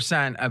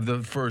 10% of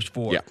the first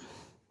four. Yeah.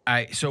 All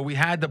right. So we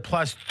had the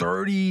plus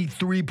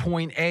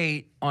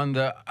 33.8 on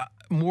the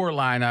Moore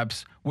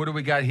lineups. What do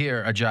we got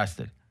here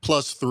adjusted?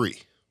 Plus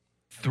 3.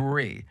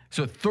 3.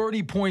 So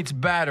 30 points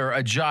better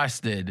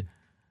adjusted.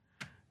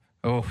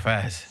 Oh,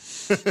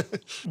 Fez.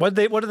 What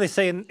do they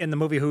say in the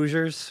movie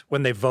Hoosiers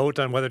when they vote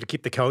on whether to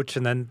keep the coach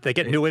and then they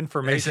get new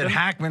information? They said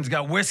Hackman's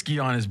got whiskey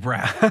on his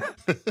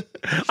breath.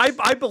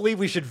 I believe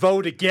we should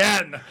vote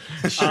again.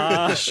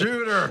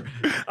 Shooter.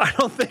 I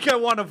don't think I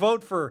want to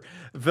vote for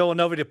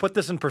Villanova. To put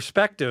this in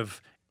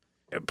perspective,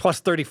 plus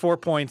 34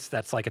 points,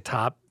 that's like a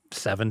top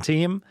 7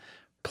 team.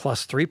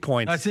 Plus 3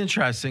 points. That's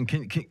interesting.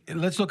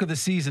 Let's look at the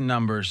season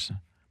numbers,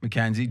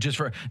 Mackenzie. Just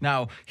for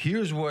now,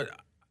 here's what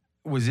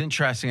was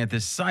interesting at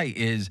this site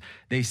is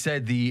they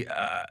said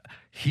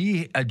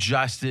he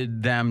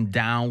adjusted them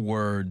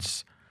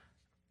downwards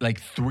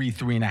like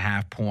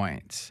 3.5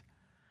 points.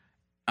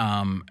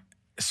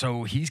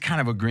 So he's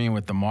kind of agreeing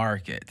with the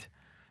market.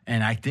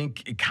 And I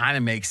think it kind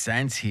of makes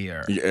sense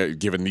here.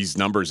 Given these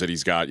numbers that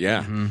he's got,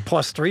 yeah. Mm-hmm.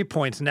 Plus 3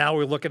 points. Now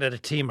we're looking at a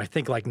team, I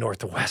think, like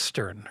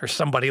Northwestern or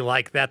somebody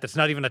like that that's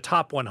not even a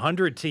top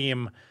 100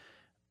 team.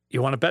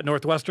 You want to bet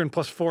Northwestern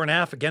plus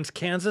 4.5 against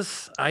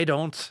Kansas? I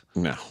don't.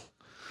 No.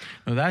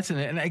 No,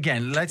 and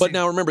again, But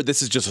now remember,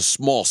 this is just a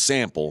small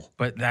sample.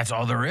 But that's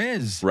all there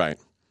is. Right.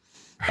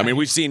 I mean,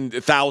 we've seen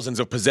thousands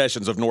of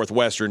possessions of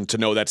Northwestern to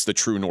know that's the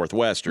true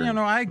Northwestern.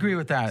 No, I agree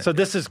with that. So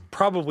this is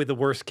probably the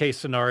worst case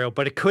scenario,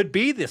 but it could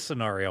be this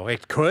scenario.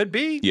 It could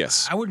be.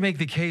 Yes. I would make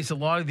the case a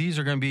lot of these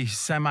are going to be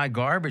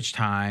semi-garbage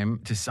time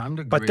to some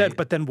degree.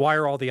 But then why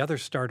are all the other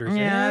starters in?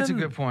 That's a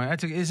good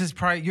point.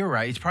 You're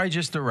right. It's probably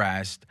just the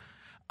rest.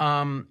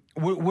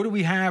 What do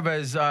we have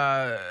as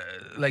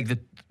like the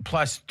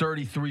plus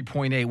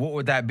 33.8? What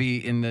would that be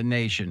in the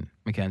nation,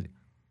 Mackenzie?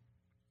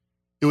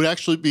 It would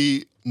actually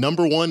be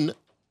number one,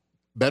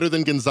 better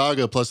than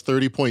Gonzaga, plus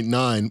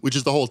 30.9, which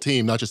is the whole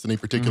team, not just any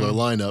particular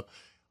lineup.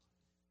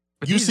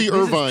 But UC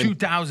Irvine.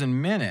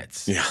 2,000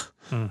 minutes. Yeah.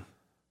 Go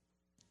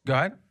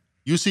ahead.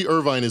 UC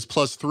Irvine is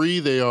plus 3.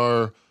 They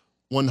are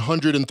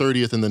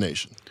 130th in the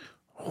nation.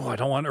 Oh, I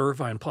don't want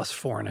Irvine plus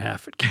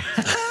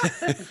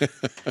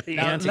 4.5.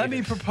 Now, let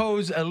me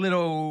propose a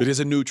little. It is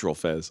a neutral,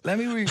 Fez. Let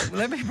me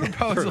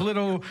propose a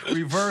little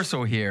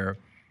reversal here.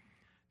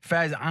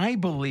 Fez, I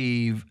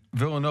believe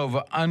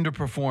Villanova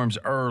underperforms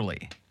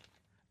early.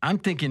 I'm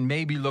thinking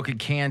maybe look at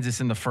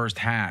Kansas in the first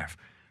half.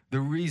 The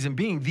reason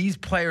being, these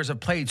players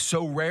have played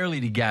so rarely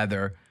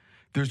together.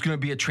 There's going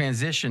to be a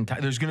transition.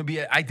 There's going to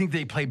be I think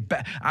they play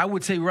I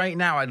would say right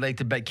now I'd like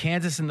to bet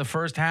Kansas in the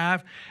first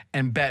half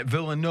and bet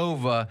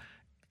Villanova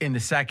in the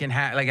second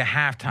half, like a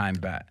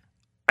halftime bet.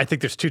 I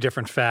think there's two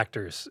different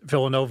factors.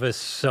 Villanova is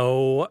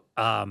so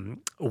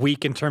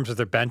weak in terms of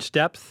their bench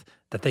depth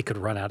that they could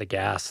run out of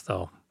gas,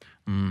 though.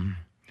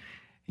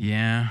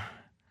 Yeah.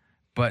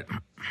 But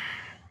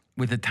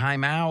with the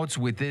timeouts,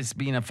 with this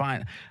being a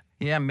fine,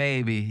 yeah,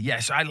 maybe.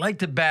 Yes, I'd like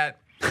to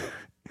bet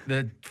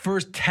the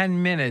first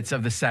 10 minutes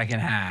of the second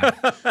half.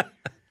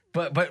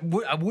 But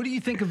what do you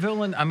think of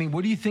Villanova? I mean,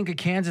 what do you think of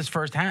Kansas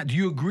first half? Do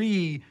you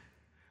agree?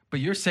 But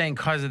you're saying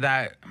because of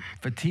that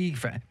fatigue.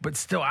 But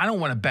still, I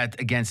don't want to bet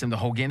against them the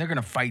whole game. They're going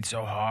to fight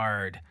so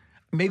hard.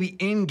 Maybe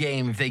in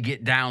game, if they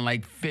get down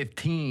like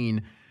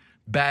 15,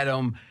 bet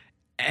them.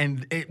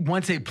 And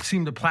once they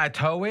seem to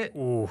plateau it.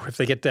 Ooh, if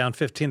they get down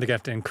 15, they're going to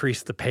have to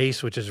increase the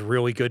pace, which is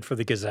really good for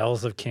the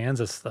Gazelles of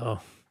Kansas, though.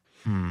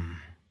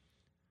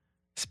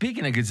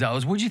 Speaking of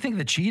Gazelles, what do you think of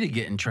the Cheetah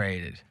getting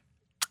traded?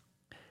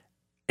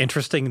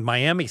 Interesting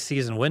Miami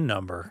season win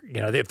number.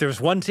 You know, if there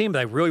was one team that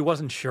I really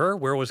wasn't sure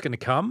where it was going to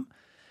come,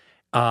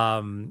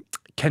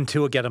 can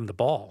Tua get him the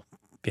ball?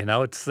 You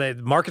know, it's the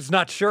market's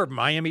not sure.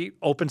 Miami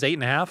opens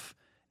 8.5.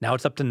 Now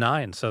it's up to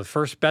 9. So the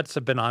first bets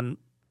have been on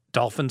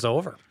Dolphins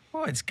over.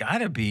 Well, it's got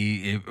to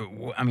be.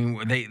 I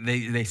mean,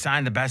 they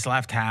signed the best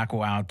left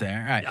tackle out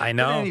there. Right. I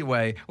know. But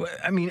anyway,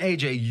 I mean,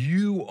 AJ,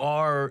 you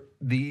are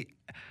the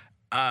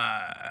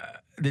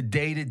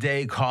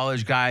day-to-day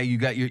college guy. You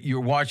got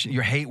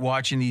you're hate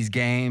watching these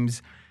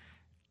games.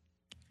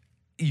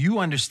 you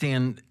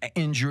understand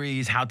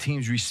injuries, how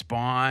teams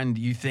respond.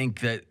 You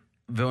think that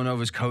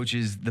Villanova's coach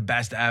is the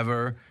best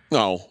ever.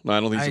 No, I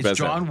don't think he's the best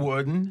John ever.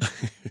 Wooden.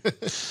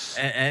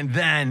 and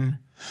then,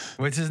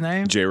 what's his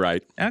name? Jay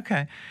Wright.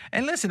 Okay.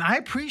 And listen, I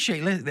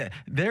appreciate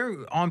they're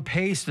on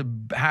pace to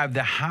have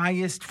the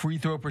highest free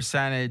throw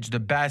percentage, the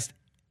best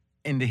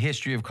in the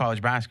history of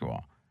college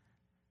basketball.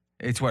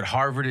 It's what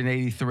Harvard in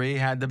 '83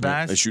 had the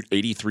best. They shoot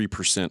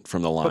 83%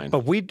 from the line. But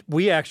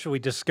we actually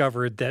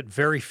discovered that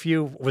very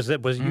few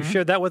you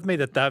shared that with me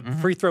that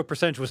free throw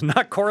percentage was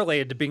not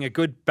correlated to being a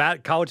good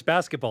college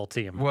basketball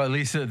team. Well, at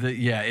least a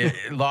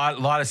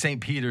lot of St.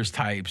 Peter's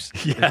types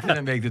that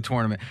didn't make the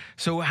tournament.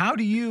 So how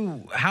are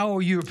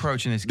you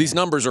approaching this game? These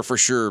numbers are for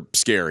sure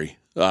scary.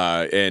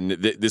 And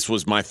this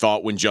was my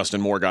thought when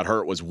Justin Moore got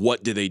hurt was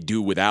what do they do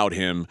without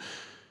him?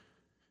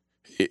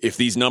 If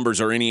these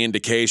numbers are any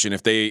indication,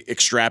 if they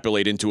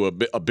extrapolate into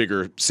a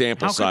bigger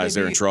sample size,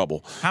 they're in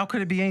trouble. How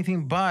could it be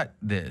anything but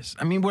this?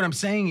 I mean, what I'm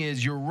saying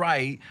is you're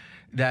right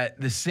that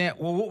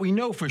what we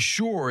know for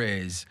sure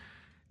is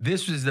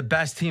this was the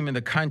best team in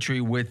the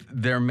country with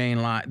their main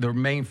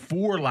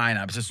four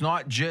lineups. It's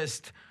not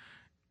just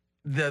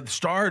the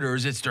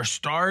starters; it's their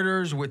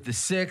starters with the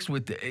six,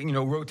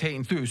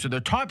 rotating through. So their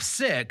top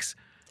six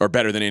are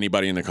better than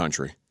anybody in the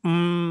country.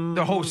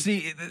 The whole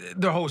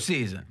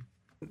season.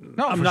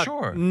 No, I'm not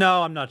sure.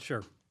 No, I'm not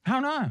sure.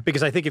 How not?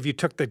 Because I think if you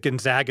took the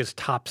Gonzaga's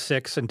top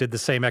six and did the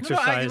same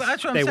exercise,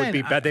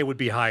 they would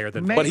be higher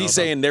than. But he's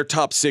saying their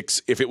top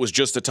six, if it was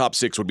just the top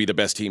six, would be the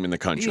best team in the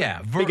country.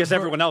 Yeah, because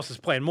everyone else is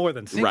playing more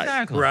than six.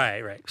 Exactly.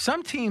 Right.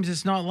 Some teams,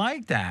 it's not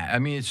like that. I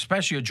mean,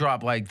 especially a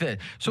drop like this.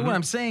 So what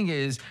I'm saying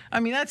is, I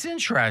mean, that's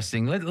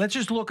interesting. Let's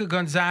just look at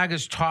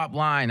Gonzaga's top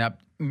lineup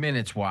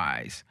minutes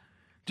wise.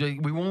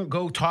 We won't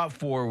go top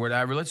four or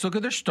whatever. Let's look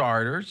at their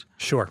starters.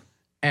 Sure.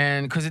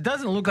 And because it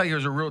doesn't look like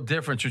there's a real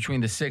difference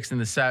between the sixth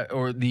and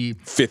the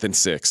fifth and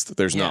sixth.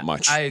 There's not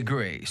much. I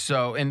agree.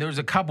 So, and there's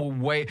a couple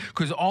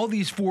because all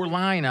these four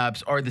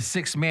lineups are the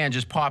sixth man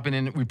just popping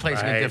in,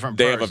 replacing a different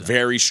person. They have a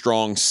very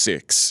strong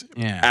six.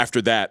 Yeah.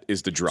 After that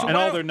is the drop. And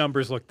all their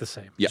numbers look the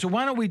same. Yeah. So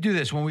why don't we do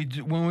this? When we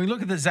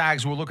look at the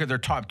Zags, we'll look at their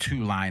top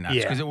two lineups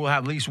because it will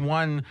have at least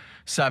one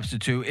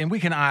substitute, and we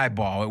can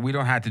eyeball it. We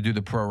don't have to do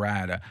the pro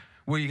rata.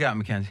 What do you got,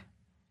 Mackenzie?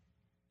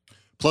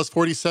 Plus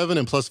 47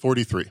 and plus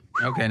 43.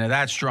 Okay, now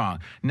that's strong.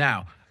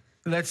 Now,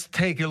 let's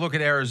take a look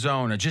at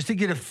Arizona just to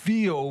get a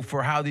feel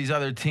for how these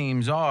other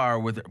teams are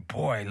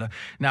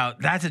now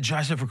that's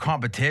adjusted for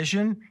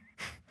competition.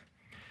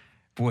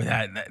 Boy,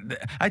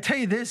 I tell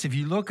you this, if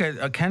you look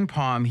at Ken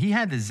Palm, he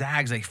had the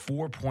Zags like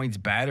 4 points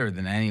better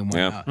than anyone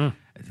else.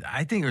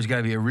 I think there's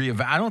got to be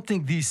a I don't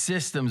think these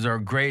systems are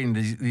grading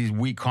these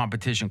weak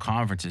competition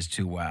conferences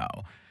too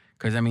well.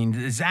 Because, I mean,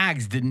 the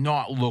Zags did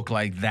not look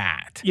like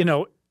that.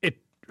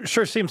 It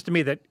sure seems to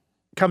me that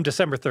come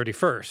December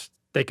 31st,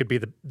 they could be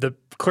the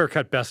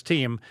clear-cut best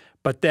team,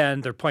 but then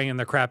they're playing in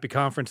their crappy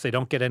conference. They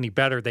don't get any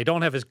better. They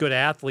don't have as good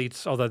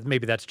athletes, although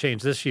maybe that's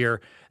changed this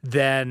year,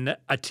 than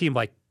a team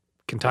like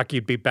Kentucky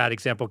would be a bad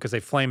example because they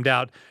flamed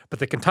out. But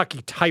the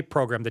Kentucky-type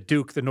program, the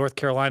Duke, the North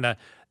Carolina,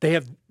 they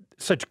have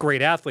such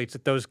great athletes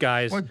that those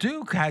guys— Well,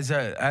 Duke has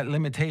a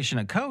limitation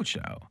of coach,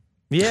 though.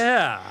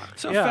 Yeah.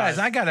 So, Fez,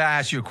 I got to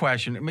ask you a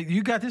question.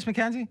 You got this,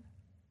 Mackenzie?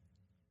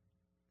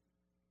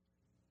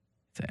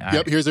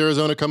 Yep, here's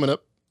Arizona coming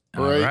up.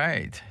 All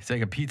right. It's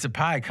like a pizza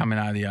pie coming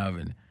out of the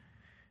oven.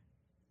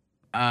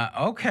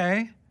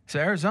 Okay. So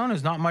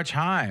Arizona's not much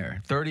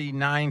higher.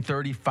 39,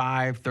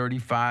 35,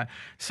 35.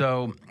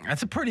 So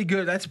that's a pretty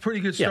good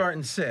start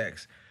in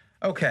six.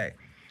 Okay.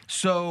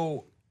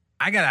 So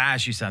I got to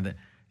ask you something.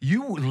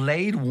 You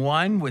laid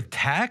one with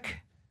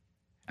Tech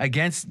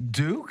against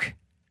Duke?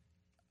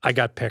 I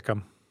got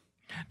Pick'em.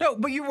 No,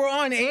 but you were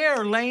on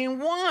air laying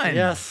one.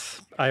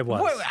 Yes, I was.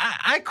 Well,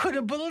 I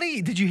couldn't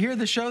believe. Did you hear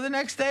the show the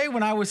next day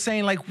when I was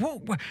saying, like,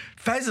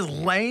 Fez is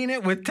laying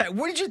it with Tech?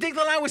 What did you think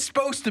the line was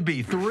supposed to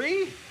be?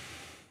 3?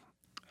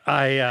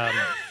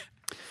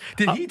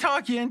 Did he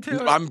talk you into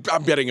it? I'm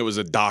betting it was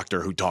a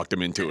doctor who talked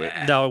him into it.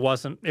 No, it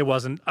wasn't. It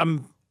wasn't.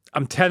 I'm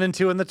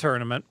 10-2 in the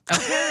tournament.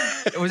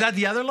 Okay. Was that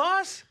the other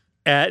loss?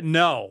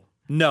 No.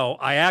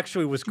 I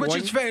actually was going.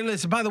 Which is fair.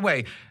 Listen, by the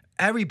way,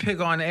 every pick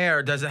on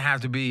air doesn't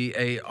have to be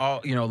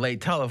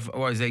late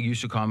or as they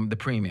used to call them, the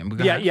premium.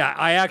 Yeah.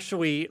 I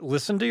actually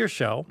listened to your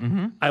show.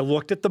 Mm-hmm. I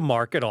looked at the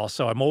market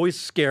also. I'm always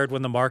scared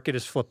when the market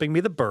is flipping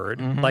me the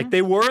bird, like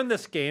they were in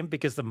this game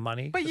because the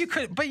money. But you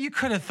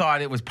could have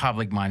thought it was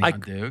public money on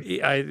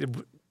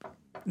Duke.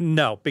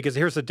 No, because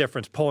here's the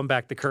difference. Pulling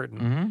back the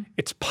curtain,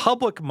 it's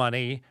public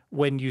money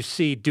when you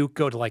see Duke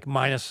go to like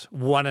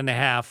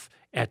 -1.5.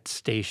 At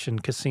Station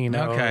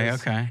Casinos.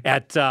 Okay.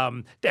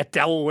 At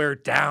Delaware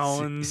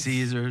Downs.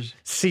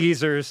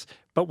 Caesars.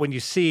 But when you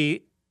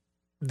see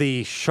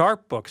the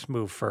sharp books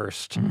move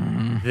first,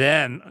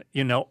 then,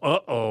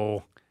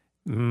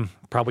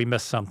 probably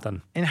missed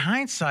something. In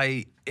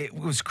hindsight, it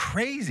was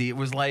crazy. It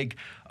was like,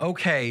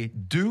 okay,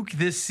 Duke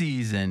this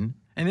season,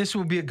 and this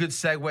will be a good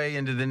segue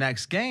into the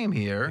next game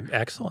here.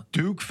 Excellent.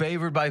 Duke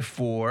favored by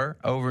 4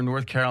 over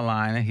North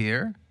Carolina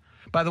here.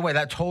 By the way,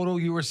 that total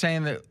you were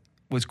saying that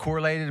was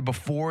correlated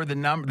before the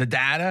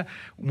data,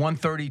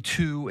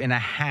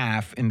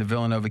 132.5 in the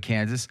Villanova,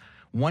 Kansas,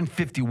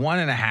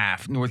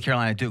 151.5 North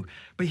Carolina Duke.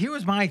 But here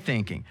was my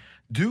thinking.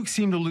 Duke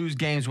seemed to lose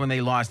games when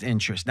they lost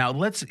interest. Now,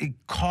 let's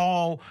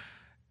call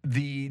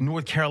the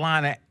North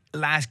Carolina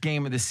last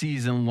game of the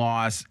season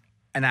loss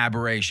an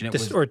aberration. It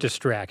was, or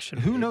distraction.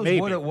 Who knows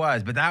Maybe. what it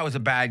was, but that was a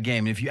bad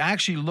game. And if you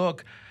actually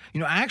look,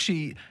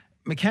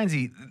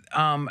 Mackenzie,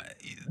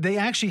 they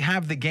actually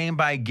have the game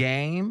by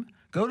game.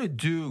 Go to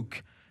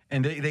Duke,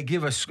 and they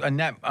give us a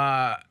net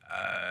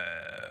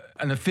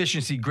an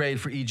efficiency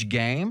grade for each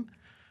game.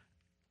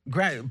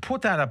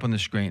 Put that up on the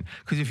screen,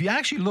 because if you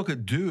actually look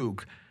at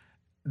Duke,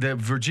 the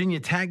Virginia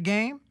Tech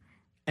game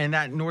and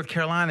that North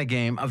Carolina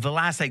game, of the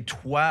last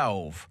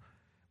 12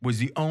 was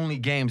the only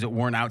games that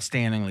weren't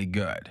outstandingly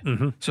good.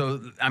 Mm-hmm.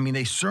 So, I mean,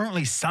 they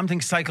certainly,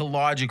 something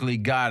psychologically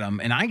got them.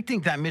 And I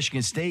think that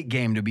Michigan State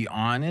game, to be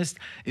honest,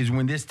 is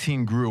when this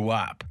team grew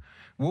up.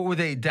 What were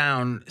they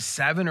down,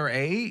 7 or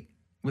 8?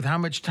 With how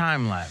much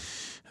time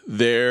left?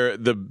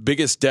 The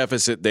biggest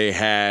deficit they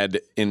had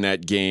in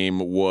that game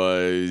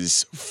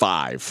was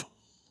 5.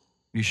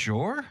 You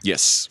sure?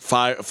 Yes,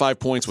 5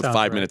 points with Sounds 5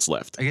 right. minutes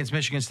left. Against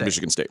Michigan State?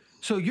 Michigan State.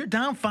 So you're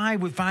down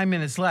 5 with 5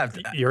 minutes left.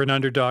 You're an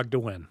underdog to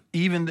win.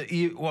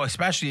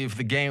 Especially if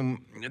the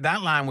game,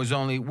 that line was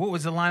only, what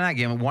was the line of that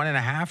game?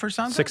 1.5 or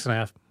something?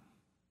 6.5.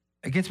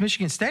 Against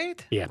Michigan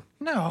State? Yeah.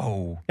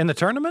 No. In the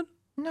tournament?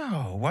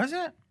 No, was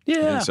it? Yeah.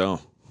 I think so.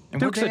 And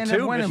Duke's what'd they at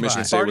end up 2. winning by?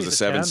 Michigan State was a Sparty's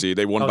 7 10. seed.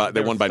 They won Oh, by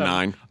they're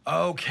 9.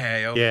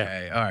 Okay.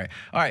 Yeah.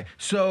 All right.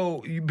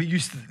 So, but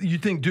you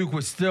think Duke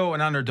was still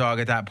an underdog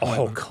at that point?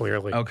 Oh,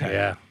 clearly. Okay.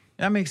 Yeah.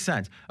 That makes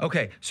sense.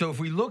 Okay, so if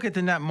we look at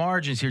the net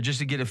margins here, just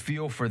to get a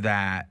feel for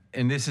that,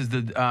 and this is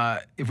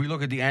if we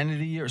look at the end of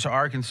the year, so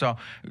Arkansas,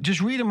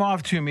 just read them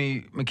off to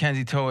me,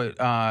 Mackenzie Toet.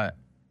 And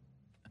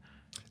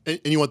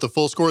you want the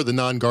full score or the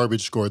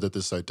non-garbage score that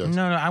this site does?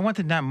 No, I want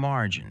the net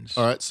margins.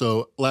 All right,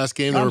 so last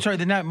game... I'm sorry,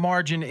 the net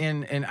margin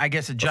in I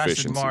guess, adjusted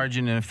Efficiency.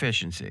 margin and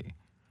efficiency.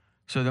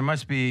 So there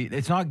must be,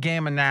 it's not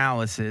game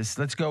analysis.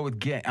 Let's go with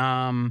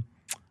team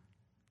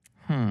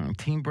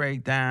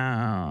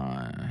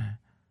breakdown.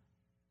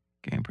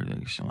 Game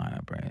prediction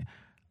lineup, right?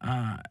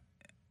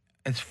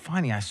 It's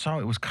funny. I saw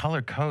it was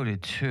color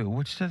coded too.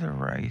 What's to the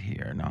right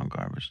here?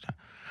 Non-garbage time.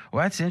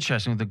 Well, that's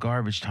interesting with the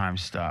garbage time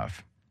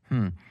stuff.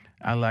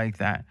 I like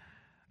that.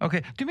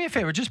 Okay, do me a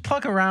favor. Just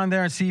plug around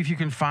there and see if you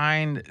can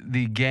find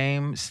the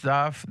game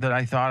stuff that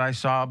I thought I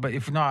saw. But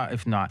if not.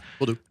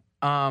 We'll do.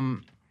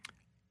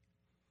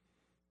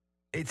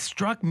 It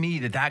struck me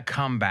that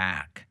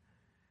comeback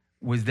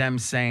was them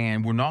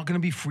saying, we're not going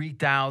to be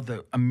freaked out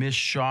that a missed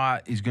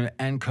shot is going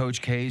to end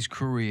Coach K's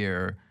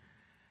career.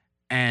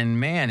 And,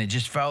 man, it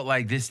just felt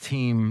like this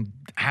team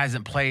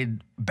hasn't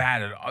played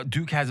bad at all.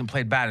 Duke hasn't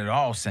played bad at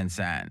all since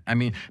then. I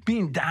mean,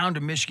 being down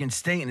to Michigan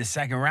State in the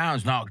second round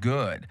is not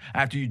good.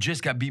 After you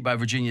just got beat by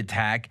Virginia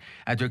Tech,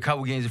 after a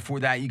couple games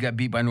before that, you got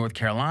beat by North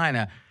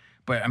Carolina.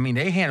 But, I mean,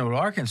 they handled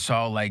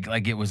Arkansas like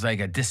it was like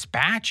a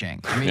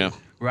dispatching. I mean, Yeah.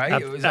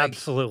 right? It was like,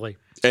 Absolutely.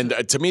 And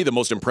to me, the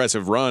most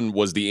impressive run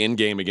was the end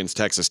game against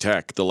Texas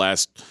Tech, the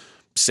last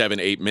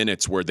 7-8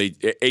 minutes, where they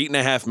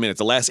 8.5 minutes,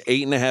 the last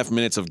 8.5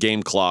 minutes of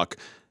game clock,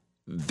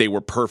 they were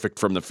perfect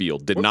from the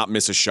field. Did not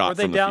miss a shot from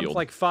the Were they field. down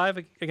like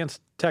 5 against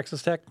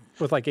Texas Tech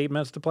with like 8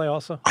 minutes to play?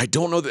 Also, I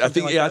don't know. I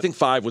think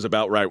 5 was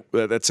about right.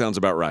 That sounds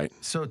about right.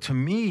 So to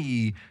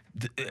me,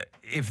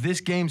 if this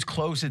game's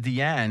close at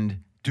the end,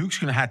 Duke's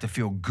going to have to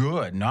feel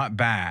good, not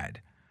bad,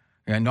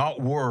 and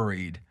not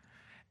worried.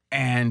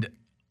 And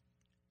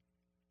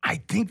I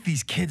think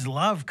these kids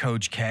love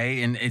Coach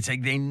K, and it's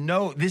like they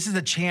know this is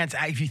a chance.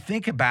 If you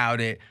think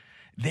about it,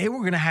 they were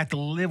going to have to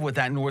live with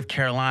that North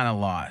Carolina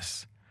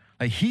loss.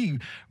 Like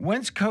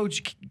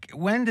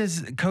when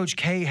does Coach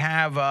K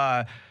have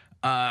a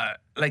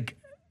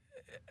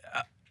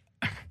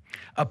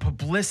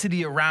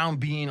publicity around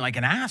being like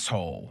an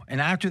asshole? And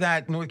after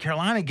that North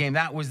Carolina game,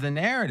 that was the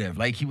narrative.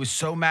 Like he was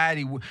so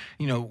mad.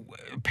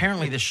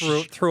 Apparently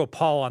threw a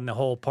pall on the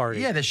whole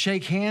party. Yeah, the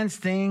shake hands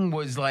thing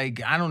was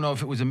like, I don't know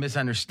if it was a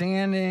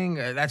misunderstanding.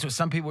 That's what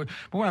some people were.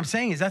 But what I'm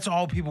saying is that's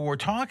all people were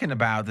talking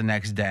about the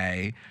next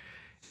day.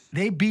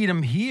 They beat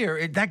him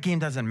here. That game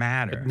doesn't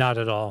matter. Not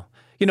at all.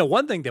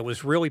 One thing that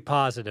was really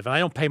positive, and I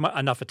don't pay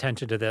enough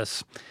attention to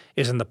this,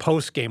 is in the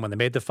post game when they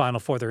made the Final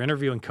Four, they're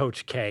interviewing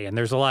Coach K, and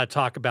there's a lot of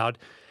talk about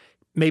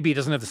maybe he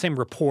doesn't have the same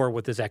rapport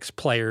with his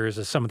ex-players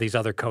as some of these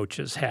other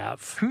coaches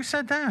have. Who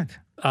said that?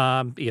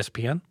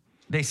 ESPN.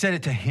 They said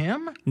it to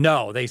him?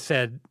 No, they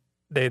said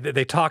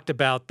they talked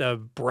about the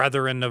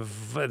brethren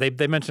of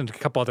they mentioned a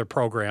couple other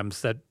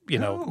programs that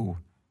Who?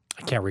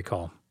 I can't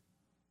recall.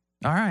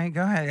 All right,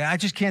 go ahead. I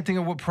just can't think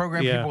of what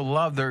program people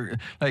love. They're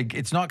like,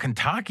 it's not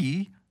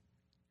Kentucky.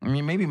 I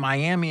mean, maybe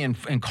Miami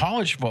and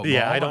college football.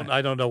 Yeah, I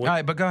don't know. All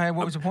right, but go ahead.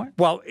 What was the point?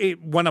 Well,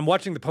 when I'm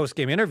watching the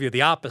post-game interview,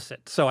 the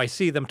opposite. So I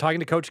see them talking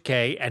to Coach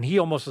K, and he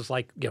almost is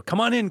like, come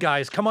on in,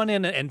 guys, come on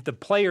in. And the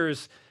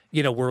players,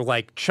 were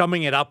like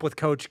chumming it up with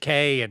Coach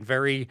K and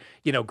very,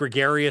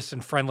 gregarious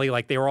and friendly.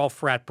 Like they were all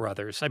frat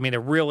brothers. I mean,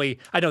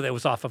 I know that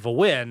was off of a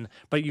win,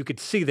 but you could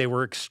see they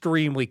were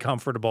extremely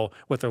comfortable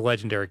with their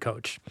legendary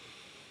coach.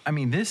 I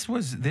mean, this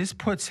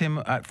puts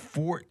him at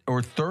 4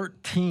 or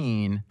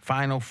 13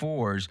 Final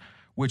Fours,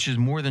 which is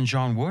more than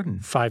John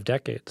Wooden. 5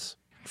 decades.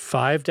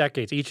 5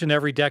 decades. Each and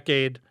every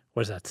decade.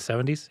 What is that,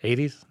 70s,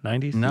 80s,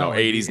 90s? No,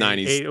 80s,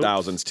 90s, 1000s,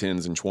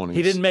 10s, and 20s.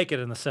 He didn't make it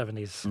in the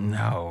 70s.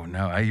 No.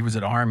 He was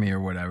at Army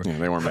or whatever. Yeah,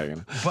 they weren't making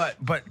it.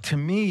 But to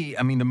me,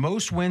 I mean, the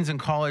most wins in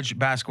college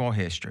basketball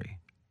history,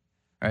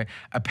 right?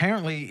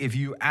 Apparently, if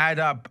you add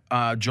up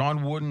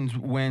John Wooden's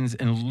wins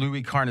and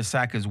Louis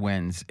Carnesecca's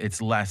wins, it's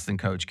less than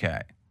Coach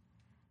K.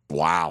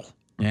 Wow.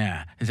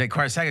 Yeah. It's like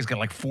Carnesecca's got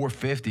like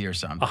 450 or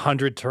something.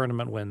 100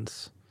 tournament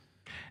wins.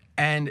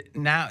 And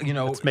now,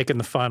 it's making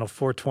the Final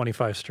Four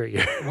 25 straight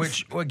years.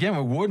 Which, again,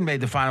 when Wooden made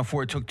the Final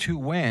Four, it took 2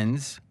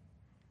 wins.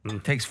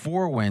 Takes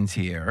 4 wins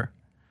here.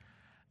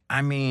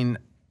 I mean,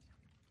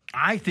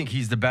 I think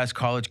he's the best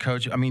college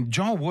coach. I mean,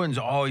 John Wooden's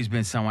always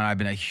been someone I've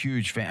been a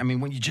huge fan. I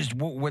mean, when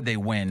what would they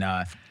win?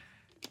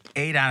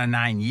 8 out of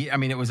 9 years. I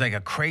mean, it was like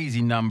a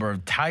crazy number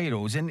of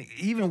titles. And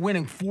even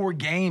winning 4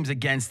 games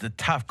against the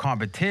tough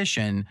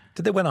competition.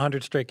 Did they win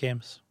 100 straight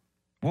games?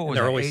 What was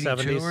in the it, early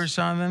 82 70s or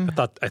something?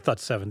 I thought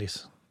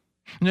 70s.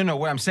 No,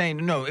 what I'm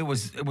saying, no, it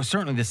was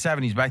certainly the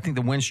 70s, but I think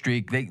the win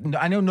streak,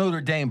 I know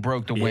Notre Dame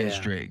broke the win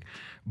streak,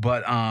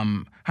 but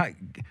can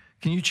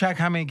you check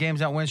how many games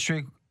that win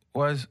streak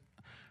was?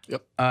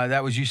 Yep.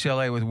 That was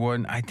UCLA with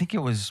Wooden. I think it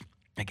was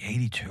like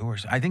 82 or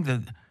so. I think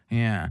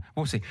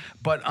we'll see.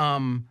 But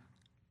I'm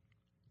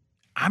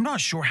not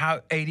sure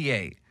how,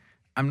 88.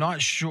 I'm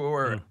not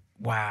sure.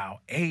 Wow,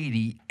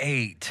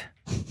 88.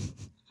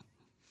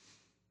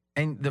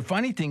 And the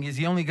funny thing is,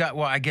 he only got,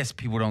 I guess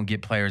people don't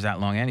get players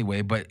that long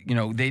anyway, but,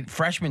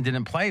 freshmen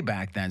didn't play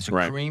back then. So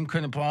right. Kareem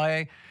couldn't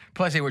play.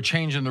 Plus, they were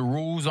changing the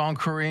rules on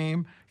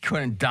Kareem.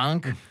 Couldn't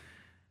dunk.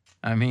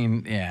 I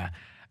mean, yeah.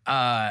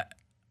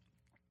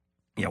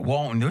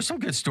 Walton. There's some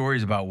good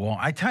stories about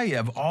Walton. I tell you,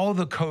 of all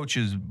the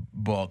coaches'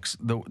 books,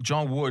 the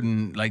John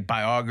Wooden, like,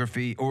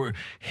 biography, or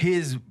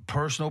his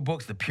personal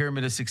books, The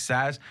Pyramid of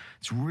Success,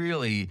 it's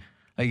really,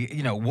 like,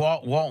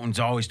 Walton's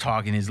always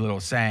talking his little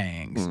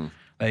sayings.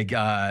 Like,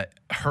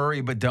 hurry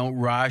but don't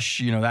rush,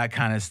 that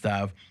kind of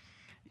stuff.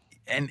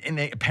 And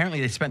apparently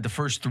they spent the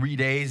first 3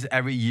 days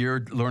every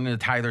year learning to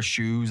tie their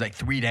shoes, like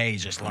 3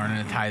 days just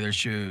learning to tie their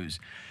shoes.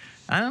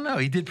 I don't know.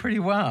 He did pretty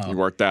well. He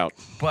worked out.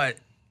 But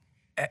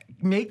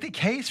make the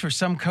case for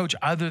some coach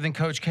other than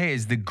Coach K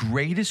is the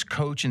greatest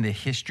coach in the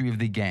history of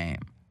the game.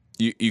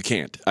 You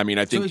can't. I mean,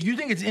 I think. So you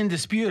think it's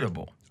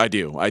indisputable? I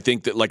do. I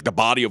think that, like, the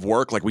body of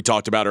work, like we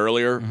talked about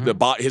earlier,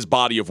 his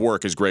body of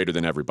work is greater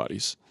than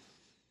everybody's.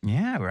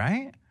 Yeah,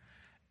 right?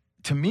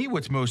 To me,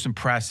 what's most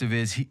impressive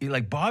is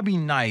Bobby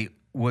Knight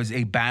was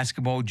a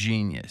basketball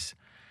genius,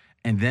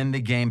 and then the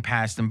game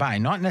passed him by.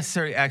 Not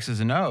necessarily X's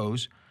and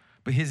O's,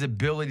 but his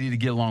ability to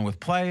get along with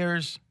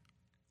players.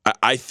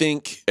 I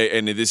think,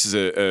 and this is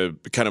a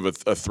kind of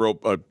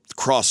a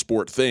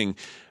cross-sport thing,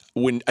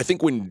 when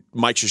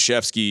Mike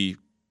Krzyzewski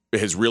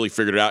has really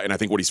figured it out, and I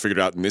think what he's figured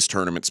out in this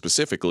tournament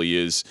specifically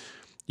is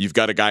you've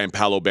got a guy in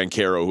Paolo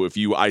Banchero who, if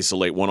you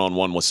isolate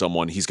one-on-one with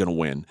someone, he's going to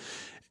win.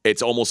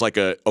 It's almost like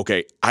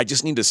I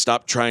just need to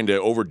stop trying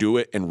to overdo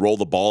it and roll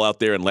the ball out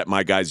there and let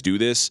my guys do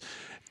this.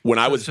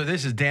 So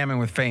this is damning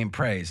with faint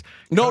praise.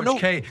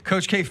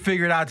 Coach K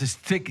figured out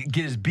to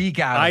get his beak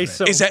out of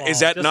it. Is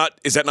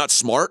that not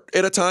smart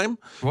at a time?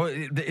 Well,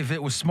 if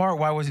it was smart,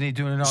 why wasn't he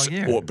doing it all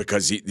year? Well,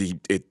 because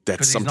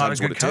that's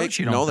sometimes what it takes.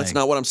 No, that's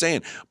not what I'm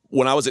saying.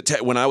 When I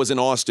was in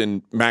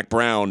Austin, Mac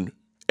Brown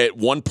at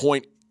one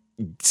point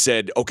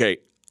said, "Okay,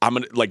 I'm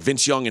gonna," like,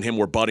 Vince Young and him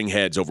were butting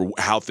heads over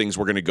how things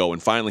were gonna go,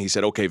 and finally he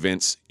said, "Okay,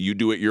 Vince, you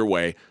do it your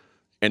way,"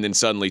 and then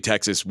suddenly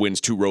Texas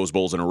wins 2 Rose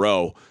Bowls in a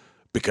row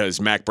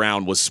because Mac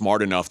Brown was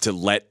smart enough to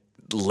let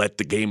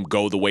the game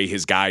go the way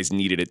his guys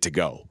needed it to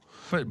go.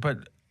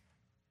 But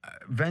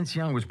Vince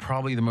Young was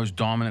probably the most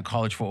dominant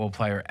college football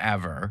player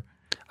ever.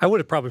 I would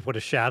have probably put a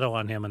shadow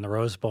on him in the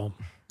Rose Bowl.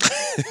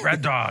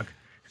 Red Dog.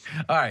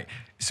 All right.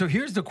 So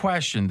here's the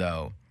question,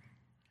 though.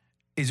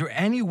 Is there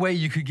any way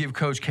you could give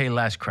Coach K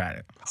less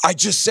credit? I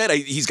just said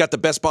he's got the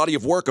best body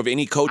of work of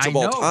any coach of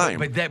all time.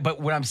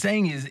 But what I'm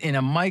saying is, in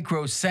a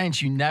micro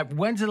sense,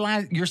 when's the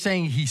last? You're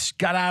saying he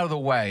got out of the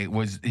way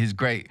was his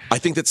great. I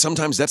think that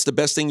sometimes that's the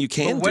best thing you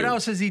can do. What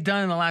else has he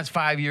done in the last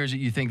 5 years that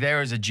you think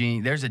there's a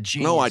genius?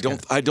 No, I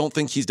don't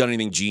think he's done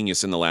anything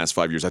genius in the last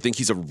 5 years. I think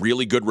he's a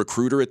really good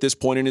recruiter at this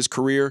point in his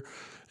career,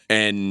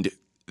 and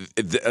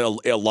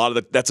a lot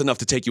of that's enough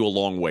to take you a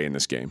long way in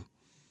this game.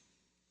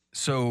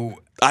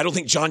 So I don't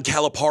think John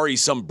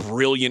Calipari's some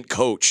brilliant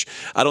coach.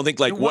 I don't think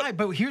why.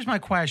 But here's my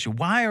question: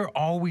 why are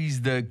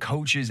always the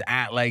coaches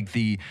at like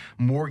the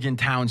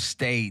Morgantown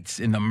states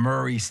and the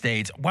Murray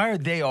states? Why are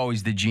they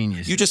always the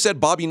genius? You just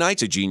said Bobby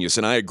Knight's a genius,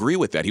 and I agree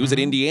with that. He was at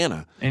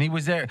Indiana, and he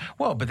was there.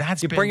 Well, but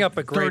that's been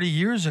 30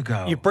 years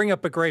ago. You bring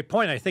up a great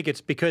point. I think it's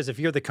because if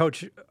you're the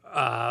coach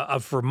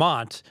of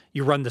Vermont,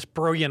 you run this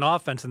brilliant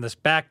offense and this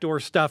backdoor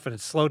stuff, and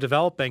it's slow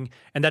developing,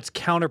 and that's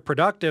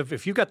counterproductive.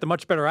 If you got the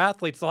much better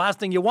athletes, the last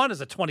thing you want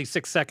is a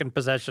 26-second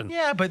possession.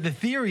 Yeah, but the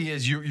theory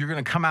is you're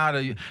going to come out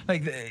of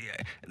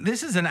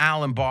this is an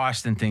Alan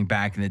Boston thing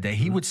back in the day.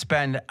 He would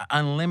spend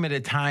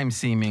unlimited time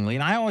seemingly,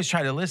 and I always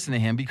try to listen to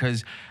him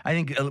because I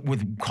think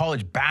with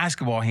college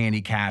basketball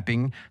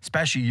handicapping,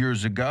 especially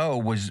years ago,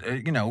 was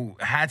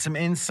had some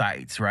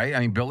insights, right? I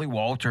mean, Billy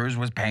Walters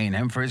was paying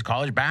him for his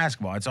college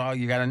basketball. That's all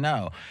you got to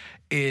know.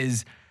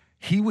 Is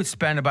he would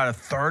spend about a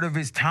third of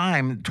his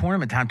time,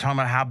 tournament time, talking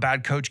about how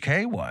bad Coach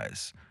K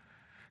was.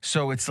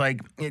 So it's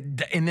like,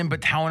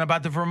 but telling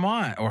about the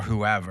Vermont or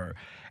whoever.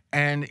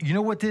 And you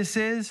know what this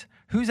is?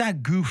 Who's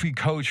that goofy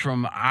coach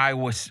from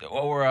Iowa?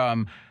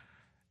 Or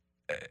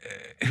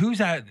who's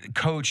that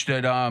coach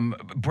that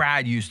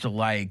Brad used to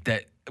like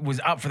that was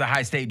up for the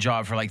high state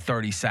job for like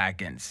 30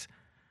 seconds?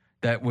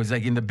 That was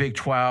like in the Big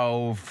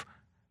 12,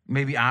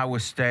 maybe Iowa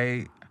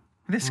State.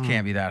 This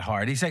can't be that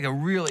hard. He's like a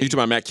really... Are you talking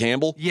about Matt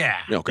Campbell? Yeah.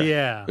 Okay.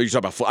 Yeah. Are you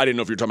talking about... I didn't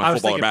know if you were talking about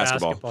football or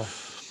basketball.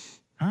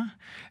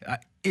 Huh?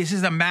 This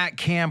is a Matt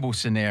Campbell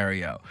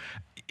scenario.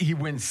 He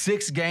wins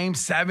 6 games,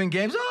 7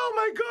 games. Oh,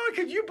 my God,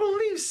 can you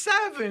believe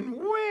 7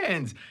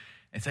 wins?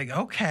 It's like,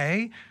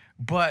 okay,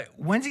 but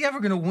when's he ever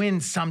going to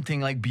win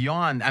something like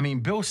beyond? I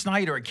mean, Bill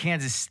Snyder at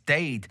Kansas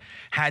State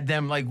had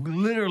them like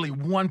literally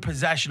one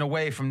possession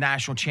away from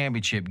national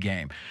championship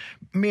game.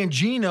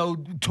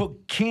 Mangino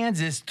took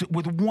Kansas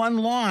with 1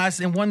 loss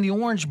and won the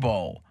Orange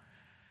Bowl.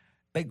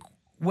 Like,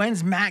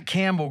 when's Matt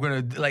Campbell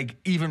going to like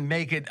even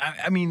make it?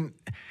 I mean,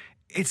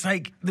 it's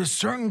like there's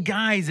certain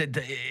guys that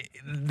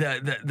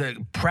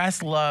the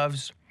press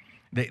loves.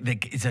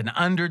 It's an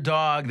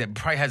underdog that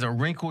probably has a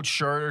wrinkled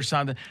shirt or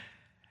something.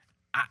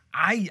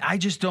 I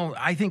just don't.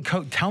 I think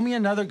tell me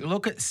another.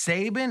 Look at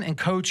Saban and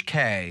Coach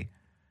K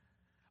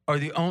are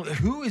the only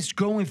who is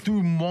going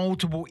through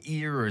multiple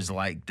eras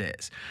like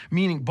this.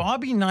 Meaning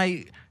Bobby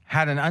Knight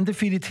had an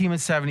undefeated team in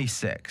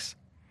 '76.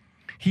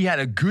 He had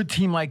a good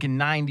team like in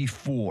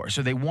 '94.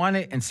 So they won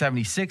it in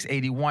 '76,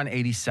 '81,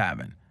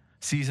 '87.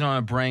 Season on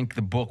a brink.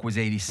 The book was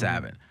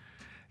 '87.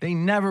 They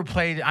never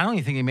played. I don't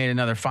even think they made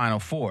another Final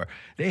Four.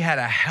 They had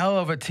a hell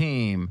of a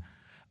team.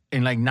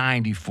 In like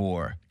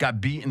 94,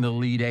 got beat in the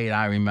Elite Eight,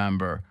 I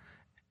remember.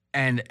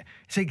 And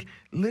it's like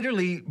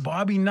literally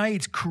Bobby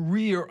Knight's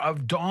career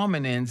of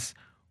dominance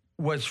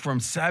was from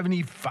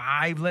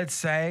 75, let's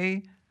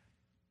say,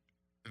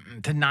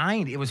 to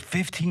 90. It was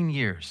 15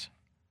 years.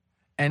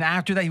 And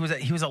after that, he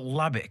was at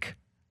Lubbock.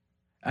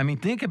 I mean,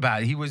 think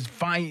about it. He was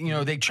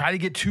fine. They tried to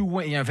get 2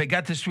 wins. If they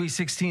got to Sweet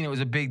 16, it was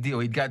a big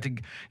deal. He got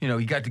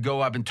to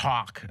go up and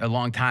talk a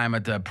long time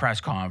at the press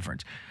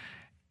conference.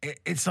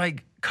 It's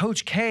like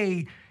Coach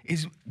K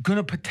is going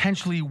to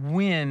potentially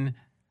win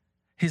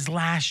his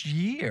last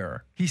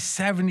year. He's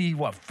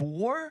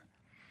 74?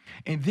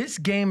 And this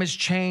game has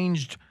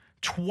changed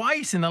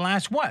twice in the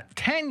last,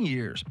 10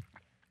 years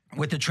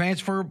with the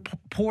transfer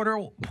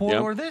portal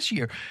this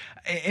year.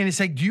 And it's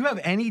like, do you have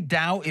any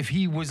doubt if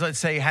he was, let's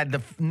say, had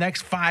the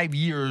next 5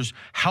 years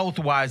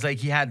health-wise like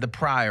he had the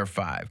prior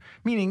 5?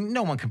 Meaning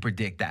no one can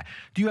predict that.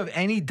 Do you have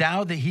any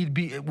doubt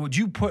that would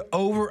you put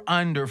over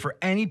under for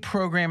any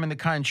program in the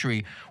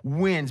country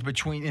wins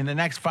in the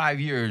next 5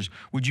 years?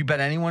 Would you bet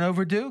anyone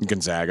over Duke?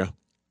 Gonzaga.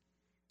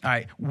 All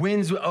right.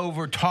 Wins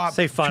over top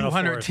Say Final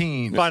 200 Fours.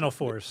 teams. Final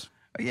Fours.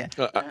 Yeah.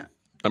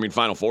 I mean,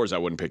 Final Fours, I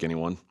wouldn't pick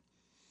anyone.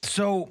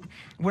 So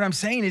what I'm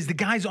saying is the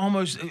guy's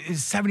almost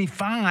is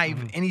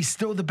 75 and he's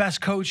still the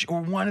best coach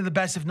or one of the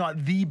best, if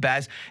not the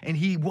best. And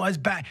he was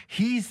back.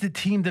 He's the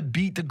team that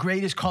beat the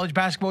greatest college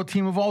basketball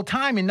team of all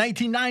time in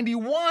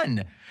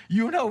 1991,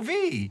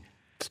 UNLV.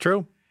 It's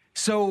true.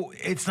 So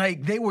it's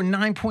like they were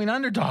 9-point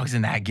underdogs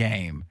in that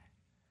game.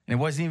 And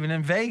it wasn't even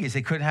in Vegas.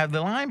 They couldn't have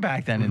the line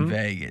back then in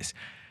Vegas.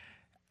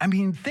 I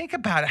mean, think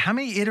about it. How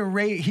many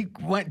iterations he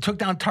took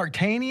down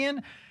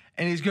Tarkanian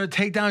and he's going to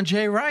take down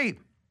Jay Wright.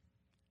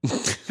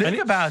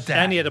 Think about that.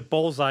 And he had a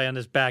bullseye on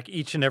his back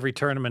each and every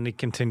tournament. He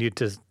continued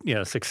to,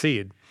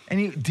 succeed.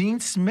 And Dean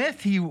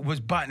Smith, he was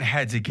butting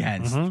heads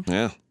against.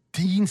 Yeah.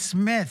 Dean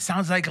Smith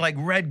sounds like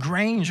Red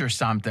Grange or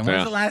something. When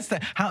was the last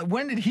time?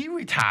 When did he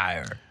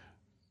retire?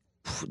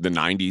 The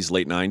 90s,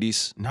 late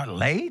 90s. Not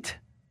late?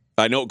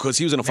 I know, because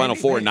he was in a Final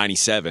Four in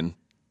 97.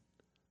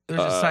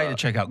 There's a site to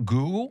check out.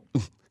 Google?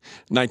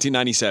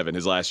 1997,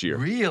 his last year.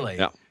 Really?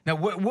 Yeah. Now,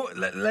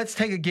 let's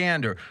take a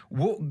gander.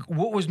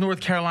 What was North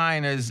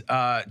Carolina's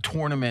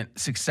tournament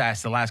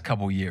success the last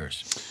couple of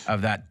years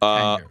of that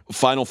tenure?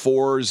 Final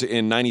Fours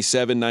in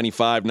 97,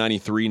 95,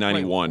 93,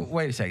 91.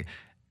 Wait a second.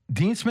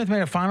 Dean Smith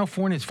made a Final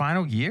Four in his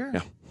final year?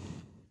 Yeah.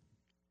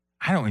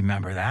 I don't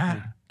remember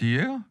that. Do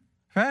you,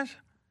 Fez?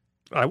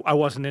 I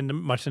wasn't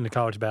much into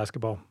college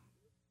basketball.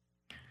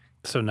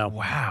 So, no.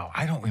 Wow.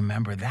 I don't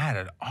remember that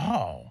at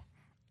all.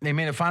 They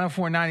made a Final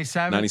Four in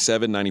 97?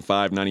 97,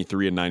 95,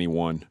 93, and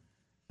 91.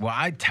 Well,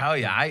 I tell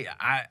you,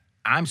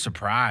 I'm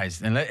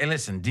surprised. And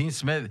listen, Dean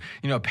Smith,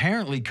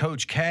 apparently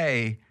Coach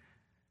K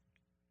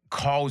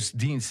calls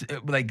Dean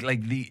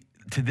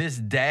to this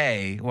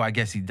day. Well, I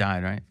guess he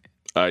died, right?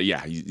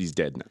 Yeah, he's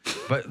dead now.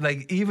 But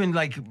like even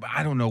like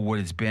I don't know what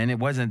it's been. It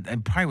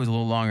probably was a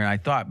little longer than I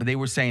thought. But they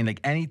were saying like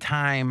any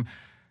time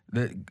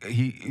that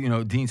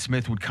Dean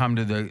Smith would come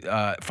to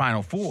the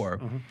Final Four,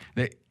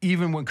 that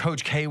even when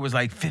Coach K was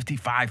like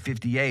 55,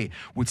 58,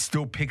 would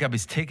still pick up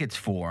his tickets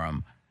for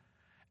him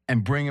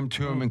and bring him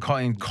to him and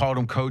called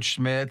him Coach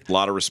Smith. A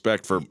lot of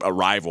respect for a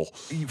rival.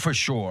 For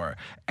sure.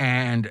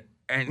 And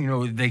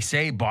they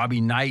say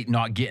Bobby Knight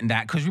not getting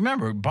that. Because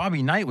remember,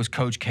 Bobby Knight was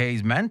Coach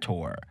K's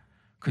mentor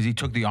because he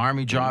took the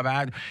Army job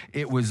out.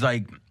 It was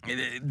like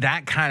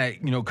that kind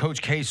of,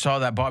 Coach K saw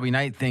that Bobby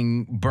Knight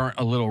thing burnt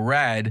a little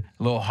red,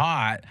 a little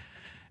hot.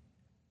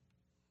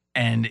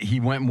 And he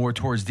went more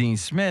towards Dean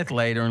Smith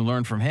later and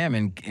learned from him.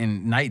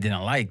 And Knight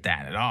didn't like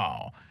that at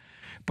all.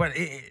 But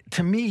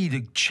to me,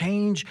 to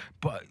change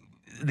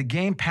the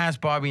game past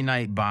Bobby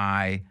Knight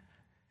by,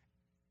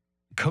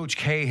 Coach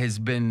K has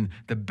been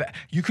the best.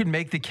 You could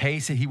make the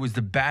case that he was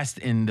the best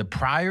in the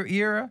prior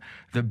era,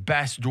 the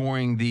best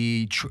during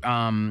the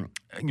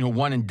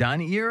one and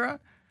done era,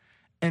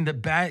 and the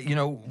best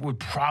would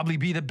probably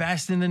be the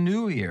best in the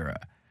new era.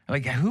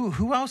 Like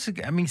who else?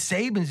 I mean,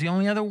 Saban's the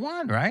only other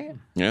one, right?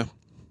 Yeah.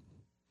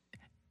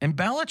 And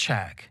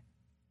Belichick,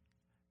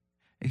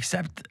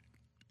 except.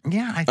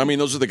 Yeah, I mean,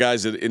 those are the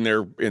guys that in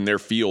their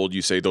field,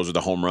 you say those are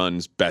the home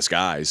runs best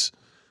guys.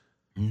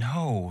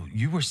 No,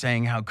 you were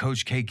saying how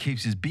Coach K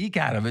keeps his beak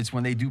out of it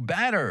when they do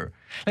better.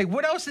 Like,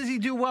 what else does he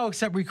do well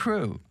except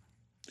recruit?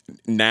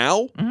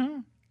 Now?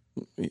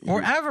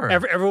 Or ever.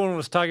 Everyone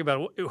was talking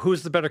about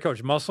who's the better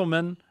coach,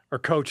 Musselman or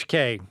Coach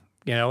K,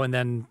 and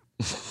then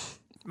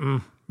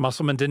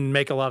Musselman didn't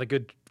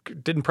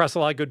press a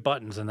lot of good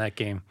buttons in that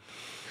game.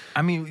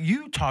 I mean,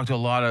 you talk to a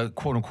lot of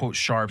quote-unquote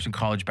sharps in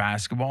college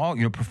basketball,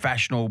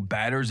 professional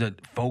bettors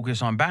that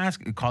focus on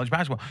college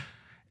basketball.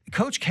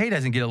 Coach K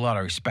doesn't get a lot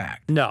of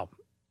respect. No.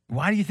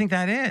 Why do you think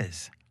that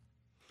is?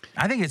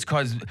 I think it's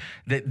because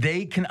that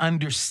they can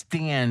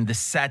understand the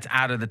sets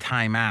out of the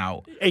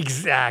timeout.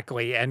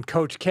 Exactly. And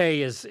Coach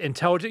K is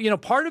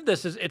intelligent. Part of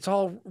this is it's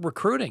all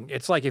recruiting.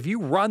 It's like if you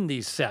run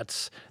these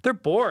sets, they're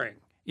boring.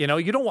 I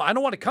don't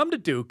want to come to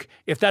Duke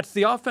if that's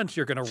the offense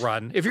you're going to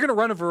run. If you're going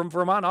to run a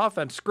Vermont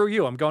offense, screw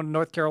you. I'm going to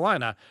North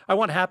Carolina. I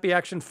want happy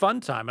action fun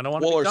time, and I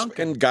want to be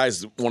dunking. And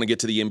guys want to get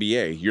to the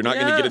NBA. You're not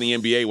going to get in the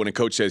NBA when a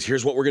coach says,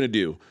 here's what we're going to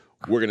do.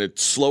 We're going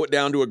to slow it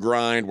down to a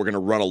grind. We're going to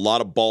run a lot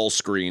of ball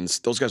screens.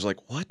 Those guys are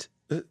like, what?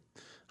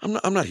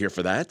 I'm not here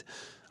for that.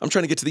 I'm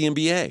trying to get to the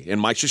NBA.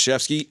 And Mike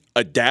Krzyzewski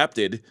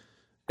adapted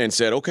and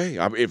said, okay,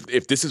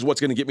 if this is what's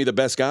going to get me the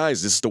best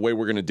guys, this is the way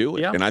we're going to do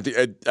it. Yeah. And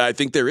I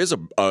think there is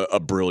a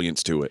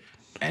brilliance to it.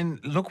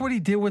 And look what he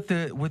did with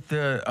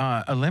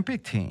the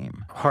Olympic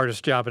team.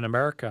 Hardest job in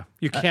America.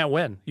 You can't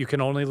win. You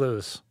can only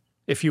lose.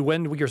 If you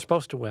win, you're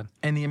supposed to win.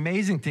 And the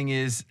amazing thing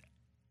is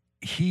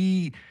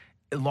a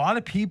lot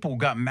of people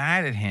got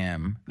mad at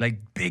him, like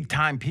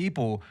big-time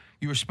people.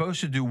 You were supposed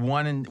to do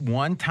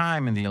one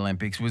time in the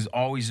Olympics was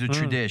always the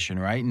tradition,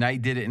 right?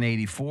 Knight did it in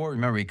 84.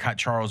 Remember, he cut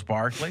Charles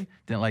Barkley.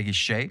 Didn't like his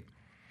shape.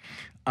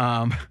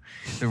 The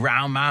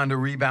round mound to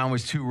rebound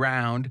was too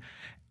round.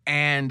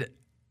 And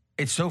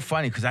it's so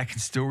funny because I can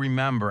still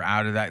remember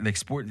out of that, like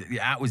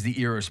that was the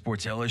era of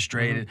Sports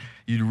Illustrated.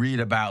 You'd read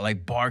about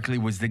like Barkley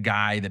was the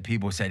guy that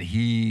people said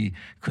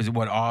because of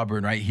what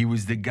Auburn, right? He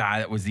was the guy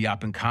that was the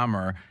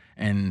up-and-comer.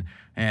 And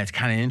it's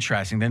kind of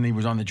interesting. Then he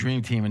was on the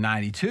Dream Team in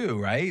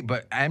 92, right?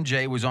 But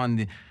MJ was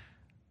on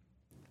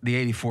the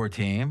 84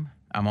 team.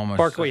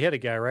 Barkley hit a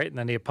guy, right? And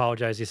then he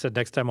apologized. He said,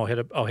 next time I'll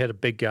hit a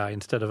big guy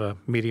instead of a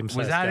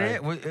medium-sized guy.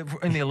 Was that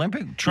it? In the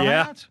Olympic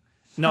tryouts?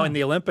 Yeah. No, in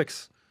the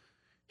Olympics.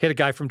 Hit a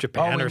guy from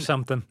Japan or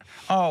something.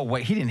 Oh,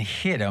 wait. He didn't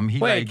hit him. He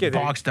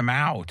boxed him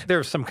out. There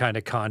was some kind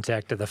of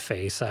contact to the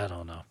face. I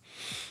don't know.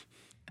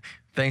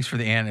 Thanks for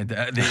the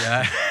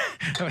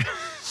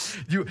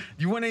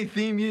You want a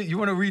theme? You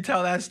want to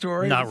retell that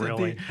story? Not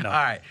really. No. All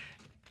right.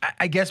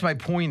 I guess my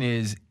point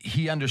is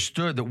he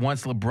understood that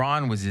once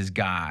LeBron was his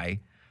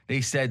guy,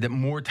 they said that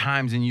more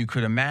times than you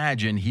could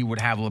imagine, he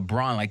would have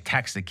LeBron like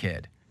text a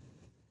kid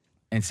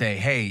and say,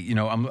 hey,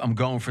 I'm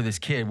going for this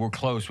kid. We're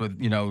close with,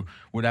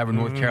 whatever,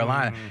 North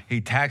Carolina.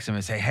 He'd text him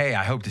and say, hey,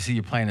 I hope to see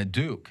you playing at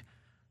Duke,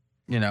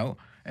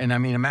 And I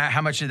mean,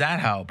 how much did that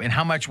help? And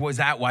how much was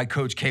that why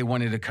Coach K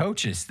wanted to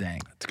coach this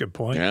thing? That's a good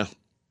point. Yeah.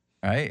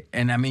 Right?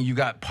 And I mean, you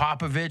got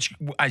Popovich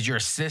as your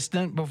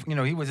assistant.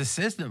 He was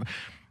assistant.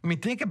 I mean,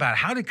 think about it.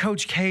 How did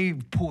Coach K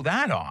pull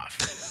that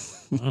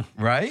off?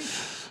 Right?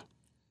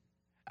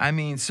 I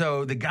mean,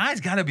 so the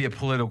guy's got to be a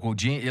political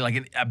genius,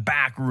 like a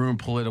backroom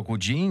political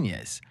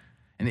genius.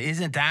 And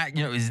isn't that,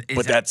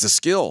 But that's a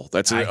skill.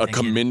 That's a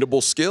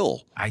commendable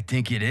skill. I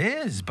think it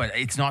is, but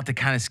it's not the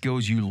kind of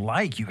skills you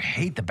like. You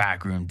hate the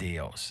backroom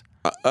deals.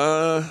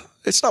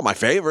 It's not my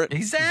favorite.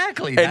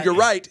 Exactly. And you're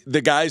right.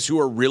 The guys who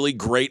are really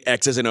great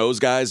X's and O's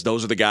guys,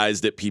 those are the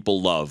guys that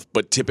people love.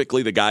 But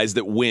typically the guys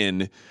that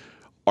win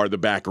are the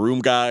backroom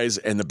guys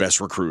and the best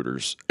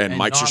recruiters. And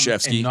Mike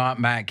Krzyzewski. And not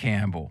Matt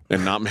Campbell.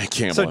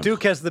 So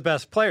Duke has the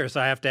best players.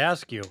 I have to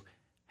ask you,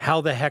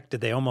 how the heck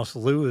did they almost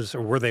lose,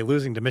 or were they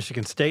losing to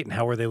Michigan State, and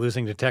how were they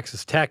losing to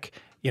Texas Tech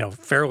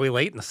fairly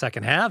late in the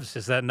second halves.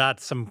 Is that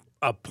not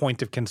a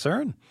point of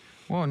concern?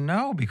 Well,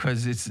 no,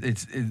 because it's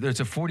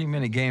a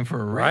 40-minute game for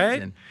a Right.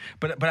 reason.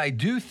 But I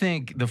do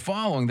think the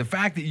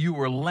fact that you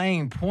were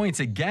laying points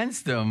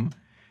against them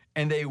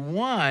and they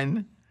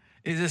won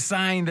is a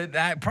sign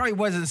that probably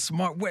wasn't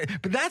smart. But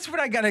that's what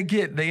I got to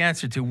get the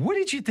answer to. What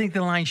did you think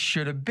the line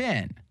should have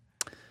been?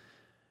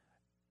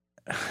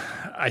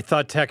 I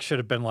thought Tech should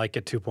have been like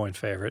a 2-point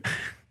favorite.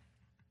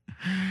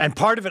 And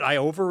part of it, I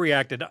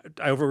overreacted.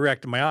 I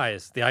overreacted my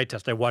eyes, the eye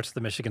test. I watched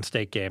the Michigan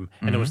State game,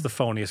 and it was the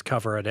phoniest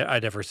cover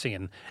I'd ever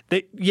seen.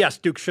 Yes,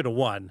 Duke should have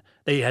won.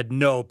 They had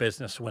no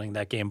business winning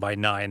that game by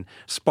 9.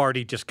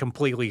 Sparty just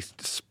completely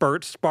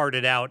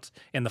sparted out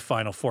in the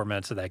final 4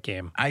 minutes of that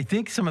game. I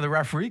think some of the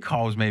referee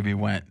calls maybe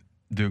went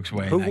Duke's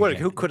way.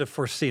 Who could have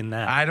foreseen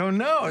that? I don't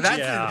know.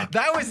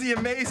 That was the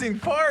amazing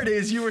part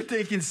is you were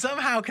thinking,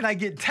 somehow can I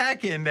get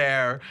Tech in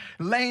there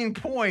laying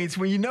points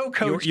when you know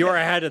Coach. You were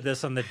ahead of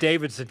this on the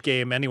Davidson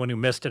game. Anyone who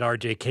missed it,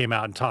 RJ came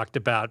out and talked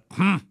about,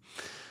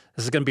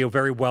 this is going to be a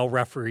very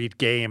well-refereed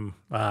game.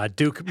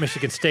 Duke,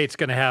 Michigan State's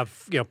going to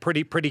have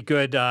pretty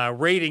good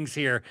ratings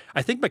here.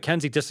 I think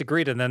McKenzie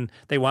disagreed, and then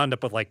they wound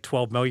up with like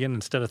 12 million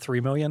instead of 3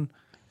 million.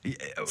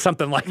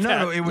 Something like that.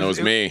 No, it was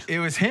me. It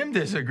was him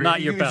disagreeing.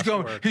 Not your best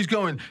work. He's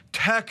going,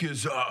 Tech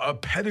is a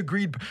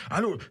pedigreed.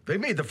 They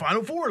made the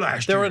Final Four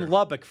last year. They're in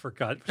Lubbock, for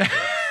God's sake.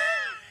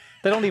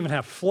 They don't even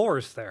have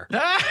floors there.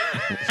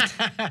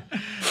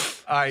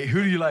 All right,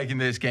 who do you like in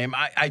this game?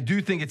 I do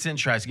think it's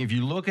interesting. If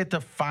you look at the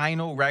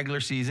final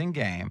regular season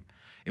game,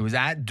 it was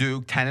at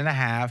Duke,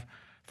 10.5,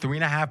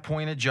 3.5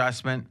 point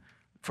adjustment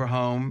for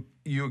home.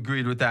 You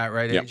agreed with that,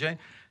 right, Yep. AJ?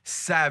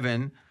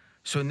 7.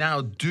 So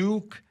now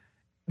Duke,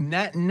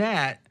 net,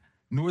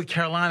 North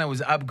Carolina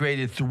was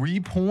upgraded 3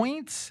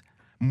 points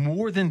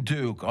more than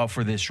Duke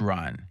for this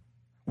run.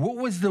 What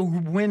was the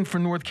win for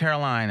North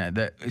Carolina?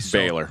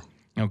 Baylor.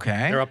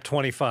 Okay. They're up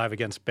 25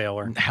 against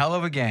Baylor. Hell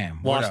of a game.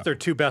 What Lost up? their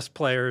 2 best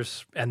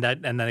players, and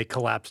then they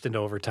collapsed into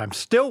overtime.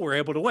 Still were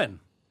able to win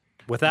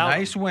without.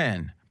 Nice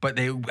win, but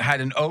they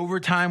had an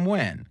overtime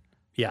win.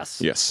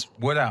 Yes. Yes.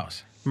 What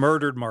else?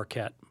 Murdered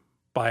Marquette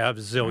by a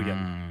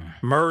zillion.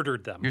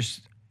 Murdered them.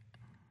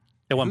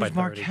 They won by Who's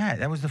 30. Marquette?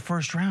 That was the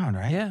first round,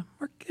 right? Yeah,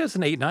 it was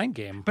an 8-9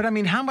 game. But I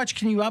mean, how much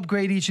can you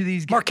upgrade each of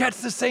these games?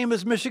 Marquette's the same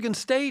as Michigan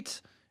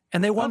State,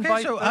 and they won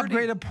by 30.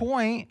 Upgrade a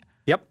point.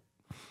 Yep.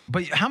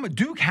 But how much?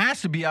 Duke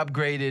has to be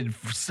upgraded.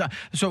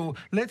 So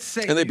let's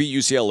say. And they beat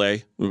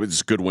UCLA. It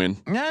was a good win.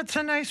 Yeah, it's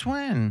a nice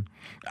win.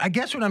 I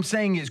guess what I'm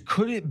saying is,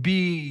 could it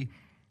be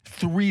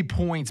 3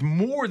 points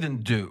more than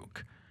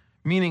Duke?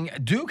 Meaning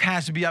Duke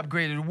has to be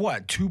upgraded,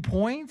 what, 2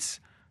 points?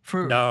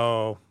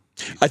 No.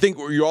 I think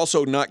you're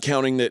also not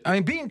counting that. I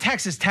mean, beating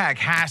Texas Tech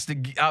has to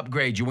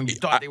upgrade you when you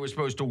thought they were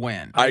supposed to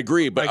win. I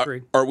agree, but I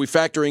agree. Are we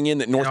factoring in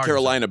that North Arkansas.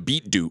 Carolina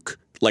beat Duke?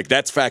 Like,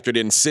 that's factored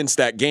in since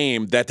that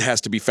game. That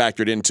has to be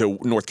factored into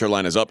North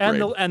Carolina's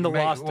upgrade. And the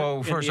loss.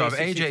 Well, first off,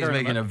 AJ is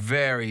making a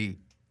very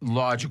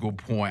logical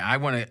point. I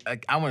want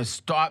to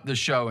stop the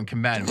show and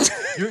commend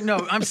him.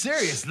 No, I'm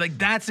serious. Like,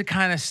 that's the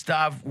kind of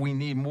stuff we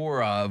need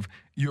more of.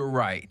 You're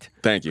right.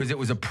 Thank you. Because it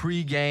was a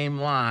pregame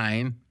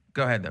line.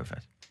 Go ahead, though,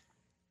 Fez.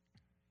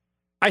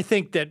 I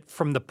think that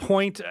from the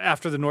point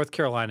after the North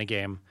Carolina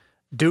game,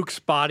 Duke's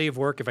body of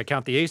work, if I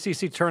count the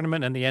ACC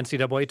tournament and the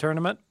NCAA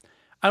tournament,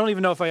 I don't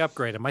even know if I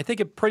upgrade them. I think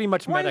it pretty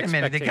much met Wait a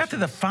minute. expectations. They got to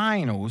the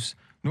finals.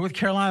 North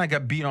Carolina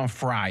got beat on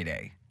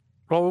Friday.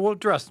 Well, we'll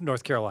address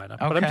North Carolina.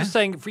 But I'm Okay. just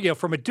saying,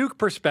 from a Duke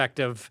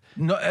perspective,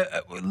 No,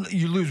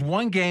 you lose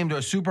one game to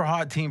a super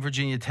hot team,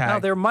 Virginia Tech. no,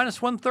 they're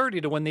minus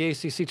 130 to win the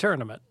ACC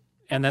tournament.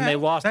 And then Okay, they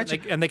lost,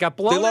 and they got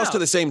blown They lost out. to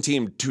the same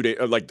team 2 days,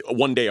 like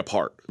 1 day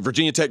apart.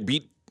 Virginia Tech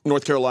beat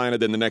North Carolina,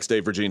 then the next day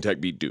Virginia Tech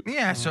beat Duke.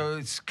 Yeah, so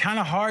it's kind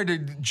of hard to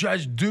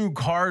judge Duke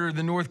harder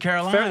than North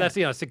Carolina. Fair,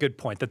 that's a good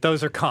point, that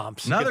those are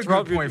comps. You Another could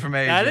throw- good point from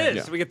AJ. That is.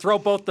 Yeah. We could throw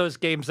both those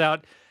games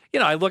out.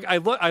 I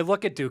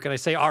look at Duke and I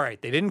say, all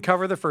right, they didn't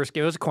cover the first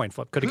game. It was a coin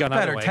flip. Could have Who's gone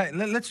either better?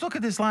 way. Let's look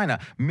at this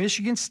lineup: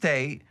 Michigan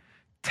State,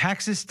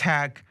 Texas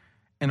Tech,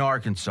 and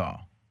Arkansas.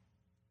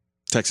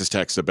 Texas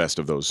Tech's the best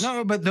of those.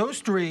 No, but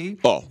those three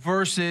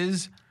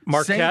versus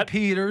Marquette, St.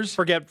 Peter's.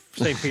 Forget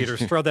St.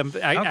 Peter's. Throw them.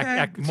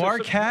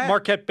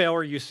 Marquette,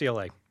 Baylor,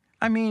 UCLA.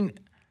 I mean,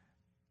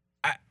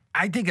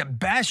 I think at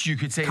best you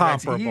could say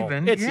Comparable. that's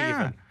even. It's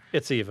Yeah. even.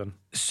 It's even.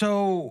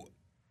 So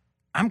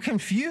I'm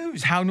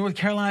confused how North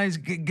Carolina's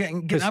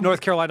getting Because up.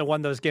 North Carolina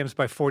won those games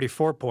by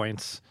 44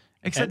 points.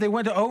 Except they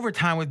went to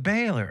overtime with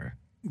Baylor.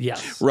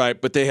 Yes.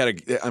 Right, but they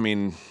had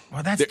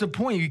Well, that's the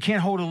point. You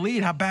can't hold a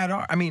lead. How bad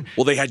are? I mean,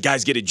 they had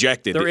guys get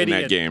ejected Their in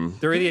idiot, that game.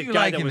 Their Who do idiot you guy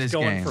like that in was this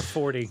going game? for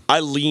 40. I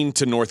lean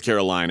to North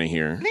Carolina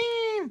here.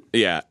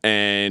 Yeah,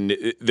 and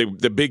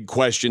the big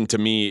question to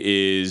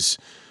me is,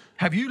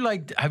 have you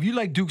liked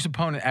Duke's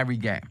opponent every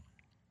game?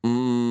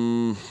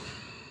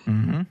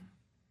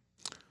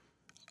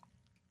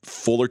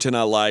 Fullerton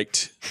I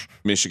liked,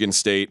 Michigan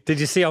State. Did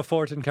you see how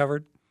Fullerton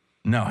covered?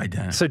 No, I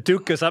didn't. So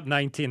Duke goes up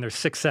 19. There's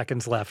 6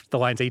 seconds left. The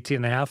line's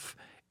 18.5.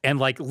 And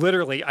like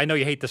literally, I know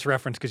you hate this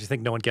reference because you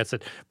think no one gets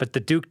it, but the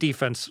Duke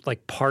defense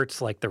like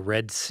parts like the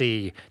Red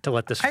Sea to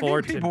let this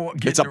Fullerton.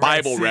 It's a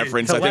Bible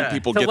reference. I think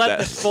people get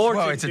that.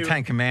 Well, it's a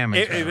 10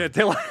 Commandments.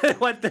 To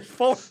let this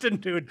Fullerton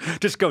dude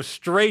just go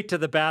straight to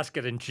the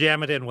basket and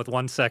jam it in with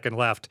 1 second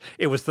left.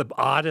 It was the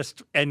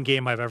oddest end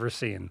game I've ever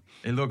seen.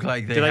 It looked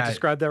like they Did I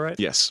describe that right?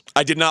 Yes.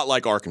 I did not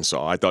like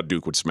Arkansas. I thought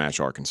Duke would smash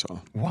Arkansas.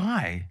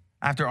 Why?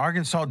 After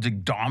Arkansas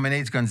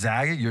dominates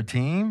Gonzaga, your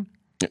team?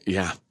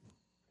 Yeah.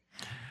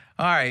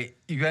 All right.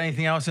 You got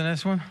anything else in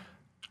this one?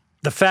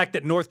 The fact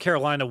that North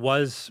Carolina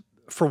was,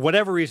 for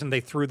whatever reason,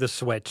 they threw the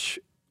switch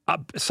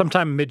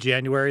sometime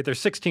mid-January. They're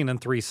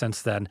 16-3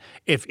 since then.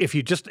 If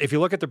you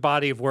look at their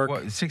body of work,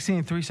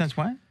 16-3 since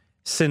when?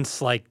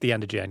 Since like the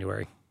end of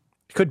January.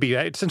 It could be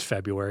since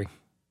February.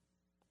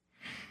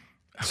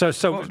 So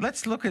well,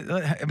 let's look at.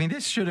 I mean,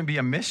 this shouldn't be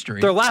a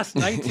mystery. Their last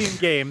 19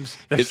 games,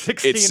 they're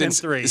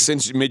 16-3.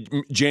 Since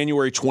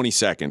January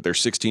 22nd, they're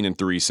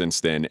 16-3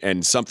 since then,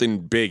 and something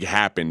big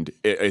happened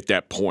at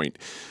that point.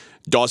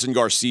 Dawson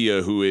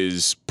Garcia, who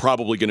is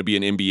probably going to be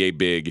an NBA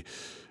big,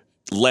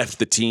 left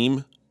the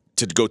team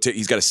to go to.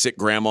 He's got a sick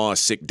grandma, a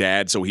sick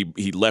dad, so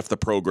he left the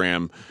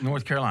program.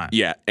 North Carolina.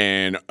 Yeah,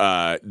 and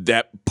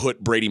that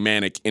put Brady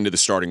Manick into the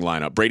starting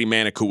lineup. Brady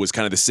Manick, who was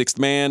kind of the sixth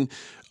man,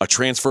 a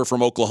transfer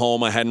from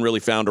Oklahoma, hadn't really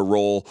found a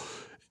role,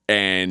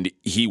 and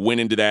he went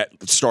into that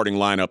starting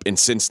lineup, and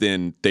since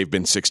then, they've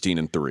been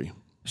 16-3.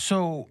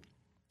 So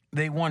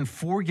they won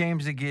 4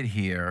 games to get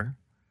here.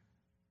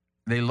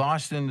 They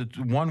lost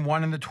won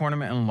one in the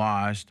tournament and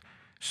lost.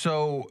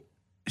 So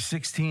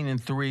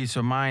 16-3,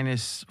 so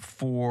minus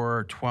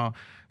 4, 12.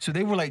 So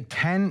they were like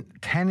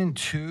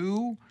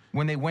 10-2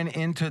 when they went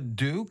into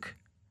Duke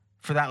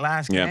for that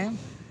last game?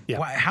 Yeah.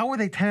 Why, how were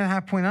they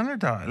 10.5-point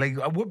underdog? Like,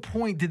 at what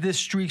point did this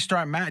streak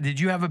start? Did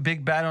you have a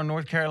big bet on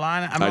North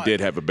Carolina? I did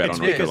have a bet on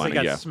North Carolina.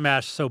 They got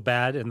smashed so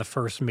bad in the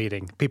first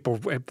meeting. People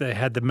they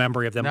had the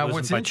memory of them. Now,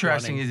 what's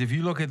interesting is if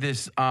you look at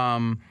this,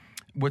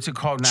 what's it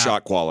called now?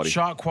 Shot Quality.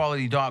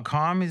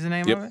 Shotquality.com is the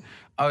name of it.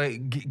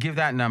 Give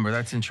that number.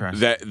 That's interesting.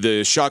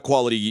 The shot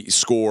quality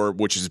score,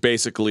 which is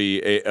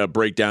basically a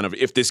breakdown of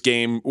if this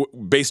game,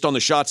 based on the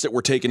shots that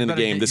were taken in the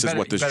game, this is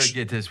what this. You better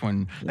get this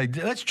one. Like,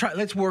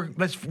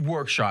 let's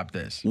workshop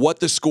this. What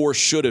the score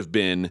should have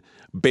been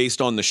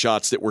based on the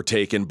shots that were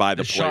taken by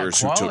the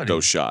players who took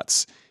those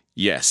shots.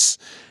 Yes.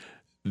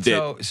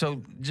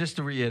 So just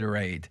to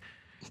reiterate,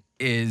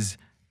 is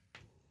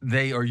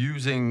they are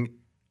using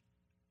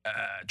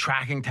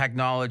tracking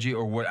technology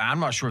or what? I'm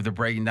not sure if they're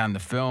breaking down the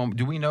film.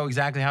 Do we know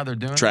exactly how they're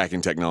doing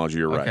tracking technology?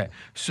 You're right. Okay.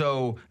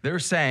 So they're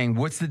saying,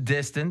 what's the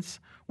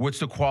distance? What's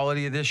the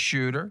quality of this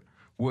shooter?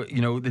 What,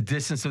 the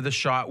distance of the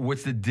shot?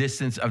 What's the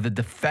distance of the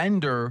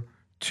defender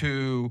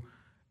to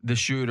the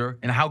shooter,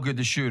 and how good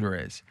the shooter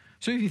is?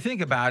 So if you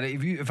think about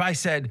it, if I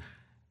said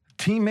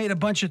team made a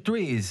bunch of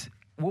threes,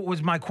 what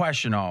was my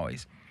question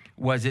always?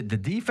 Was it the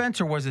defense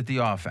or was it the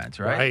offense,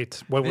 right?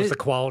 Right. What was the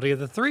quality of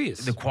the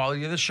threes? The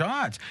quality of the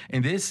shots.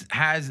 And this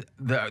has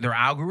their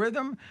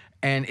algorithm,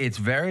 and it's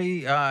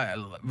very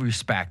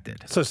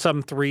respected. So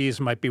some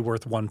threes might be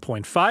worth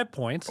 1.5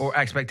 points. Or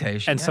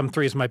expectation. And some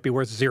threes might be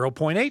worth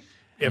 0.8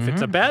 if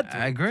it's a bad three.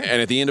 I agree.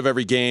 And at the end of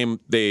every game,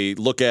 they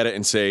look at it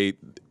and say,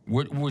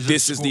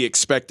 this is the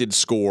expected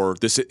score.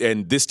 This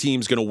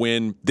team's going to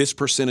win this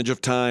percentage of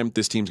time.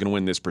 This team's going to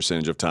win this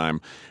percentage of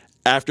time.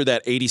 After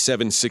that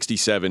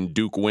 87-67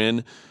 Duke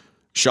win,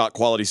 Shot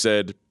Quality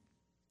said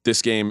this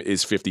game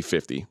is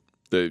 50-50.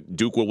 The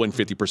Duke will win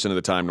 50% of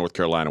the time. North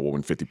Carolina will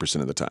win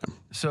 50% of the time.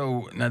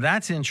 So now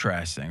that's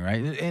interesting,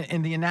 right?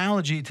 And the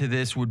analogy to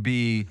this would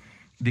be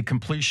the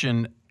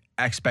completion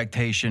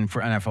expectation for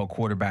NFL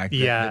quarterback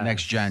that the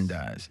next gen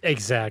does.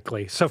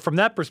 Exactly. So from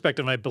that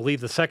perspective, I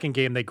believe the second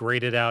game they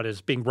graded out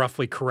as being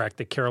roughly correct,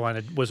 that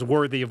Carolina was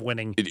worthy of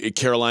winning.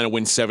 Carolina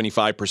wins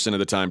 75% of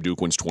the time.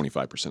 Duke wins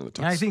 25% of the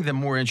time. And I think the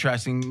more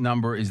interesting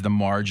number is the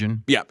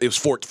margin. Yeah, it was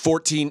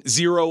 14,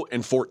 0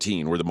 and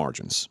 14 were the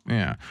margins.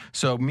 Yeah.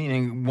 So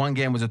meaning one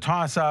game was a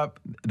toss-up.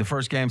 The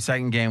first game,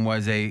 second game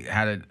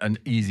had an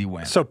easy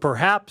win. So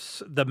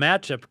perhaps the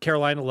matchup,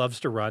 Carolina loves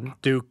to run.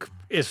 Duke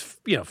is,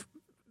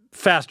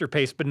 faster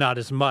paced, but not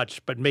as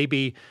much. But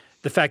maybe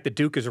the fact that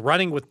Duke is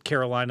running with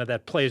Carolina,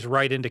 that plays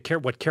right into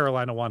what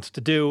Carolina wants to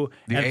do.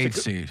 The 8th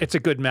seed. It's a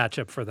good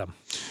matchup for them.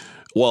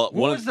 Well,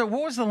 what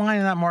was the line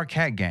in that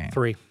Marquette game?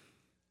 3.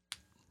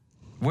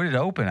 What did it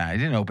open at? It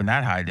didn't open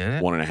that high, did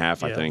it?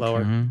 1.5, I think.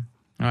 Lower. Mm-hmm.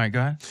 All right, go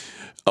ahead.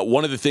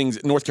 One of the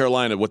things, North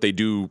Carolina, what they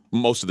do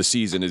most of the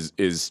season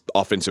is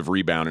offensive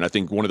rebound. And I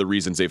think one of the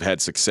reasons they've had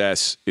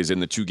success is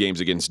in the 2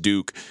 games against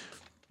Duke,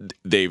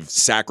 they've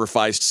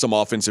sacrificed some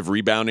offensive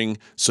rebounding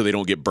so they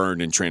don't get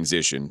burned in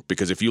transition.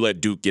 Because if you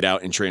let Duke get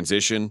out in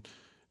transition,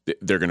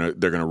 they're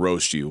gonna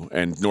roast you.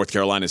 And North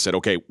Carolina said,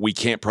 okay, we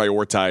can't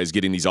prioritize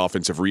getting these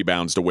offensive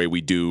rebounds the way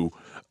we do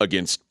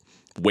against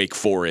Wake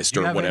Forest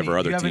or whatever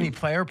other team. Do you have any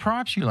player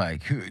props you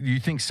like? Do you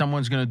think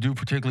someone's going to do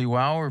particularly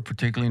well or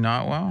particularly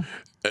not well?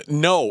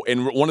 No,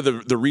 and one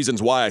of the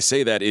reasons why I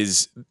say that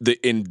is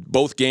in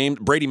both games,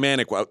 Brady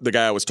Manick, the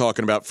guy I was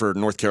talking about for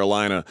North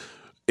Carolina,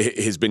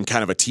 has been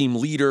kind of a team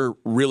leader,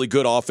 really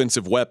good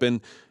offensive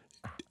weapon,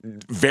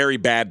 very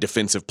bad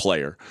defensive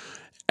player.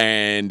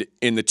 And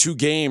in the 2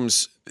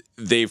 games,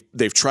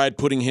 they've tried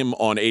putting him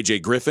on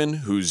AJ Griffin,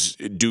 who's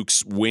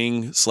Duke's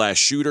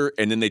wing/shooter,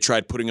 and then they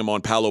tried putting him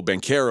on Paolo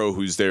Banchero,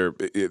 who's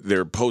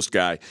their post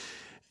guy.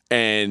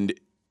 And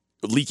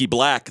Leaky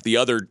Black,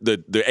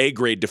 the A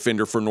grade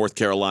defender for North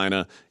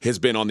Carolina, has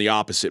been on the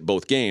opposite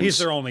both games. He's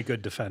their only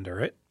good defender,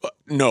 right?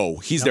 No,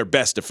 he's their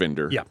best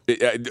defender. Yeah.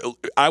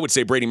 I would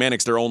say Brady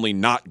Manick's their only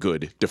not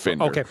good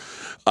defender. Okay.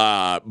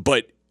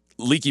 But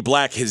Leaky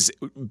Black has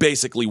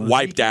basically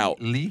wiped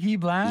out. Leaky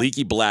Black?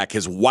 Leaky Black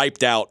has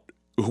wiped out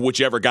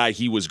whichever guy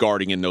he was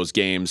guarding in those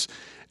games,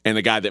 and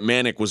the guy that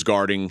Manick was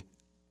guarding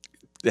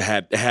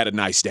had a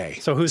nice day.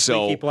 So who's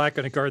Leaky Black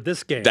going to guard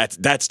this game?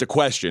 That's the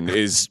question.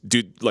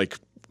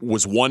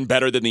 Was one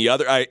better than the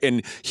other?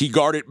 And he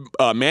guarded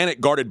Manick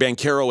guarded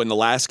Banchero in the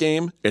last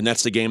game, and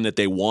that's the game that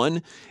they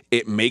won.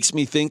 It makes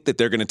me think that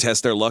they're going to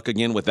test their luck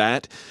again with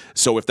that.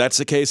 So if that's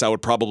the case, I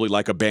would probably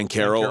like a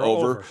Banchero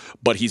over.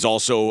 But he's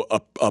also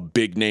a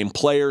big name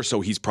player,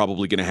 so he's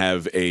probably going to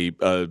have a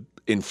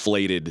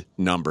inflated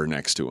number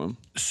next to him.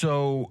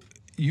 So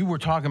you were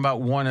talking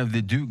about one of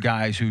the Duke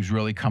guys who's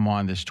really come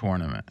on this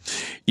tournament.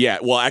 Yeah,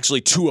 well,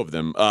 actually 2 of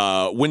them.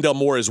 Wendell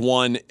Moore is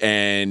one,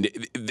 and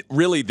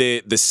really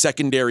the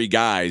secondary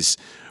guys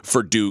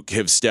for Duke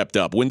have stepped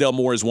up. Wendell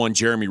Moore is one,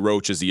 Jeremy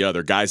Roach is the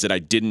other. Guys that I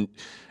didn't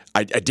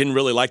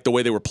really like the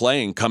way they were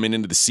playing coming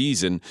into the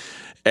season,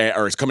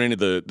 or coming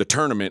into the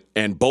tournament,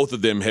 and both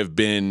of them have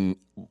been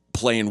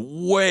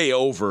playing way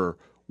over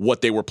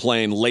what they were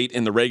playing late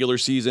in the regular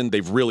season.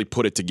 They've really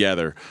put it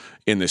together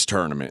in this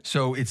tournament.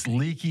 So it's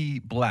Leaky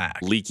Black.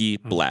 Leaky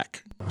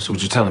Black. So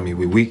what you're telling me,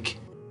 we weak?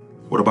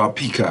 What about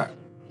Peacock?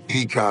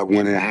 Peacock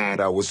went and had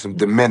out with some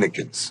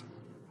Dominicans.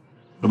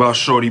 What about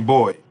Shorty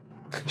Boy?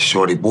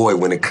 Shorty Boy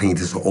went and cleaned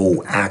his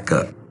old act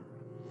up.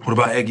 What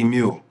about Eggy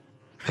Mule?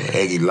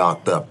 Eggy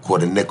locked up,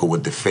 caught a nickel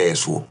with the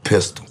feds for a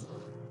pistol.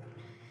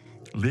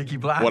 Leaky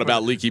Black. What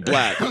about Leaky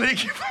Black?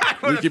 Leaky Black.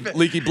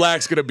 Leaky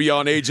Black's going to be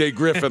on AJ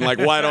Griffin like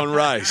white on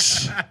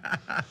rice.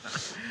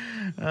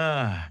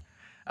 All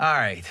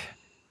right.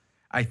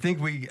 I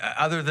think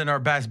other than our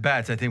best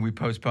bets, I think we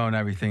postpone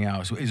everything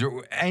else. Is there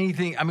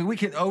anything? I mean, we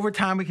can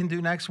overtime. We can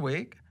do next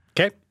week.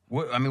 Okay.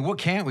 What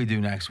can't we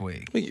do next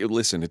week?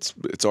 Listen, it's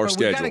our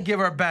schedule. We got to give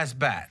our best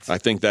bets. I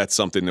think that's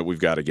something that we've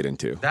got to get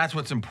into. That's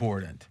what's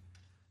important.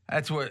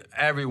 That's what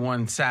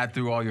everyone sat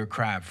through all your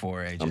crap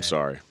for, AJ. I'm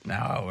sorry. No,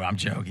 I'm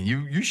joking.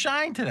 You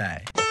shine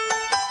today.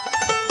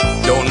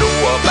 Don't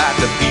know about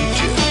the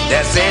future,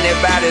 that's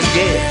anybody's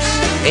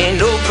guess. Ain't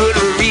no good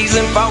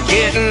reason for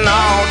getting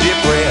all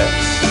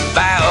depressed.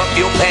 Fire up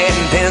your pad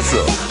and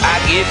pencil, I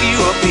give you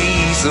a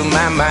piece of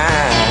my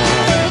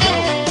mind.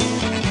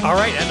 All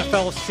right,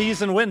 NFL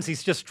season wins.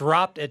 He's just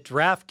dropped at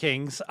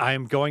DraftKings.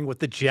 I'm going with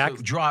the So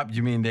dropped,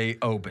 you mean they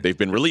opened? They've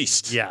been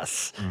released.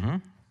 Yes. Mm-hmm.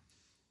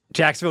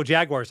 Jacksonville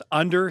Jaguars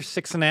under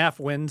 6.5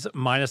 wins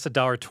minus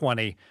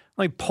 $1.20.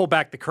 Let me pull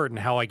back the curtain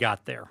how I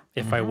got there,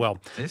 if I will.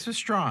 This is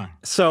strong.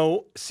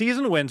 So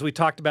season wins, we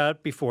talked about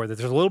it before, that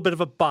there's a little bit of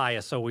a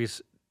bias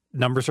always.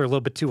 Numbers are a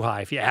little bit too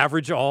high. If you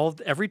average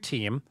every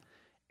team,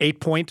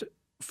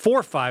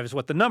 8.45 is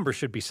what the number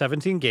should be.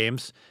 17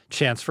 games,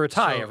 chance for a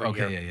tie every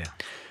year. Okay, yeah.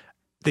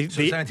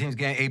 So 17's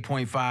game,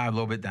 8.5, a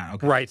little bit down.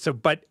 Okay. Right. So,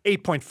 but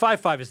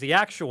 8.55 is the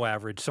actual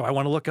average. So I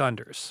want to look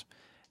unders.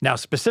 Now,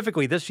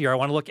 specifically this year, I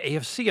want to look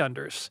AFC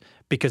unders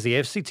because the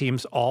AFC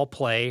teams all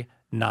play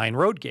 9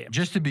 road games.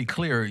 Just to be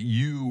clear,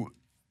 you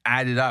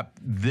added up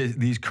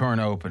these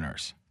current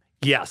openers.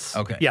 Yes.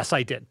 Okay. Yes,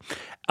 I did.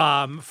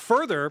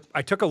 Further,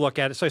 I took a look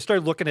at it. So I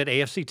started looking at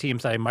AFC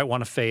teams that I might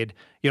want to fade.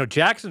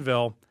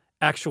 Jacksonville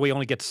actually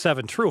only gets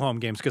 7 true home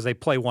games because they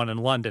play 1 in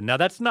London. Now,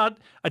 that's not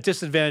a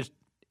disadvantage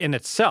in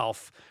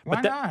itself. Why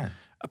not?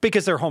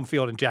 Because their home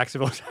field in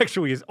Jacksonville is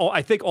actually,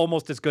 I think,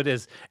 almost as good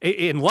as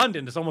in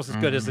London. It's almost as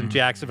good as in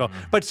Jacksonville,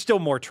 but still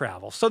more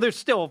travel. So there's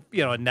still, a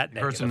net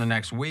negative. Hurts them the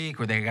next week,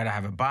 or they got to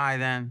have a bye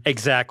then.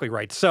 Exactly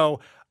right.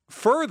 So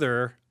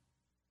further,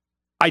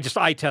 I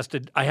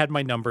tested. I had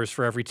my numbers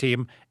for every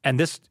team, and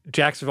this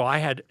Jacksonville I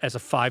had as a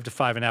 5 to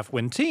 5.5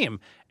 win team,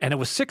 and it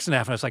was 6.5,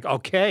 and I was like,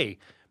 okay.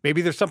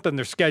 Maybe there's something in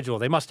their schedule.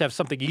 They must have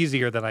something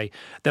easier than I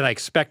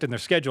expect in their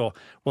schedule.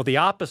 Well, the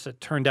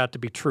opposite turned out to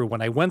be true.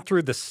 When I went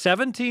through the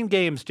 17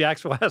 games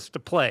Jacksonville has to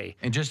play.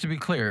 And just to be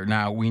clear,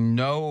 now we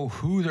know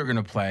who they're going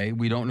to play.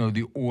 We don't know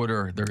the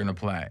order they're going to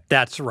play.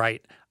 That's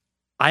right.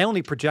 I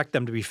only project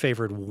them to be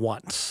favored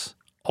once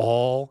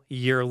all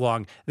year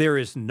long. There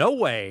is no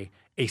way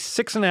a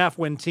 6.5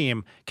 win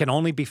team can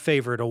only be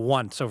favored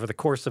once over the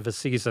course of a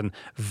season.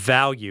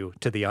 Value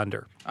to the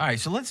under. All right,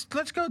 so let's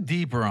go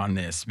deeper on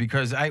this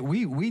because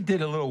we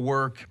did a little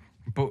work,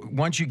 but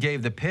once you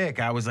gave the pick,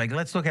 I was like,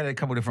 let's look at it a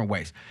couple different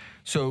ways.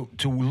 So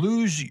to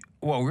lose,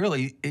 well,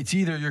 really, it's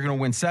either you're going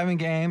to win 7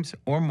 games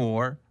or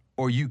more,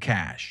 or you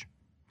cash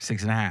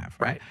 6.5.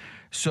 Right.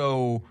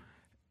 So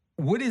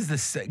what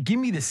is give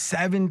me the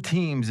 7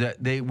 teams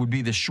that they would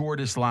be the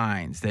shortest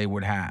lines they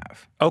would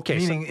have. Okay.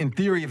 Meaning, in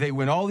theory, if they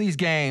win all these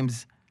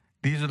games,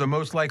 These are the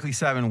most likely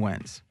 7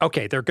 wins.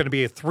 Okay, they're going to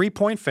be a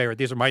 3-point favorite.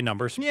 These are my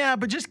numbers. Yeah,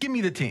 but just give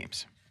me the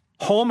teams.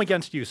 Home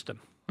against Houston.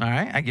 All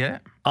right, I get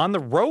it. On the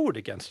road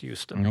against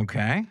Houston.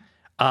 Okay.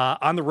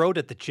 On the road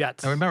at the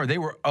Jets. Now remember, they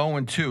were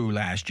 0-2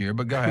 last year,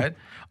 but go ahead.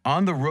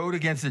 On the road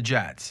against the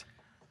Jets.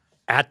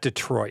 At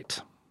Detroit.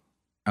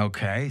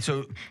 Okay,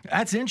 so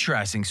that's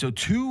interesting. So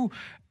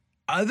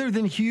other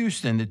than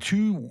Houston, the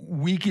 2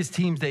 weakest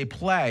teams they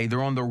play,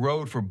 they're on the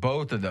road for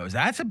both of those.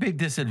 That's a big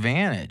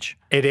disadvantage.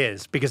 It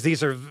is, because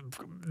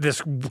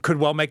this could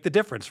well make the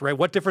difference, right?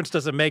 What difference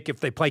does it make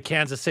if they play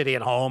Kansas City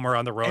at home or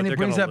on the road? And it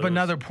brings up lose.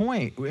 another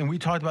point, and we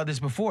talked about this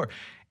before.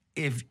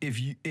 If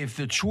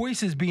the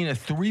choice is being a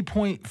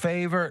 3-point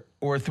favorite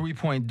or a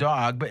 3-point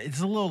dog, but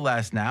it's a little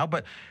less now,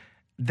 but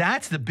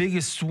that's the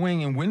biggest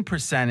swing in win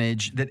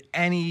percentage that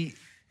any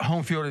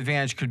home field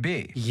advantage could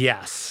be.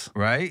 Yes.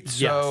 Right?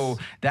 So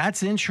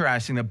that's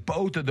interesting that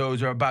both of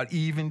those are about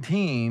even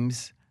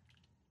teams.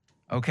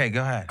 Okay,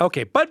 go ahead.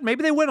 Okay, but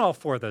maybe they win all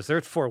 4 of those. They're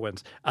at 4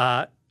 wins.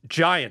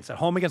 Giants at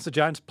home against the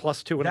Giants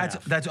plus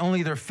 2.5. That's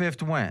only their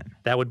 5th win.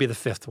 That would be the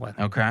 5th win.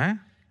 Okay.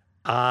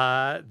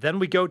 Then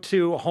we go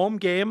to a home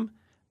game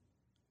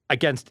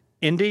against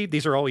Indy.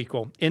 These are all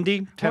equal.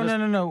 Indy, Tennessee.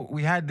 No.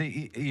 We had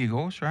the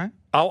Eagles, right?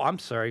 Oh, I'm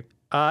sorry.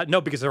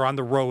 No, because they're on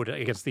the road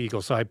against the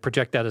Eagles, so I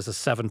project that as a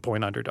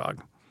 7-point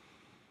underdog.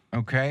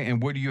 Okay,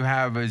 and what do you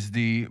have as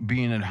the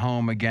being at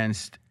home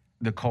against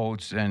the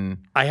Colts? And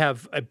I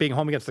have being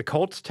home against the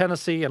Colts,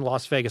 Tennessee, and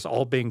Las Vegas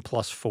all being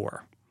plus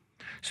 4.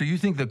 So you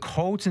think the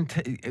Colts and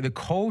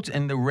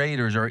the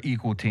Raiders are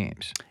equal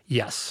teams?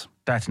 Yes.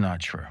 That's not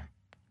true.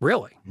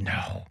 Really?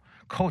 No.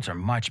 Colts are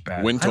much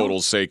better. Win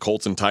totals say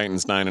Colts and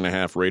Titans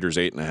 9.5, Raiders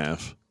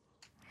 8.5.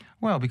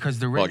 Well, because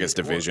the Raiders. Well, I guess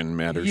division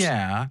matters.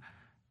 Yeah.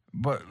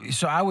 But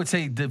so I would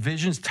say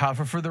division's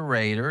tougher for the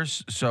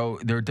Raiders, so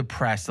they're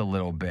depressed a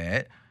little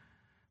bit.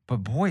 But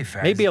boy,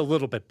 Fez, maybe a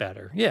little bit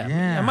better.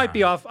 Yeah. I might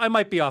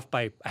be off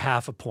by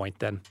half a point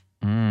then.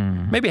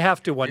 Maybe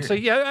half to 1. So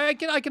yeah, I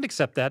can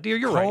accept that.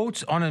 You're right.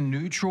 Colts on a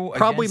neutral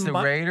Probably against the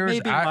Raiders.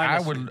 Maybe I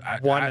minus would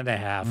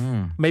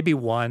 1.5. Maybe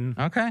 1.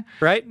 Okay.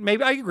 Right?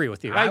 Maybe I agree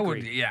with you. I agree.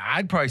 would. Yeah,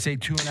 I'd probably say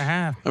 2.5.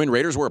 I mean,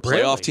 Raiders were a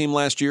playoff team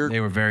last year.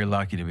 They were very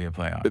lucky to be a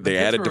playoff. They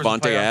added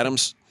Devontae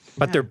Adams.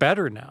 But they're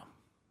better now.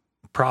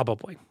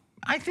 Probably.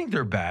 I think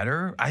they're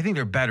better. I think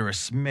they're better a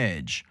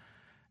smidge.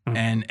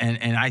 And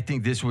I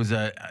think this was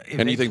a.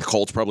 And you think the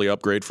Colts probably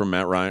upgrade from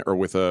Matt Ryan or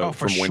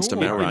from Wentz to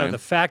Matt Ryan? The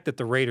fact that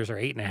the Raiders are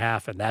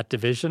 8.5 in that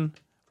division,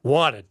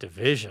 what a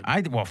division!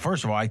 Well,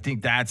 first of all, I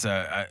think that's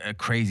a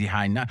crazy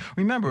high number.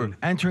 Remember,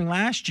 entering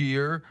last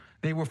year,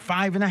 they were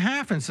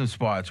 5.5 in some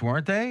spots,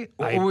 weren't they?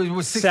 Or it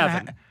was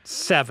 6.5?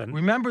 7.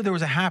 Remember, there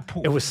was a half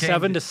point. It was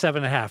 7 to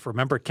 7.5.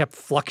 Remember, it kept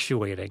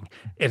fluctuating,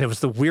 and it was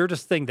the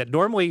weirdest thing that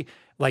normally,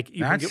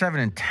 that's 7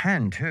 and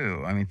 10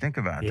 too. I mean, think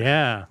about that.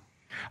 Yeah.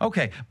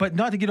 Okay, but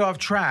not to get off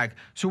track.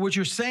 So what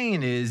you're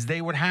saying is they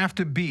would have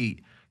to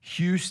beat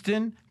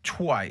Houston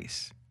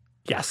twice.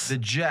 Yes. The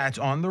Jets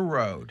on the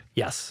road.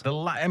 Yes.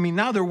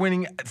 Now they're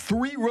winning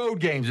 3 road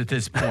games at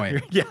this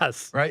point.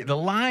 Yes. Right? The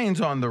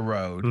Lions on the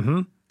road.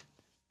 Mm-hmm.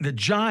 The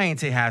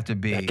Giants they have to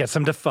beat. That gets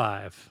them to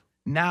 5.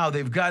 Now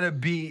they've got to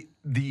beat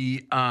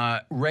the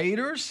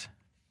Raiders.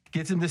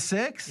 Gets them to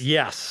 6.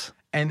 Yes.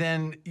 And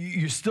then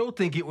you still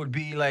think it would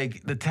be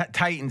like the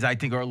Titans, I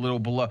think, are a little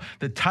below.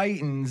 The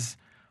Titans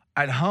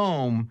at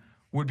home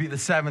would be the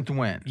 7th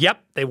win. Yep,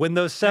 they win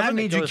those 7. That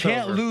means you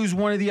can't lose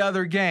one of the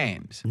other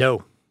games.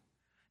 No.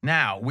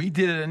 Now, we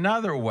did it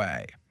another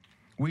way.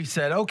 We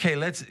said, okay,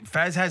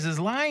 Fez has his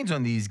lines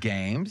on these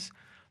games.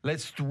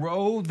 Let's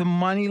throw the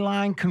money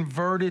line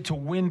converted to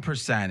win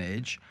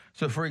percentage.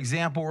 So, for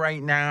example,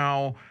 right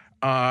now,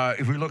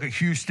 if we look at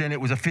Houston, it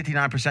was a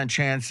 59%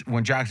 chance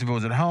when Jacksonville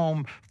was at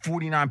home,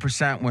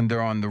 49% when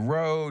they're on the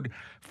road,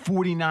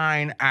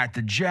 49 at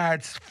the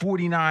Jets,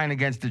 49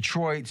 against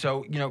Detroit.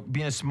 So,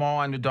 being a small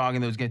underdog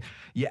in those games,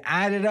 you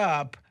add it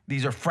up.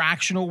 These are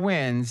fractional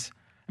wins.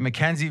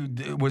 Mackenzie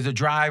was a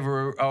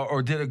driver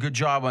or did a good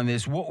job on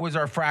this. What was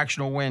our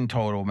fractional win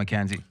total,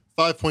 Mackenzie?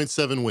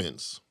 5.7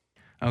 wins.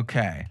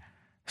 Okay.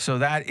 So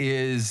that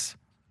is,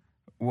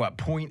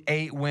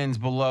 0.8 wins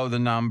below the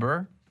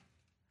number.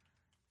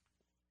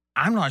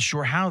 I'm not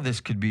sure how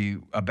this could be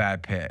a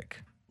bad pick.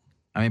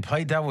 I mean,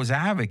 play devil's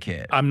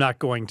advocate. I'm not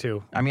going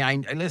to. I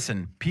mean,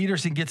 listen,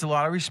 Peterson gets a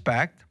lot of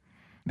respect.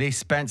 They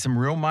spent some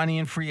real money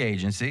in free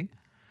agency.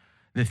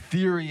 The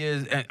theory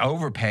is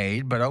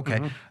overpaid, but okay.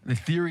 Mm-hmm. The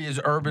theory is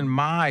Urban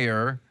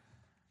Meyer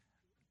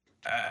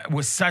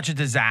was such a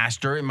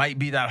disaster. It might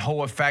be that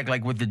whole effect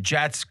like with the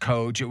Jets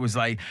coach. It was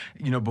like,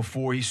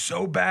 before he's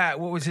so bad.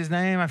 What was his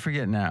name? I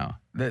forget now.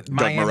 The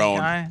Miami Marone.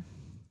 guy?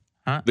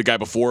 Huh? The guy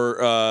before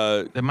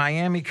the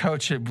Miami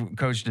coach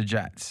coached the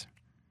Jets.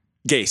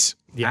 Gase.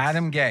 Yes.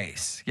 Adam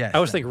Gase. Yes. I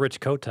was thinking Rich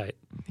Kotite.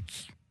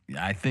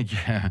 I think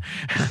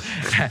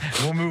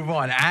we'll move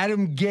on.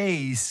 Adam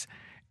Gase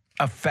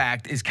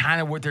effect is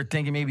kind of what they're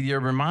thinking maybe the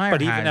Urban Meyer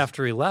But even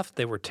after he left,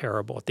 they were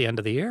terrible at the end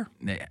of the year.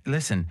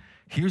 Listen,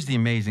 here's the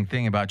amazing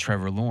thing about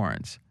Trevor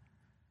Lawrence.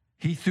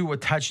 He threw a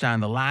touchdown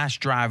the last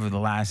drive of the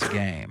last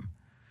game.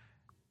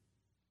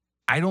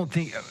 I don't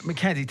think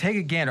Mackenzie, take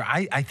a gander.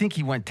 I think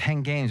he went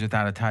 10 games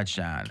without a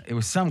touchdown. It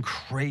was some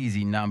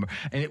crazy number.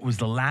 And it was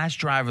the last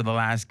drive of the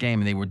last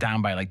game, and they were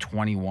down by like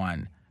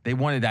 21. They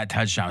wanted that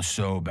touchdown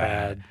so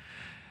bad.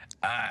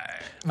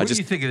 What do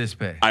you think of this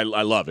pick? I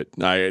love it.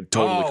 I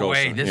totally co-sign. Oh,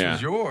 wait, this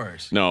was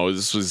yours. No,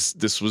 this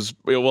was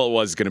well, it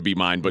was going to be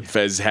mine, but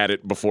Fez had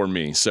it before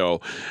me.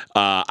 So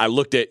I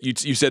looked at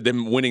you said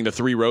them winning the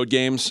 3 road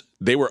games.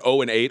 They were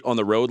 0-8 on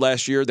the road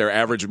last year. Their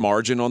average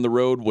margin on the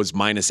road was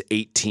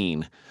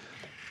 -18.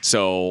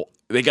 So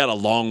they got a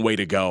long way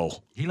to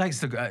go. He likes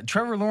the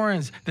Trevor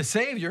Lawrence, the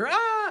savior,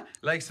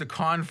 likes the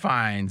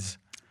confines.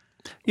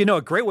 You know,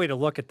 a great way to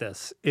look at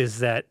this is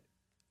that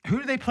who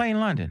do they play in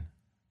London?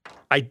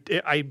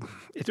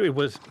 It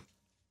was.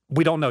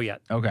 We don't know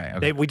yet.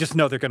 Okay. We just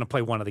know they're going to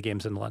play one of the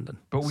games in London.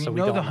 But we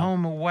know the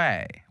home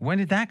away. When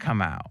did that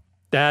come out?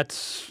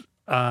 That's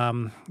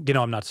I'm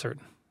not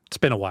certain. It's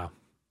been a while.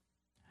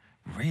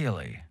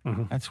 Really?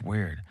 Mm-hmm. That's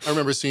weird. I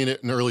remember seeing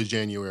it in early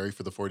January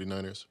for the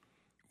 49ers.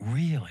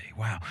 Really?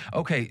 Wow.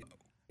 Okay.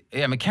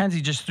 Yeah,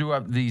 Mackenzie just threw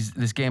up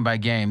this game by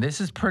game.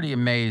 This is pretty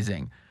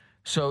amazing.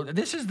 So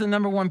this is the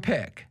number 1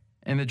 pick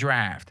in the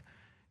draft.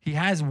 He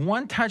has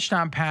 1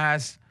 touchdown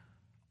pass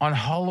on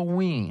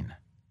Halloween.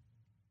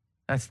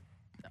 That's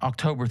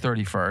October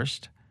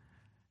 31st.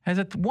 Has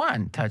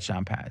 1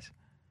 touchdown pass.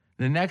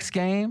 The next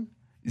game,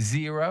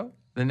 0.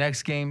 The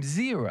next game,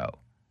 0.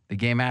 The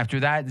game after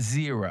that,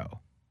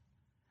 0.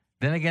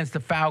 Then against the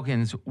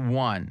Falcons,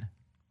 1.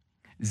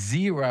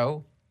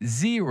 0,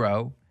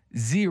 0,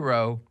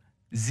 0,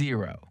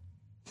 0.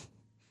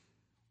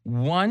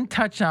 1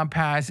 touchdown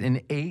pass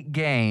in 8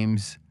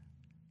 games,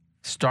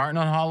 starting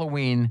on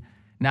Halloween.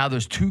 Now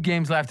there's 2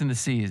 games left in the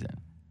season.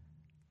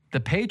 The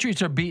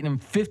Patriots are beating him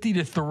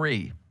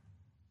 50-3.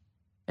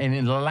 And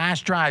in the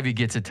last drive, he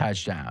gets a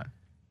touchdown.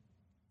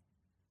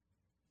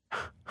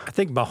 I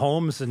think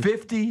Mahomes and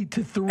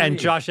 50-3 and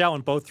Josh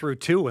Allen both threw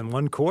 2 in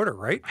 1 quarter,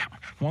 right?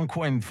 1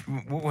 quarter,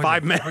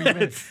 5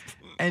 minutes.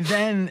 And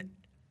then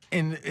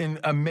in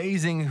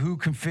amazing who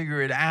can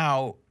figure it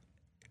out,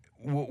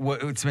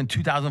 it's been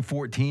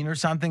 2014 or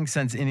something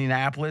since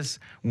Indianapolis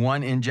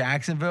won in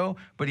Jacksonville,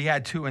 but he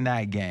had 2 in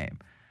that game.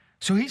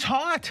 So he's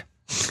hot.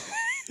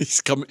 He's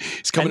coming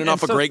in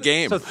off a great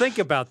game. So think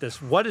about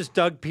this. What is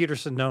Doug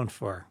Peterson known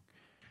for?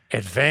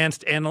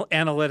 Advanced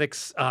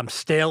analytics,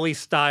 Staley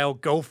style,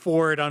 go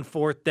for it on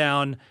 4th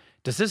down.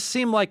 Does this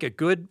seem like a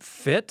good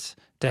fit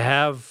to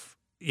have,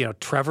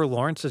 Trevor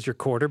Lawrence as your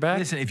quarterback?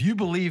 Listen, if you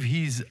believe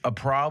he's a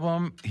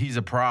problem, he's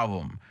a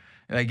problem.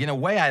 Like, in a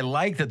way, I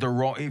like that they're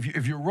rolling.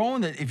 If you're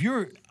rolling that, if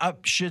you're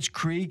up Schitt's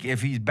Creek,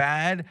 if he's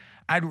bad,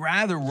 I'd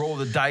rather roll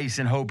the dice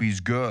and hope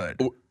he's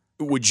good.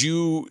 Would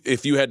you,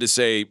 if you had to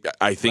say,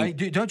 I think...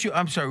 Like, don't you,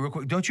 I'm sorry, real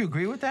quick, don't you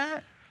agree with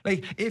that?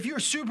 Like, if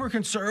you're super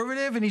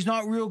conservative and he's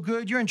not real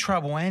good, you're in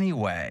trouble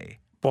anyway.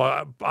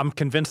 Well, I'm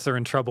convinced they're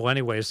in trouble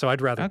anyway, so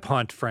I'd rather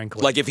punt,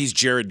 frankly. Like if he's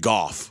Jared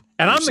Goff.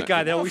 And I'm the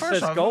guy that always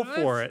says go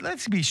for it.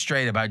 Let's be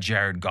straight about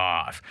Jared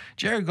Goff.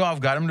 Jared Goff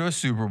got him to a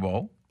Super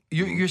Bowl.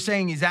 You're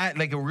saying, is that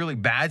like a really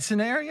bad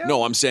scenario?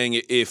 No, I'm saying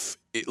if,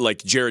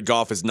 like, Jared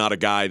Goff is not a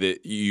guy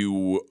that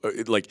you,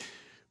 like...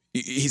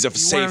 He's a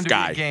safe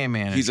guy.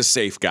 He's a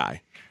safe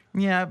guy.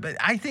 Yeah, but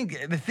I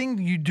think the thing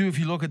you do if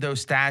you look at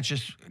those stats,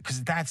 just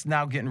because that's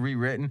now getting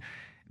rewritten,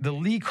 the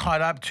league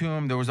caught up to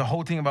him. There was a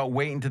whole thing about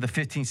waiting to the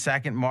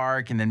 15-second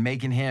mark and then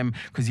making him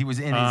because he was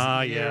in his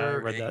ear. Yeah, I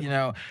read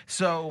that.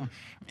 So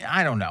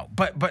I don't know.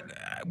 But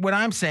what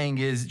I'm saying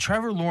is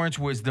Trevor Lawrence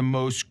was the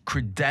most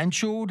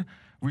credentialed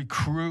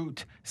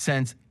recruit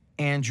since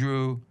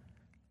Andrew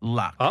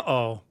Luck.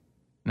 Uh-oh.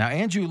 Now,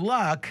 Andrew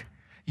Luck,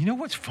 you know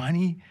what's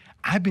funny?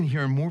 I've been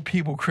hearing more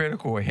people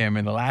critical of him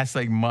in the last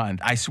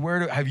month. I swear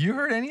to. Have you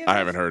heard any of it? I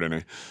haven't heard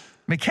any.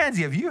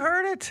 Mackenzie, have you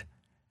heard it?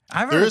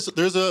 There's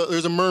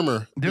a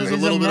murmur. There's a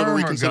little bit of a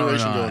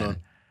reconsideration going on.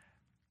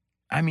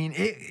 I mean,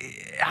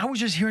 I was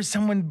just hearing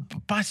someone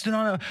busting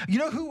on you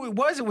know who it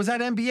was? It was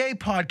that NBA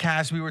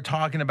podcast we were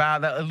talking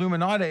about, that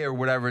Illuminati or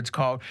whatever it's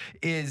called.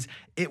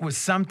 It was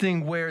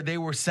something where they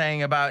were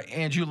saying about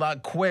Andrew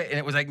Luck quit, and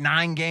it was like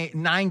 9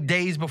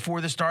 days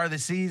before the start of the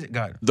season.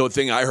 God. The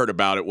thing I heard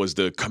about it was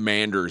the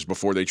Commanders,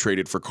 before they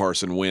traded for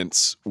Carson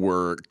Wentz,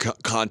 were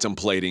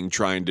contemplating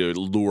trying to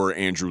lure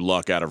Andrew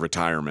Luck out of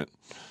retirement.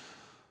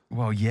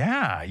 Well,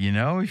 yeah,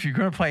 if you're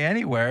going to play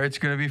anywhere, it's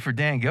going to be for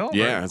Dan Gilbert.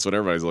 Yeah, that's what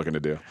everybody's looking to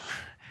do.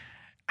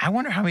 I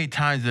wonder how many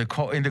times the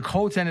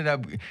Colts ended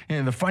up.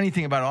 The funny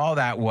thing about all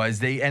that was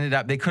they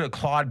could have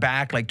clawed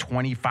back like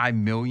 $25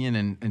 million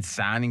in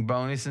signing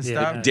bonus and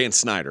stuff. Dan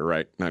Snyder,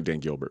 right? Not Dan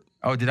Gilbert.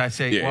 Oh, did I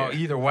say? Yeah. Well,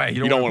 either way,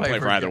 you don't want to play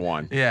for either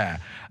one. Yeah.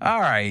 All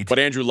right. But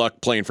Andrew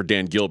Luck playing for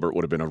Dan Gilbert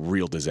would have been a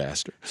real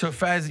disaster. So,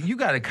 Fez, you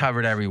got it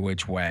covered every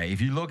which way.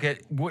 If you look at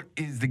what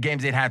is the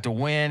games they'd have to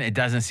win, it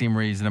doesn't seem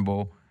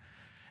reasonable.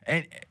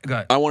 And go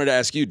ahead. I wanted to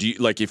ask you,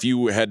 if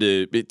you had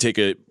to take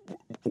a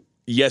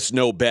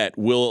yes/no bet,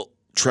 will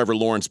Trevor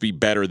Lawrence be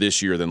better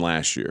this year than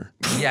last year?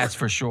 Yes,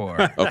 for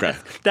sure. Okay.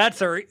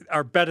 That's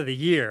our bet of the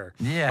year.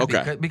 Yeah.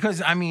 Okay.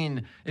 Because I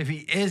mean, if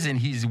he isn't,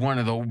 he's one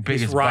of the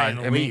biggest. He's Ryan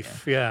buys.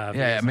 Leaf. Yeah.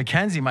 Yeah.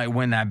 McKenzie might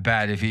win that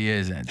bet if he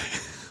isn't.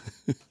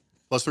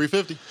 Plus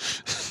 350.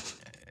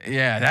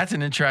 Yeah, that's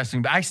an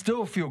interesting. But I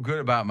still feel good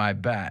about my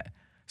bet.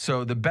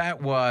 So the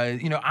bet was,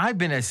 I've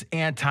been as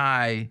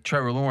anti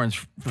Trevor Lawrence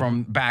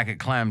from back at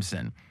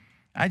Clemson.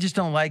 I just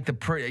don't like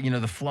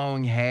the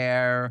flowing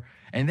hair.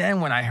 And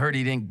then when I heard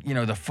he didn't,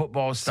 the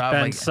football stuff.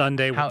 Spend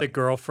Sunday with the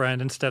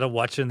girlfriend instead of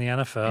watching the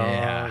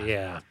NFL.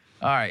 Yeah.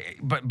 All right,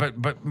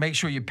 but make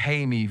sure you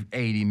pay me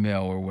 $80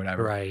 million or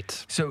whatever.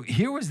 Right. So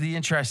here was the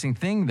interesting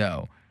thing,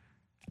 though.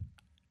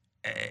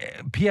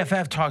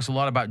 PFF talks a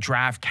lot about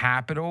draft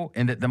capital,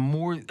 and that the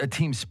more a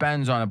team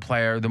spends on a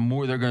player, the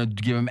more they're going to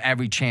give him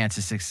every chance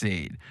to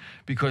succeed.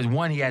 Because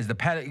one, he has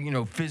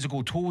the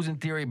physical tools in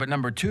theory, but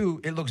number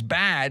two, it looks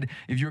bad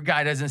if your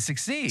guy doesn't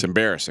succeed. It's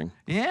embarrassing.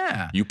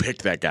 Yeah. You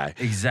picked that guy.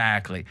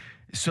 Exactly.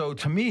 So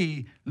to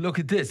me, look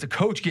at this. The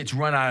coach gets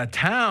run out of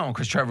town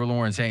because Trevor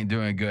Lawrence ain't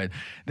doing good.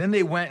 Then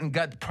they went and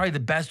got probably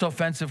the best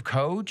offensive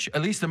coach,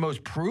 at least the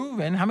most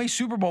proven. How many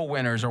Super Bowl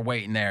winners are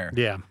waiting there?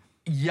 Yeah.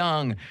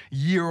 Young,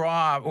 year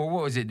off, or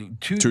what was it?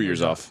 2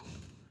 years off.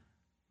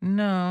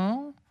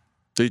 No.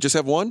 Did he just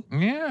have one?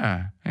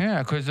 Yeah,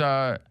 because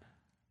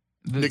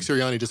Nick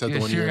Sirianni just had the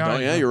 1 year. Oh,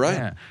 yeah, you're right.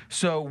 Yeah.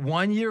 So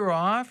 1 year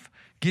off,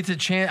 gets a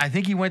chance. I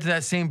think he went to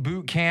that same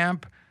boot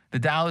camp the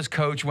Dallas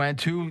coach went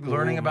to,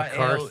 learning about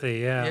McCarthy.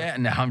 Yeah.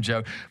 No, I'm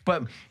joking.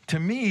 But to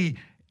me,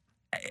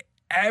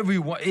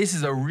 everyone, this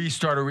is a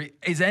restart.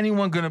 Is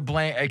anyone going to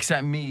blame,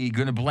 except me,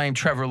 going to blame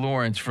Trevor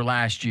Lawrence for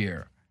last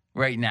year?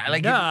 Right now,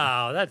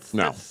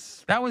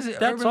 that was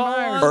Urban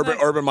Myers.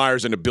 Urban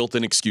Meyer's in a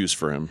built-in excuse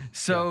for him.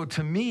 So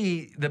to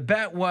me, the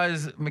bet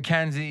was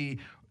McKenzie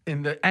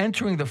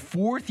entering the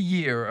fourth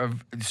year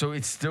of. So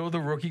it's still the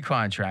rookie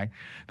contract.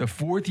 The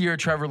fourth year of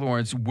Trevor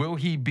Lawrence. Will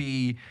he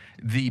be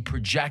the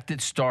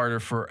projected starter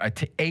for a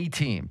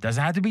team?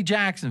 Doesn't have to be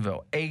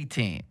Jacksonville. A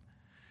team.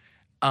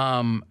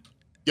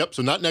 Yep.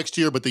 So not next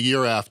year, but the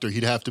year after,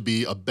 he'd have to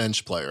be a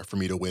bench player for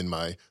me to win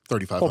my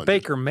 3,500. Well,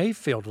 Baker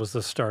Mayfield was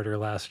the starter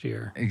last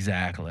year.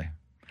 Exactly.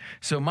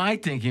 So my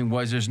thinking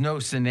was, there's no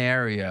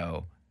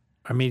scenario.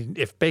 I mean,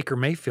 if Baker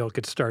Mayfield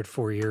could start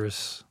 4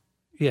 years,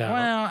 yeah.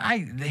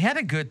 Well, they had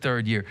a good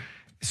third year.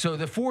 So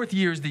the fourth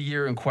year is the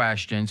year in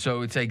question.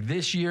 So it's like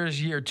this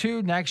year's year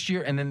 2, next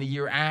year, and then the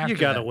year after. You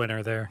got a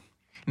winner there.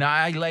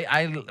 Now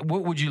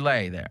what would you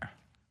lay there?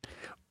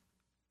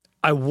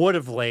 I would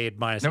have laid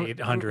minus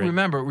 800.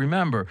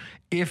 Remember,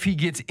 if he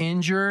gets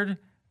injured,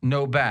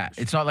 no bet.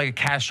 It's not like a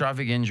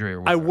catastrophic injury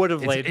or whatever. I would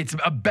have laid. It's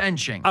a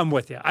benching. I'm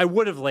with you. I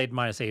would have laid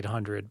minus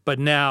 800, but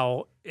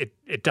now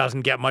it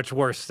doesn't get much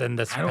worse than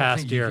this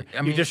past year.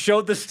 You just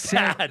showed the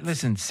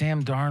stats.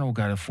 Sam Darnold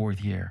got a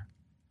fourth year.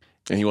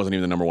 And he wasn't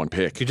even the number one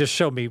pick. You just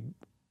showed me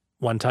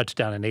one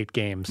touchdown in 8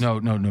 games. No.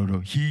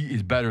 He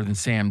is better than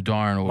Sam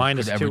Darnold.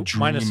 Minus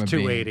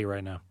 280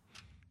 right now.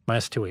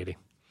 Minus 280.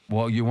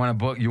 Well, you want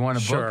to book?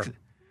 Sure.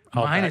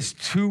 Minus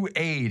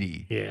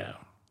 280. Yeah.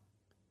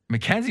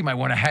 McKenzie might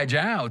want to hedge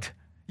out.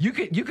 You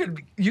could get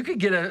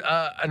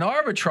an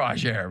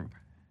arbitrage there.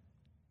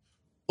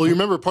 Well, you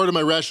remember part of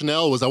my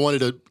rationale was I wanted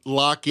to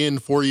lock in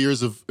 4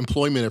 years of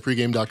employment at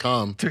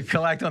pregame.com. To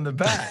collect on the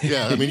bet.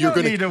 Yeah, I mean, you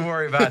don't need to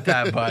worry about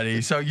that,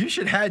 buddy. So you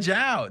should hedge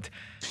out.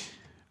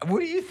 What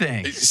do you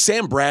think?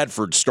 Sam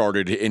Bradford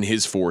started in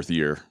his fourth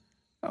year.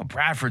 Oh,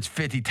 Bradford's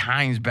 50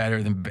 times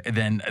better than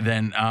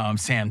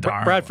Sam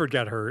Darnold. Bradford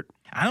got hurt.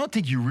 I don't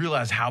think you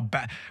realize how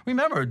bad.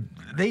 Remember,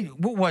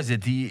 what was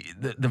it?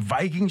 The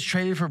Vikings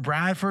traded for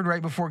Bradford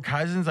right before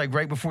Cousins, like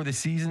right before the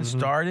season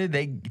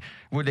started.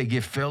 Would they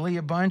give Philly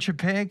a bunch of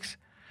picks?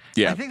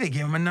 Yeah, I think they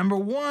gave him a number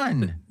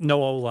 1.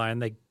 No O-line,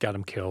 they got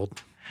him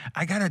killed.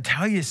 I gotta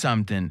tell you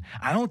something.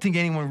 I don't think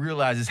anyone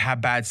realizes how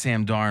bad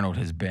Sam Darnold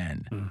has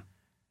been.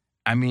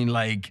 I mean,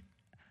 like.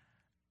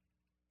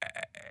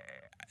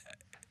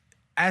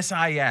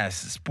 SIS,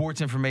 Sports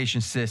Information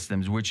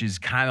Systems, which is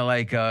kind of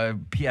like a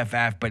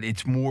PFF, but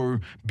it's more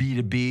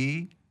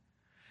B2B.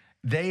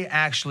 They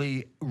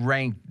actually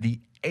ranked the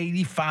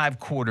 85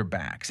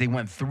 quarterbacks. They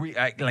went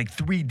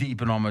 3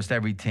 deep in almost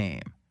every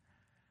team.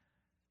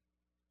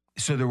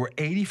 So there were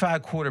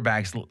 85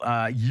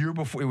 quarterbacks year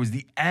before. It was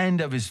the end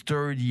of his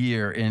third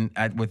year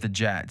with the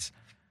Jets.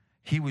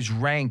 He was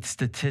ranked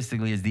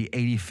statistically as the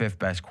 85th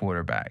best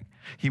quarterback.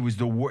 He was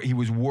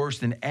worse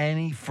than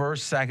any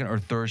first, second, or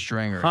third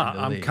stringer. In the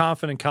I'm league.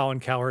 confident Colin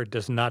Cowherd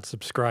does not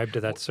subscribe to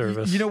that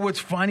service. You know what's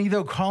funny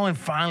though? Colin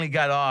finally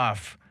got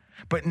off,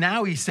 but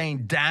now he's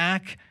saying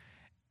Dak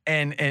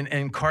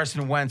and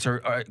Carson Wentz are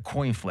a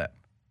coin flip.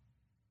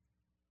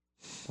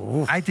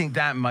 Oof. I think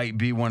that might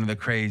be one of the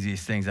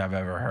craziest things I've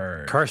ever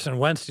heard. Carson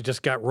Wentz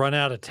just got run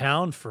out of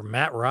town for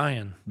Matt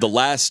Ryan. The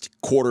last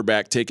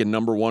quarterback taken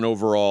number 1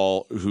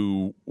 overall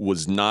who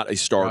was not a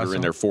starter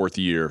in their fourth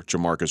year,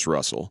 Jamarcus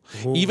Russell.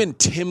 Ooh. Even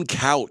Tim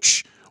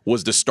Couch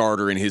was the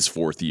starter in his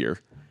fourth year.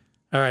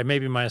 All right,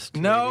 maybe minus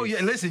 280.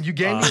 No, listen, you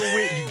gave me a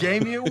week. You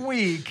gave me a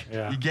week.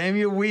 Yeah. You gave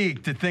me a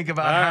week to think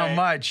about how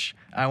much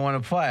I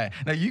want to play.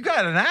 Now, you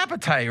got an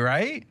appetite,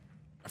 right?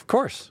 Of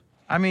course.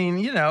 I mean,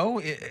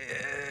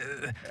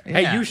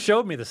 Hey, you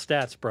showed me the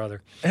stats,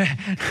 brother.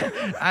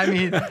 I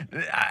mean,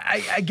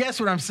 I guess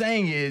what I'm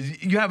saying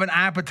is you have an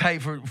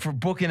appetite for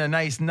booking a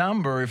nice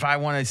number if I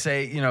want to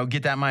say,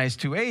 get that minus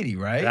 280,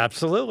 right?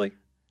 Absolutely.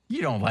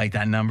 You don't like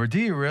that number, do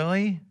you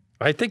really?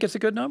 I think it's a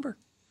good number.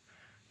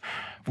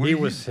 What do you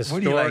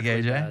like,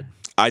 AJ? Bad.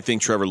 I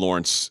think Trevor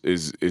Lawrence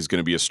is going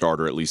to be a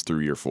starter at least through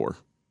year 4.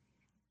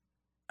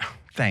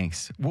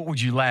 Thanks. What would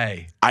you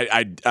lay?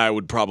 I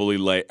would probably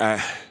lay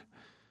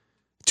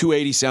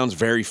 280 sounds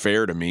very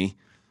fair to me.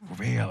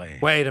 Really?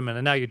 Wait a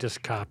minute. Now you're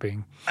just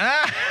copying.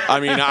 I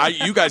mean,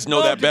 you guys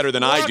know that better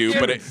than I do,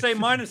 but say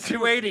minus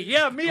 280.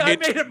 Yeah, I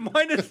made it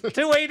minus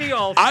 280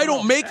 also. I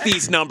don't make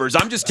these numbers.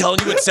 I'm just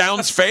telling you it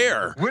sounds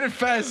fair. What did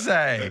Fez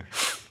say?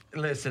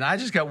 Listen, I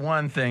just got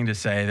one thing to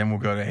say, then we'll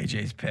go to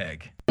AJ's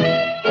pick.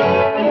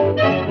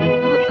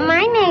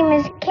 My name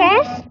is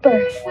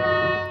Casper.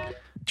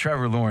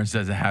 Trevor Lawrence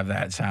doesn't have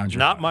that sound.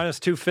 Not minus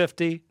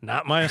 250,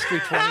 not minus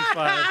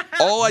 325.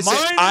 All I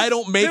said, I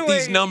don't make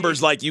these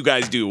numbers like you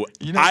guys do.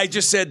 I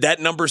just said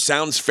that number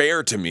sounds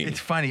fair to me. It's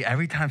funny.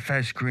 Every time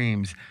Fez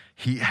screams,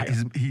 he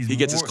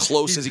gets as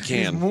close as he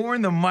can. He's more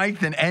in the mic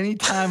than any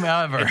time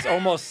ever. It's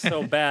almost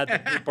so bad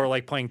that people are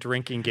like playing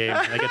drinking games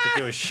and they get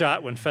to do a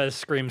shot when Fez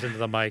screams into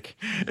the mic.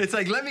 It's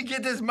like, let me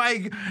get this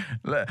mic.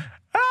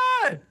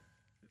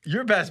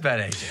 Your best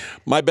bet, AJ.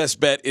 My best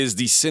bet is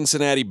the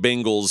Cincinnati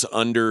Bengals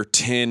under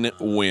 10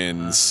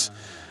 wins.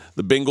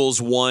 The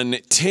Bengals won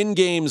 10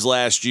 games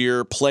last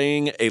year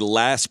playing a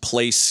last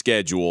place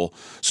schedule.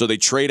 So they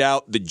trade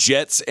out the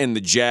Jets and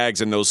the Jags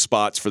in those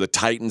spots for the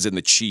Titans and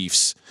the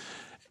Chiefs.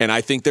 And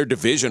I think their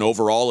division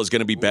overall is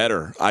going to be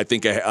better. I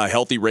think a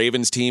healthy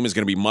Ravens team is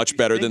going to be much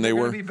better than they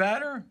were. Be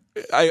better?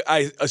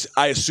 I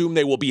assume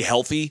they will be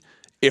healthy.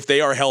 If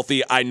they are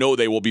healthy, I know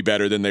they will be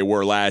better than they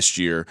were last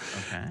year.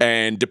 Okay.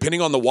 And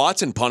depending on the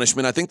Watson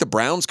punishment, I think the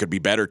Browns could be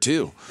better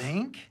too.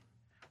 Think?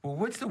 Well,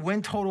 what's the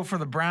win total for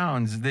the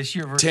Browns this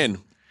year? 10.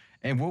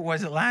 And what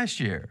was it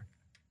last year?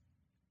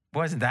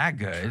 Wasn't that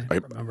good?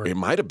 It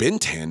might have been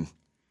 10.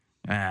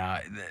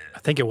 I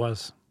think it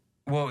was.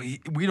 Well,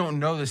 we don't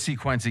know the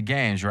sequence of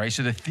games, right?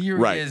 So the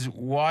theory is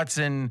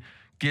Watson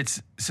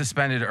gets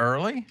suspended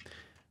early?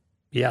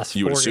 Yes,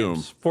 you would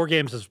assume. 4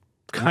 games is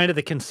kind of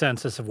the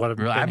consensus of what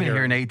I've been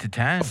hearing 8 to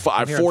 10.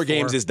 4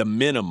 games is the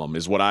minimum,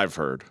 is what I've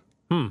heard.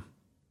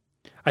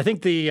 I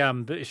think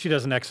she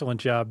does an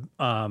excellent job.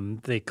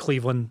 The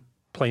Cleveland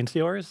Plain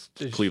Steelers,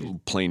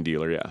 Cleveland Plain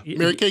Dealer, yeah.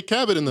 Mary Kay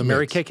Cabot in the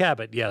Mary mix. Kay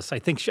Cabot, yes. I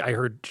think I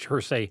heard her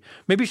say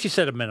maybe she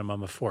said a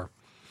minimum of 4.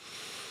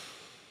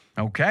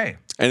 Okay.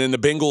 And then the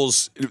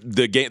Bengals,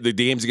 the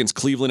games against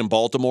Cleveland and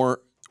Baltimore,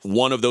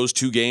 one of those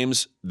 2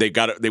 games, they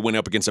went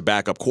up against a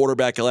backup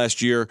quarterback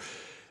last year.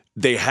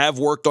 They have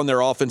worked on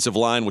their offensive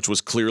line, which was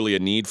clearly a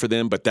need for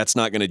them, but that's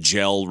not going to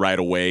gel right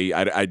away.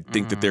 I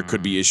think that there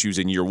could be issues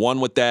in year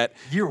 1 with that.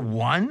 Year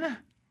 1?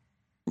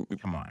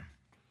 Come on.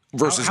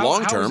 Versus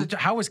long term.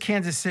 How was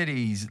Kansas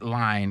City's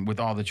line with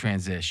all the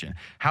transition?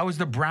 How was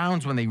the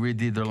Browns when they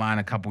redid their line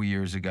a couple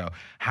years ago?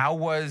 How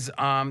was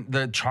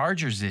the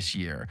Chargers this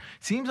year?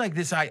 Seems like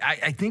this.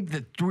 I think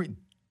that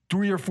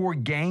 3 or 4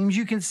 games,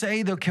 you can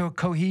say the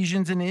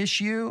cohesion's an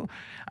issue.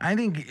 I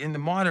think in the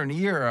modern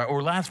era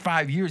or last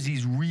 5 years,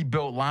 these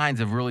rebuilt lines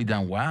have really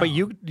done well. But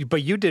you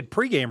did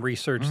pregame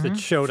research that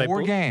showed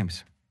 4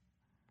 games.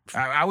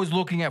 I was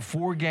looking at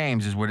 4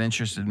 games is what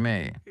interested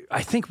me.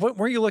 I think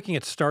weren't you looking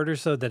at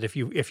starters though, that if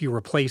you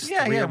replace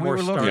 3 or more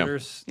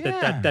starters,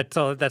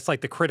 that's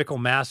like the critical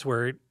mass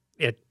where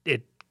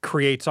it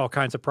creates all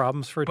kinds of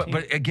problems for a team.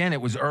 But again,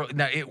 it was early.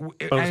 Now it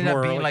ended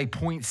up being like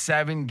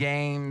 0.7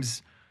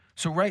 games.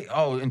 So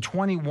in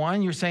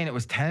 21, you're saying it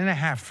was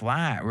 10.5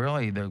 flat.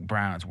 Really, the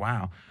Browns.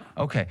 Wow.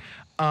 Okay.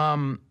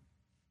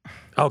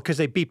 Because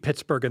they beat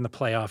Pittsburgh in the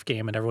playoff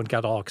game and everyone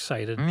got all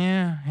excited.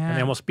 Yeah. And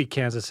they almost beat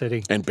Kansas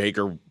City. And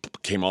Baker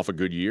came off a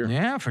good year.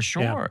 Yeah, for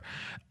sure.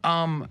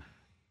 Yeah.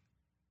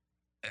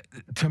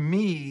 To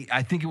me,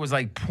 I think it was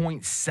like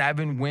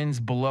 0.7 wins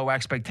below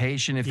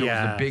expectation if it was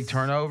a big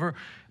turnover.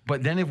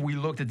 But then if we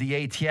looked at the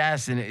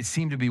ATS, and it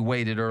seemed to be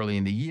weighted early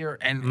in the year,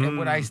 and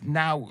what I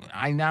now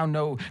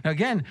know. Now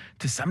again,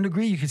 to some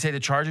degree, you could say the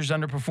Chargers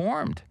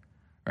underperformed,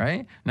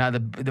 right? Now the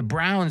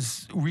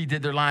Browns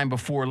redid their line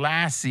before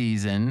last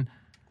season,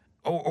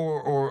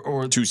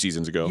 or 2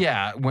 seasons ago.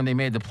 Yeah, when they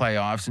made the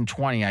playoffs in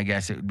 20, I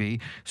guess it would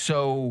be.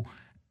 So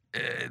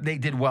they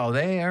did well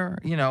there.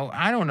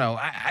 I don't know.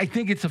 I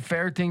think it's a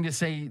fair thing to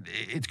say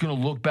it's going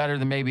to look better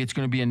than maybe it's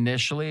going to be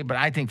initially, but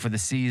I think for the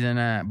season,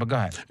 but go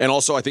ahead. And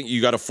also, I think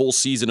you got a full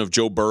season of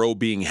Joe Burrow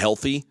being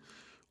healthy,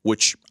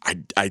 which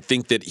I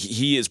think that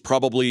he is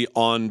probably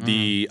on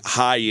the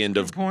high end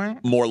of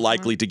more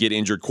likely to get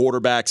injured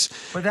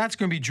quarterbacks. But that's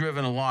going to be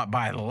driven a lot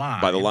by the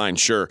line. By the line,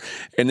 sure.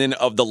 And then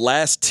of the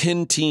last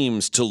 10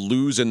 teams to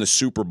lose in the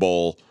Super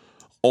Bowl,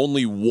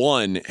 only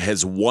one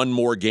has won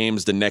more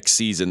games the next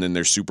season than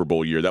their Super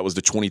Bowl year. That was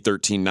the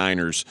 2013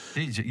 Niners.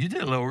 You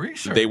did a little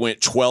research. They went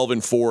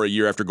 12-4 a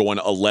year after going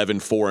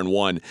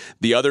 11-4-1.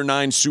 The other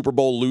 9 Super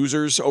Bowl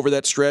losers over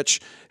that stretch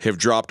have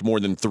dropped more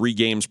than 3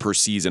 games per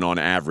season on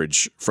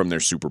average from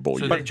their Super Bowl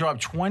year. So they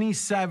dropped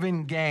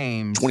 27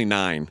 games.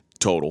 29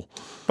 total.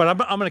 But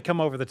I'm going to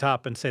come over the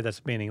top and say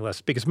that's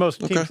meaningless because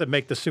most teams that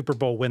make the Super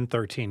Bowl win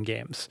 13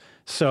 games.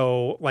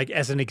 So, like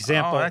as an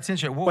example, that's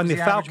interesting. What when was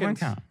the average win Falcons,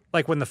 count?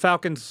 like when the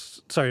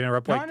Falcons, sorry to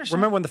interrupt. No, I Like, understand.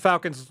 remember when the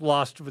Falcons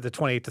lost with the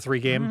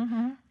 28-3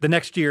 game? The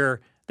next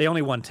year they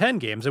only won 10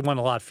 games. They won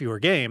a lot fewer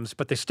games,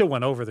 but they still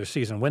went over their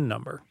season win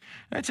number.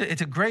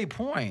 It's a great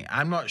point.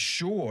 I'm not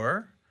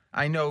sure.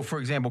 I know, for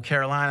example,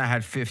 Carolina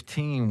had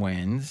 15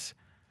 wins.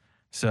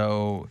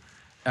 So,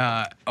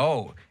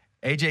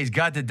 AJ's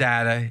got the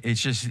data.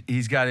 It's just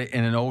he's got it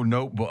in an old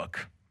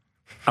notebook.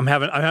 I'm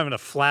having a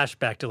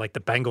flashback to like the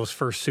Bengals'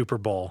 first Super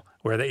Bowl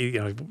where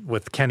they,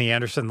 with Kenny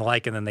Anderson and the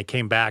like, and then they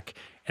came back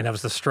and that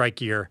was the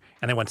strike year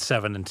and they went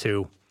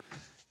 7-2.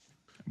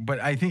 But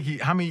I think you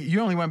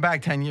only went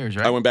back 10 years,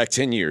 right? I went back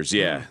 10 years,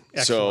 yeah.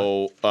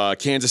 So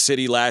Kansas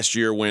City last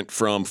year went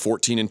from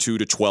 14-2 to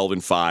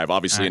 12-5,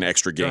 obviously an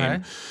extra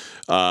game.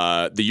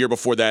 The year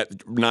before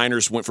that,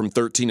 Niners went from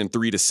 13-3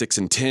 to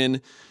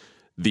 6-10.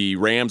 The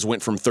Rams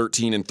went from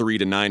 13-3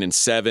 to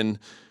 9-7.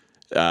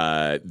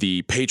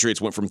 The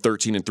Patriots went from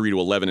 13-3 to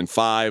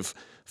 11-5.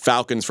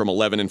 Falcons from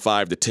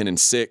 11-5 to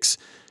 10-6.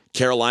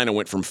 Carolina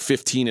went from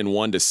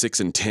 15-1 to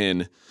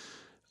 6-10.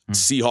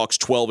 Seahawks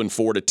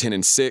 12-4 to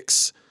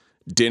 10-6.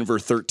 Denver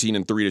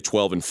 13-3 to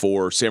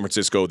 12-4. San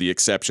Francisco, the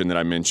exception that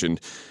I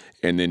mentioned,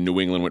 and then New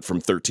England went from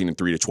 13-3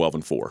 to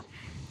 12-4.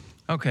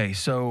 Okay,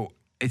 so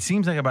it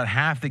seems like about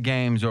half the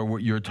games are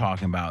what you're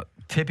talking about.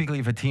 Typically,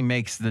 if a team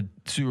makes the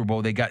Super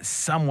Bowl, they got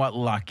somewhat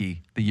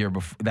lucky the year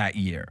before that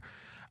year.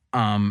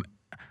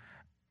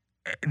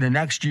 The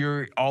next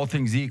year, all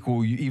things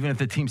equal, even if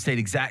the team stayed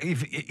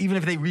even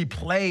if they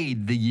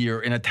replayed the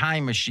year in a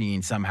time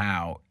machine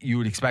somehow, you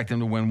would expect them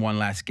to win one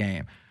less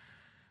game.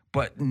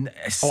 But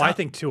I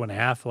think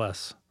 2.5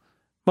 less.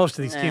 Most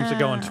of these teams are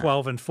going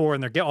 12-4,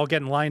 and they're all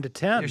getting lined to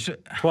 10.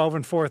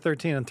 12-4,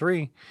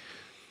 13-3.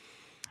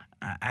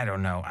 I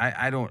don't know.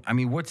 I don't. I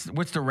mean, what's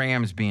the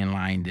Rams being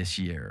lined this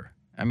year?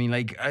 I mean,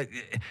 like I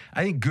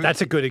think good.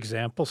 That's a good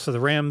example. So the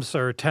Rams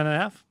are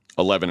 10.5.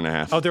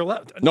 11.5. Oh, they're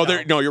 11.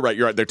 No, you're right.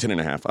 You're right. They're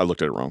 10.5. I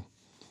looked at it wrong.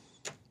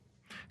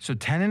 So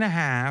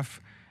 10.5,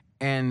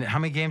 and how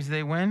many games did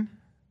they win?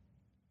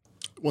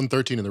 Won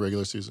 13 in the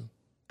regular season.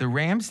 The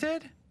Rams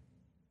did?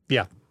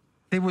 Yeah.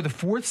 They were the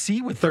 4th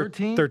seed with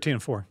 13?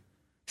 13-4.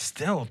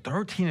 Still,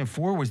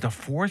 13-4 was the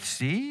 4th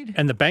seed?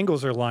 And the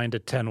Bengals are lined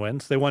at 10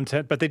 wins. They won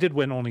 10, but they did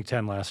win only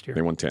 10 last year.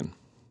 They won 10.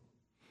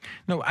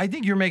 No, I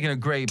think you're making a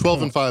great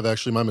 12-5,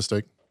 actually, my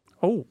mistake.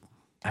 Oh.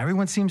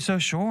 Everyone seems so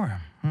sure.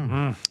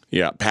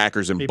 Yeah,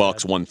 Packers and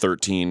Bucks won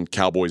 13.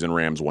 Cowboys and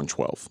Rams won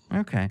 12.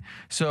 Okay.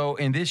 So,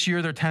 in this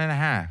year, they're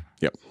 10.5.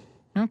 Yep.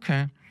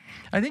 Okay.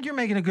 I think you're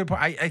making a good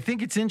point. I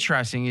think it's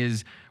interesting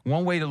is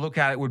one way to look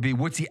at it would be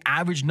what's the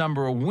average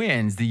number of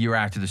wins the year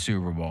after the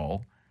Super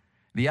Bowl?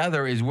 The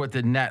other is what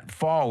the net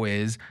fall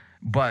is.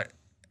 But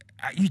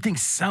you think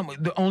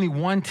only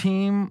one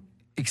team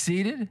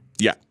exceeded?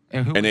 Yeah.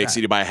 And they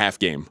exceeded by a half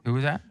game. Who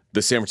was that?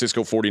 The San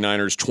Francisco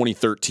 49ers,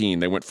 2013.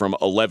 They went from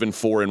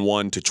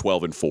 11-4-1 to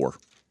 12-4.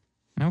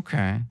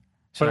 Okay.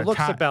 So but it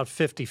looks about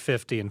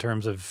 50-50 in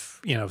terms of,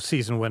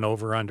 season win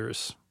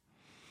over-unders.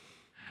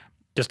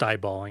 Just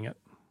eyeballing it.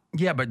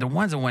 Yeah, but the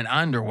ones that went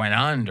under.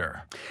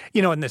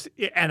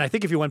 And I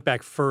think if you went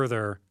back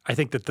further, I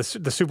think that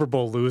the Super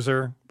Bowl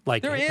loser,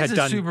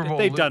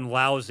 they've done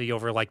lousy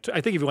over I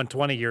think if you went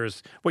 20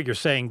 years, what you're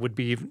saying would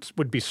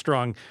be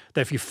strong.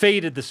 That if you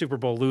faded the Super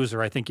Bowl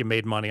loser, I think you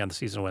made money on the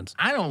season wins.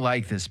 I don't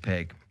like this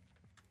pick.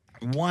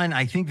 One,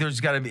 I think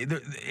there's got to be.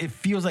 It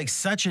feels like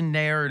such a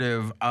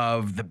narrative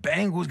of the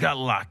Bengals got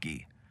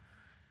lucky.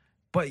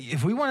 But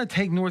if we want to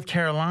take North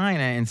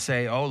Carolina and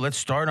say, let's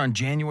start on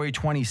January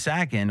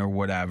 22nd or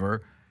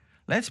whatever,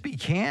 let's be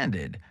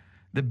candid.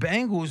 The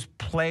Bengals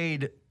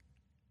played.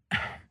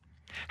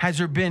 Has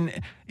there been,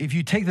 if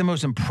you take the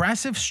most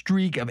impressive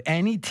streak of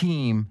any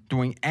team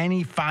during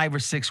any 5 or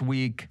 6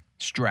 week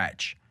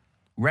stretch,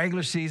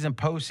 regular season,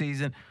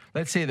 postseason,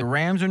 let's say the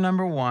Rams are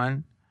number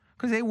 1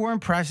 because they were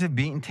impressive,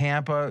 beating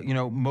Tampa,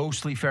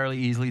 mostly fairly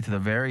easily to the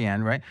very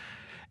end, right?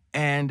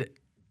 And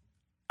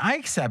I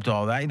accept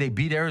all that. They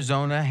beat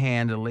Arizona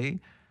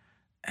handily.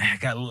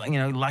 Got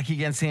lucky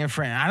against San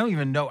Fran. I don't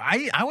even know.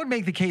 I would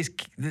make the case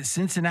that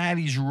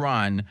Cincinnati's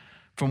run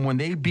from when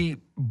they beat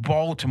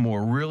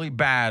Baltimore really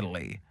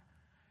badly,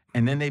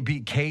 and then they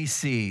beat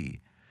KC.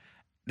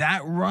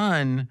 That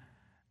run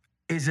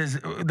is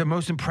the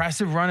most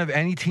impressive run of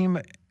any team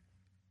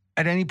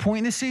at any point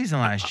in the season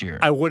last year.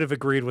 I would have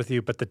agreed with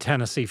you, but the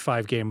Tennessee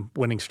 5-game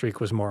winning streak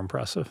was more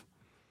impressive.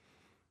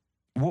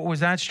 What was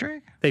that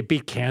streak? They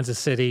beat Kansas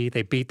City.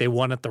 They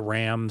won at the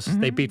Rams.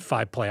 Mm-hmm. They beat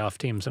 5 playoff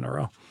teams in a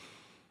row.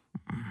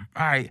 All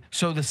right.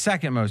 So the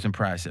second most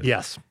impressive.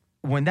 Yes.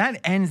 When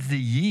that ends the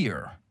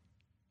year,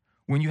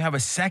 when you have a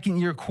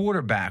second-year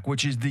quarterback,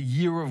 which is the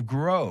year of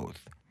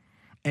growth.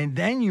 And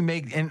then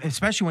and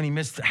especially when he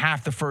missed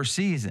half the first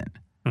season.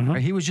 Mm-hmm.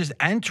 Right? He was just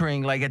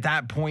entering, like, at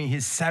that point,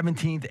 his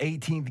 17th,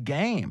 18th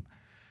game,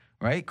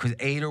 right? Because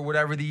 8 or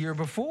whatever the year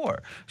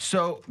before.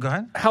 So, go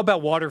ahead. How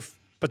about water?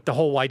 But the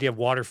whole idea of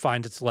water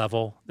finds its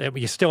level.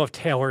 You still have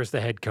Taylor as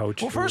the head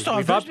coach. Well, first off,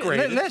 we've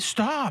upgraded. let's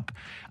stop.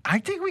 I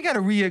think we got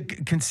to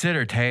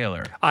reconsider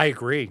Taylor. I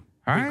agree.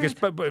 All right.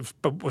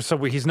 So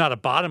he's not a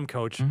bottom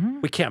coach.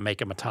 Mm-hmm. We can't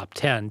make him a top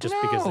 10 just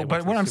because they went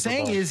but to what the I'm Super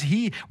saying Bowl. is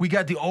we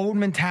got the old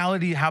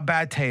mentality how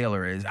bad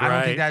Taylor is. I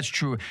don't think that's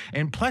true.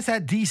 And plus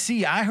at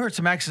DC, I heard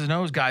some X's and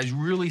O's guys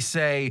really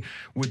say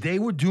what they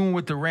were doing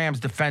with the Rams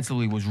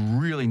defensively was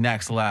really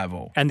next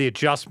level. And the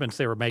adjustments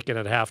they were making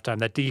at halftime,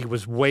 that D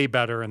was way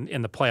better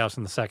in the playoffs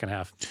in the second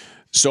half.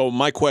 So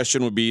my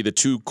question would be the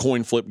 2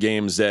 coin flip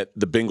games that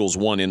the Bengals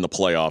won in the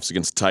playoffs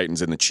against the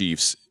Titans and the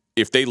Chiefs.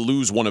 If they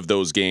lose one of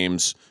those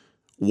games,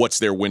 what's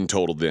their win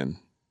total then?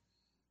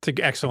 It's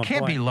an excellent point. It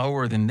can't be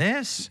lower than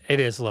this. It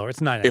is lower. It's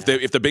 9.5.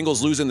 If the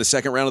Bengals lose in the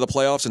second round of the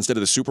playoffs instead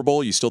of the Super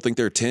Bowl, you still think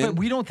they're 10? But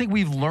we don't think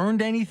we've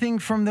learned anything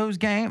from those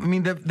games. I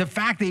mean, the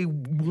fact they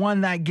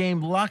won that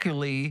game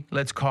luckily,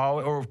 let's call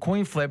it, or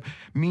coin flip,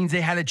 means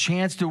they had a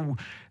chance to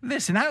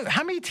listen.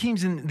 How many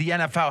teams in the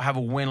NFL have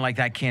a win like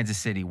that Kansas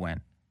City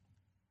win?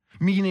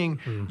 Meaning,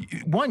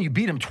 one, you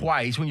beat them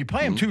twice. When you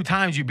play them 2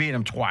 times, you beat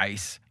them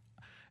twice.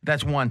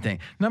 That's one thing.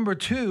 Number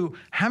 2,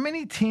 how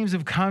many teams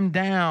have come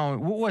down?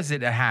 What was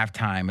it at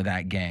halftime of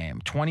that game?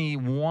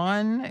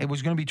 21? It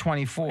was going to be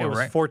 24, it was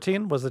right?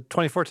 14. Was it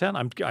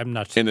 24-10? I'm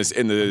not sure. In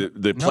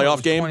the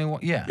playoff game?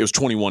 21, yeah. It was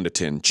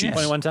 21-10. Chiefs.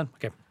 21-10?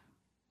 Okay.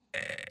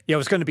 Yeah, it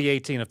was going to be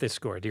 18 if they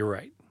scored. You're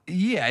right.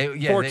 Yeah.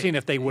 14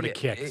 if they would have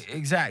kicked.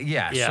 Exactly.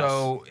 Yeah. Yes.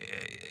 So,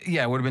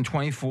 it would have been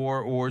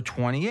 24 or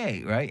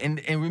 28, right? And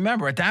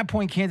remember, at that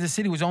point, Kansas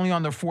City was only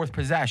on their 4th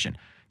possession.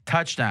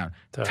 Touchdown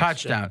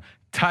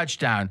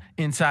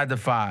inside the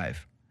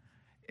 5.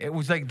 It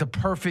was like the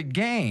perfect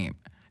game.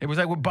 It was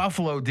like what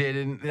Buffalo did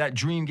in that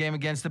dream game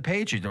against the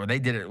Patriots, or they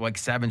did it like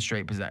 7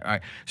 straight possessions. All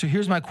right. So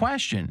here's my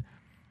question.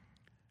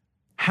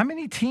 How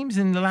many teams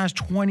in the last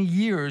 20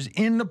 years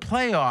in the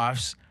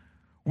playoffs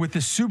with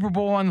the Super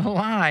Bowl on the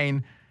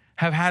line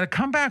have had a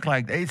comeback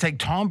like that? It's like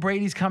Tom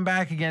Brady's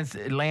comeback against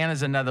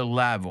Atlanta's another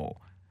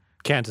level.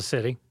 Kansas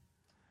City.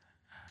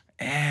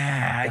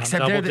 Yeah,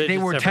 except they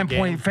were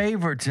 10-point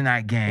favorites in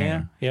that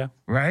game. Yeah.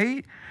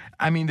 Right?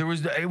 I mean, it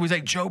was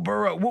like Joe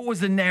Burrow. What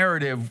was the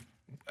narrative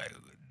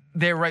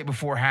there right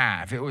before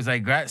half? It was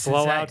like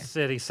blowout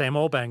city, same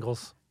old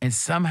Bengals. And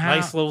somehow,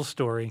 nice little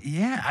story.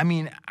 Yeah, I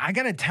mean, I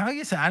got to tell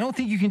you something. I don't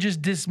think you can just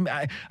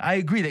I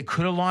agree they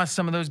could have lost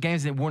some of those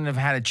games and wouldn't have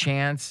had a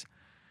chance.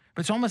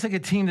 But it's almost like a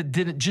team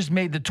that just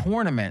made the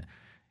tournament.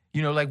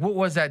 You know, like what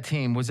was that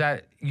team? Was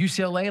that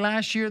UCLA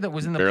last year that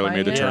was in the barely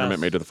play-in? made the tournament,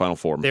 made to the Final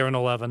Four. They were in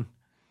 11.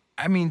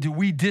 I mean, do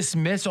we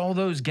dismiss all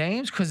those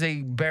games because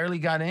they barely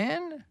got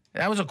in?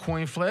 That was a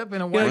coin flip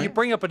in a way. You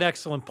bring up an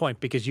excellent point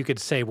because you could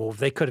say, well,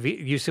 they could have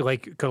UCLA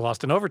could have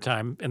lost in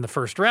overtime in the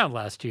first round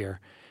last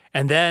year,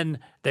 and then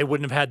they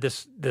wouldn't have had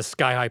this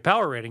sky high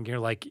power rating. You're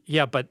like,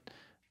 yeah, but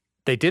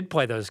they did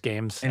play those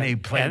games, and they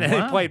played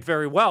they played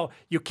very well.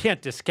 You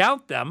can't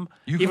discount them,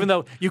 even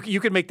though you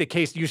could make the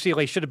case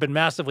UCLA should have been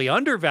massively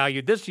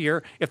undervalued this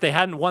year if they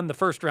hadn't won the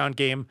first round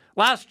game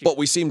last year. But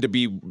we seem to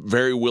be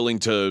very willing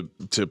to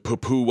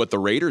poo-poo what the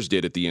Raiders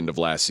did at the end of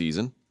last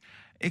season.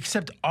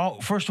 Except,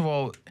 first of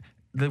all,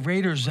 the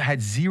Raiders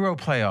had 0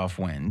 playoff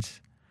wins,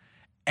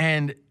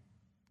 and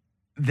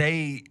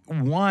they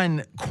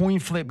won coin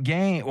flip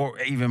game or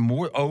even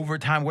more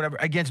overtime, whatever,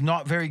 against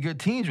not very good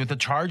teams, with the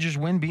Chargers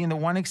win being the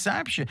one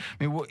exception.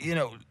 I mean,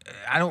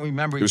 I don't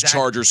remember exactly. It was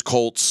Chargers,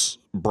 Colts,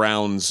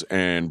 Browns,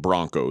 and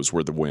Broncos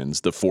were the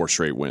wins, the 4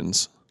 straight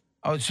wins.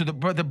 Oh, so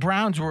the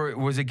Browns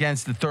was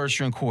against the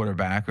 3rd-string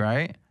quarterback,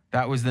 right?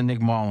 That was the Nick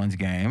Mullins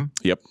game.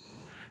 Yep.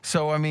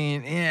 So, I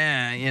mean,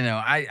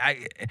 yeah,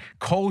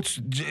 Colts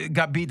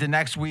got beat the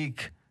next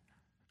week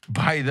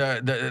by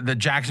the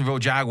Jacksonville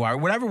Jaguar.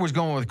 Whatever was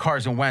going with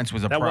Carson Wentz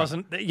was a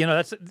problem.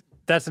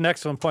 That's an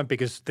excellent point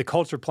because the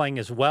Colts are playing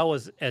as well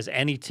as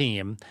any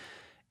team.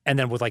 And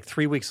then with like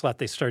 3 weeks left,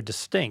 they started to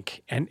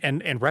stink. And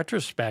in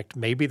retrospect,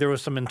 maybe there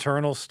was some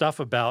internal stuff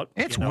about.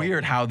 It's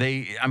weird how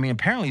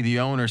apparently the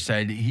owner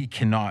said he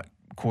cannot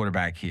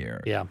quarterback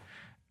here. Yeah.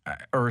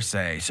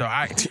 Ursay. So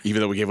even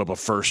though we gave up a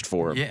first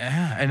for him.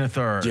 Yeah, and a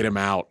third. Get him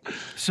out.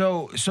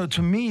 So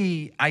to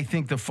me, I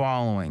think the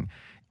following.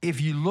 If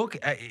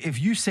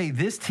you say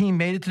this team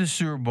made it to the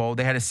Super Bowl,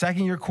 they had a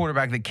second-year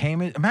quarterback that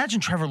came in.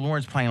 Imagine Trevor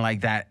Lawrence playing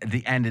like that at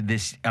the end of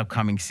this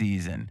upcoming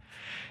season.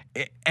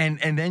 And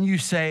then you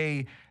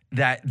say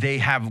that they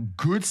have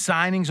good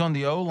signings on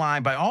the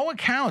O-line. By all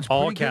accounts,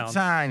 good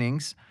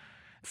signings.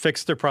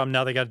 Fixed their problem.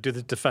 Now they got to do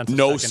the defensive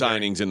No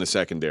secondary. signings in the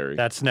secondary.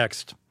 That's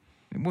next.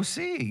 We'll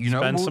see.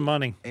 Spend some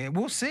money.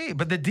 We'll see.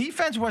 But the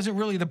defense wasn't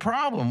really the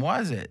problem,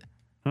 was it?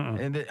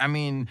 And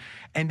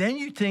then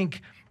you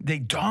think they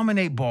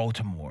dominate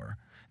Baltimore.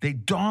 They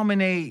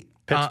dominate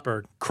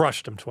Pittsburgh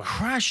crushed them twice.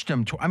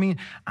 I mean,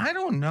 I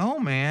don't know,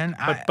 man.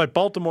 But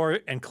Baltimore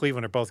and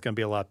Cleveland are both going to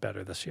be a lot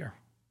better this year.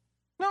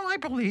 No, I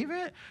believe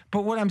it.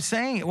 But what I'm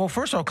saying, well,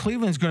 first of all,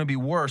 Cleveland's going to be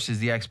worse is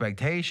the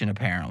expectation,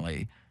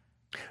 apparently.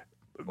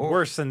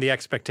 Worse than the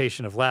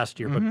expectation of last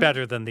year, but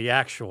better than the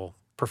actual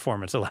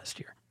performance of last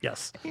year.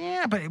 Yes.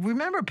 Yeah, but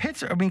remember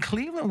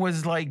Cleveland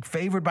was like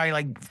favored by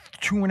like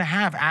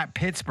 2.5 at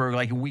Pittsburgh,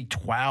 like in week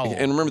 12.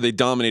 And remember, they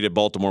dominated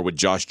Baltimore with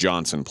Josh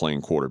Johnson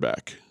playing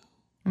quarterback.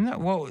 No,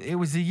 well, it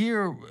was the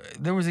year,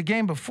 there was a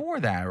game before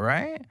that,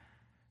 right?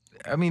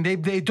 I mean,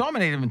 they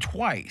dominated them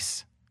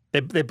twice.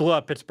 They blew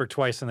up Pittsburgh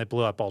twice and they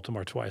blew up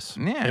Baltimore twice.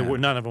 Yeah.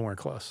 None of them were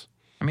close.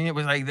 I mean, it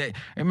was like,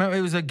 remember,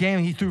 it was a game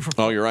he threw for.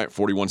 Oh, you're right.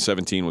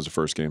 41-17 was the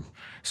first game.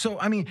 So,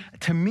 I mean,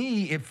 to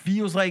me, it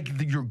feels like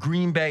your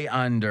Green Bay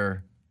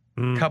under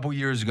a couple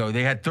years ago.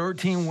 They had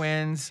 13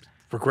 wins.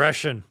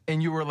 Regression.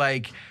 And you were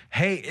like,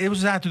 hey, it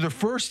was after the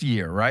first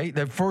year, right?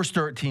 The first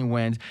 13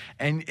 wins.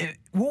 And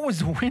what was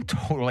the win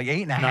total? Like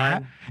 8.5?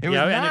 9. It was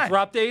 9. And it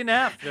dropped to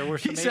 8.5. There were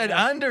some he said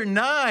under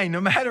 9, no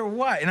matter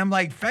what. And I'm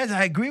like, Fez,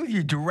 I agree with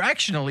you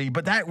directionally,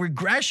 but that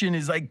regression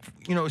is like,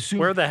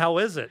 where the hell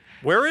is it?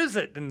 Where is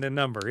it in the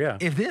number? Yeah.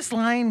 If this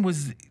line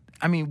was,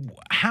 I mean,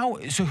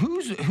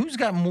 who's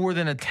got more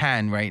than a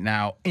 10 right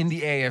now in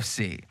the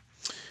AFC?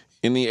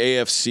 In the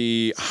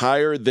AFC,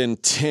 higher than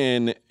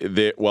 10,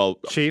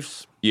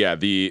 Chiefs. Yeah,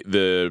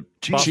 the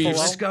Chiefs.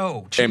 Let's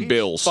go. Chiefs and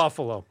Bills.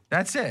 Buffalo.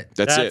 That's it.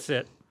 That's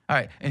it. All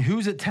right, and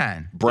who's at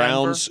 10?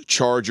 Browns, Denver.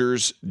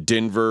 Chargers,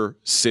 Denver,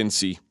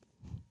 Cincy.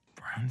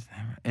 Browns,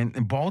 Denver.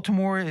 And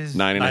Baltimore is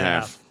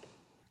 9.5.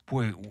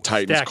 Boy,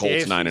 Titans, stacked.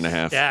 Colts,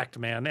 9.5. Stacked,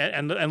 man.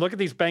 And look at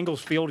these Bengals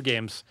field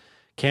games.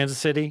 Kansas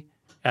City,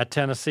 at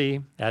Tennessee,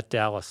 at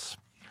Dallas.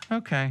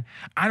 Okay.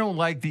 I don't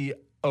like the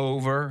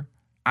over.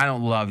 I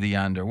don't love the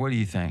under. What do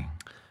you think?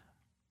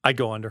 I'd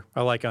go under.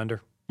 I like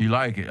under. You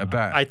like it, I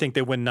bet. I think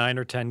they win 9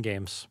 or 10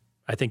 games.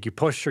 I think you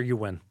push or you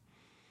win.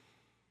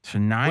 So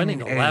 9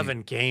 winning and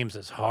 11 games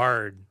is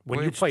hard.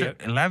 When you play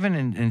 11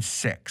 and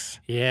 6.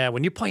 Yeah,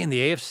 when you play in the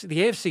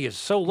AFC is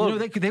so low.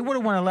 They would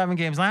have won 11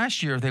 games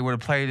last year if they would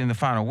have played in the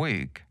final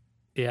week.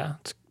 Yeah,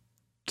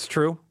 it's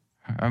true.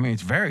 I mean,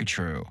 it's very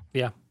true.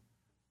 Yeah.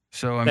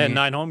 So they had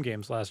 9 home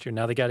games last year.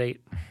 Now they got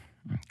 8.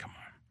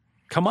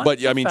 Come on.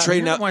 But I mean,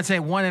 trading out. I want to say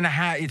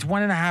 1.5. It's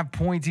 1.5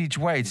 points each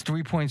way. It's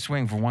 3-point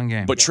swing for one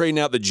game. But trading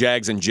out the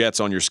Jags and Jets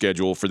on your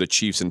schedule for the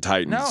Chiefs and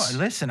Titans. No,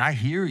 listen, I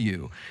hear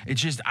you.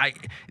 It's just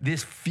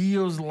this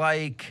feels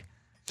like.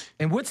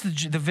 And what's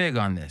the vig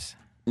on this?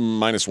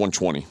 Minus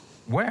 120.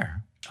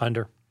 Where?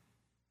 Under.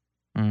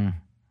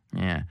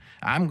 Yeah,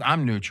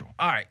 I'm neutral.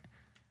 All right.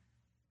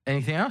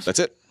 Anything else? That's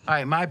it. All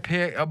right, my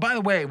pick. Oh, by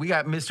the way, we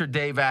got Mr.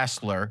 Dave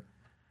Asler.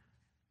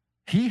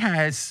 He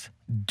has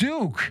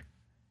Duke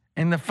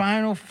in the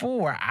Final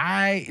Four.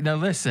 Now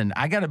listen,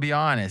 I got to be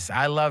honest.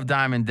 I love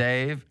Diamond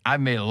Dave.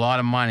 I've made a lot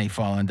of money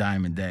following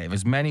Diamond Dave.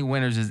 As many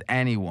winners as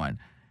anyone.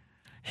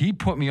 He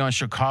put me on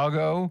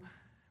Chicago.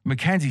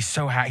 Mackenzie's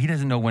so happy. He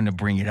doesn't know when to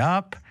bring it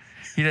up.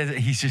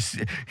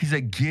 He's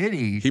a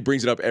giddy. He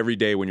brings it up every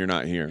day when you're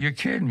not here. You're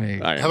kidding me.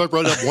 Have I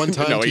brought it up one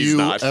time No, to he's you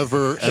not.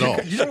 ever at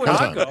all? You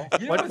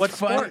know what's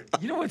funny?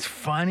 You know what's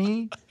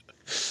funny?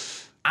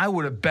 I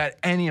would have bet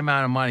any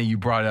amount of money you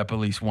brought it up at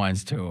least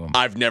once to him.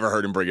 I've never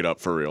heard him bring it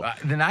up for real.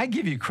 Then I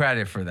give you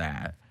credit for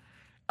that.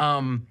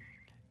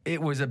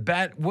 It was a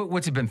bet.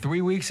 What's it been?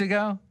 3 weeks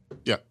ago?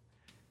 Yeah.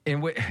 He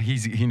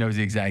knows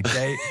the exact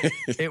date.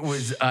 It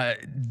was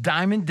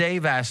Diamond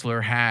Dave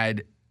Asler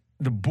had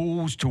the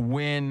Bulls to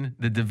win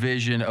the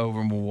division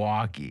over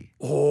Milwaukee.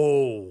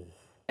 Oh.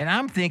 And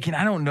I'm thinking,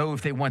 I don't know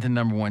if they want the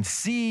number 1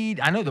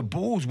 seed. I know the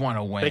Bulls want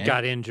to win. They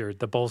got injured.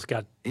 The Bulls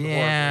got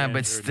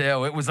but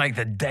still, it was like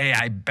the day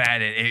I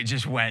bet it. It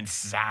just went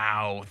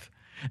south.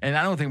 And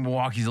I don't think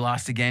Milwaukee's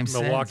lost a game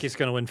since. Milwaukee's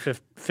going to win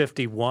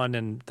 51,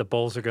 and the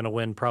Bulls are going to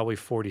win probably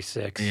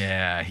 46.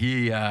 Yeah,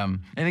 and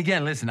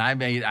again, listen,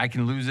 I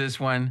can lose this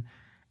one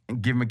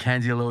and give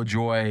Mackenzie a little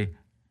joy.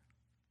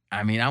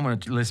 I mean, I'm going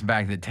to listen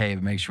back to the tape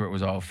and make sure it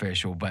was all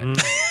official. But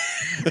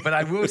but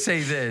I will say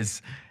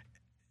this.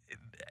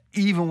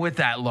 Even with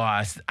that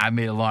loss, I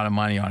made a lot of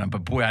money on him.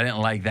 But, boy, I didn't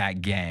like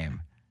that game.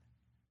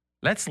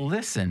 Let's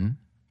listen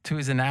to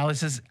his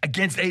analysis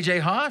against A.J.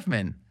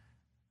 Hoffman.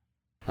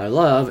 I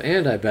love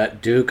and I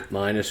bet Duke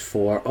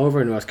 -4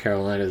 over North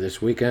Carolina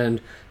this weekend.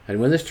 And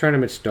when this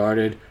tournament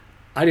started,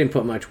 I didn't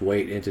put much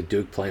weight into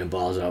Duke playing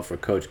balls out for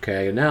Coach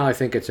K. And now I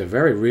think it's a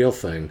very real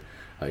thing.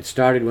 It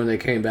started when they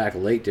came back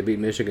late to beat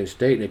Michigan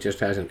State, and it just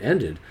hasn't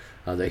ended.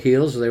 The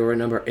Heels, they were a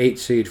number 8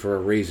 seed for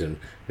a reason.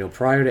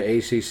 Prior to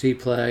ACC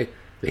play,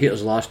 the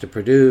Heels lost to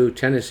Purdue,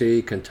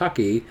 Tennessee,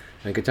 Kentucky,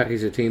 and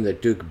Kentucky's a team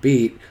that Duke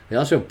beat. They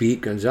also beat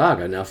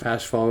Gonzaga. Now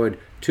fast forward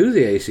to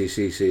the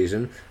ACC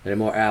season, and a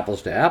more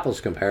apples-to-apples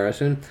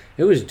comparison,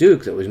 it was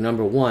Duke that was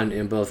number 1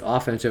 in both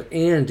offensive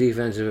and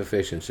defensive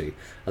efficiency.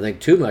 I think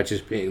too much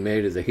is being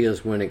made of the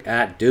Heels winning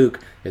at Duke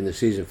in the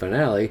season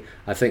finale.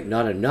 I think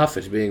not enough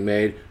is being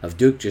made of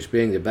Duke just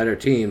being the better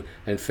team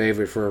and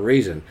favored for a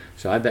reason.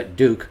 So I bet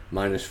Duke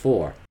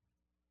 -4.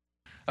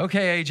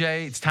 Okay,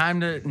 AJ, it's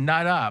time to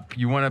nut up.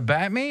 You want to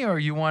bet me or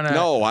you want to?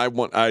 No,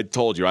 I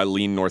told you I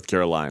lean North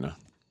Carolina.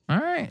 All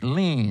right,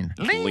 lean.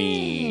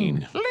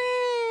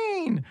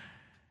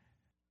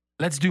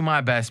 Let's do my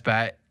best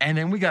bet, and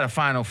then we got a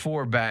Final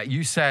Four bet.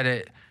 You said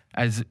it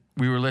as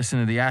we were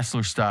listening to the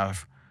Essler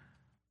stuff.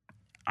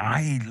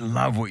 I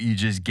love what you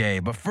just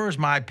gave. But first,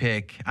 my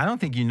pick. I don't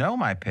think you know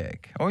my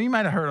pick. Oh, you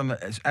might have heard on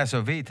the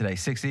SOV today,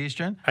 6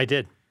 Eastern. I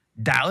did.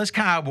 Dallas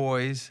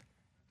Cowboys.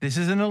 This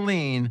isn't a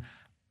lean.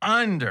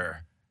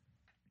 Under.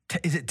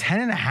 Is it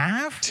 10.5?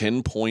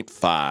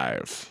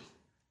 10.5.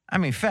 I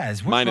mean,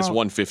 Fez. Minus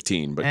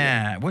 115, but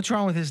yeah. What's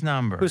wrong with his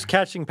number? Who's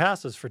catching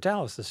passes for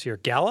Dallas this year?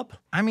 Gallup?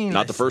 I mean,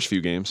 not the first few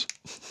games.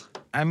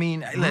 I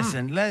mean,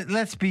 listen.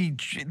 Let's be.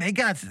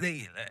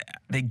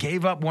 They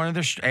gave up one of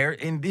their.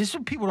 And this is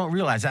what people don't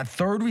realize. That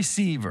third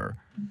receiver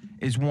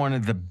is one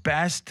of the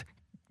best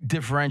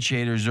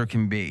differentiators there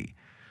can be,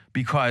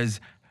 because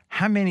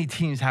how many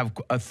teams have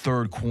a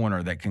third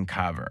corner that can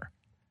cover?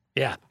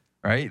 Yeah.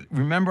 Right.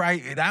 Remember,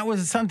 that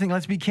was something.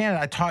 Let's be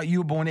candid. I taught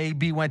you when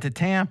AB went to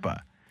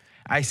Tampa.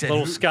 I said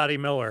little Scotty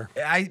Miller.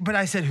 But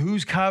I said,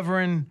 who's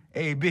covering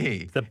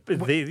AB? The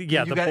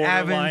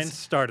borderline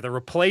starter, the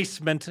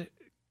replacement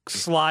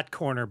slot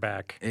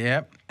cornerback.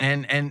 Yep.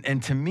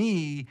 And to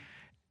me,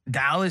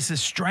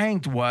 Dallas's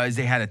strength was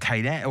they had a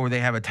tight end, or they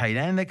have a tight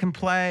end that can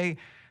play,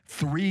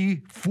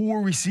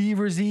 3-4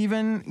 receivers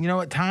even,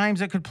 at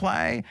times that could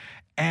play.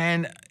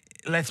 And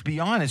let's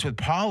be honest, with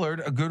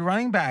Pollard, a good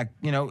running back,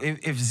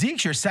 if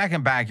Zeke's your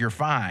second back, you're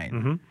fine.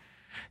 Mm-hmm.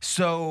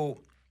 So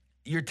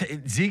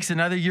Zeke's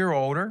another year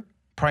older,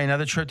 probably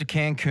another trip to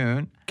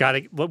Cancun.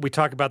 We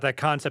talk about that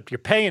concept. You're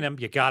paying him,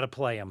 you got to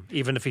play him,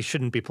 even if he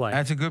shouldn't be playing.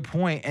 That's a good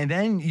point. And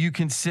then you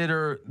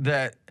consider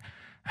that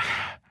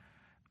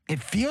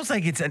it feels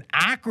like it's an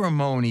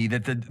acrimony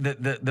that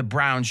the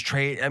Browns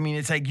trade. I mean,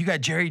 it's like you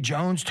got Jerry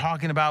Jones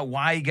talking about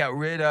why he got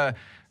rid of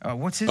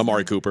what's his Amari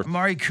name? Cooper.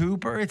 Amari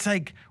Cooper. It's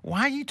like,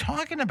 why are you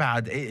talking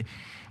about it?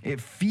 It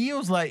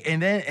feels like,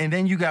 and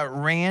then you got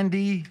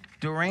Randy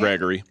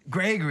Durant.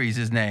 Gregory's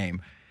his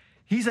name.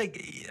 He's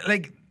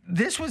like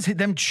this was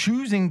them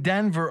choosing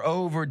Denver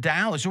over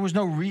Dallas. There was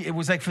no it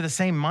was like for the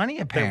same money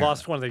apparently. They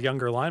lost one of their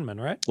younger linemen,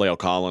 right? Leo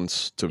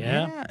Collins to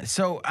yeah.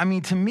 So I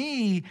mean, to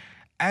me,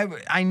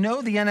 I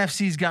know the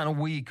NFC's gotten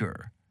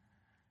weaker,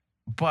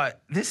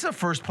 but this is a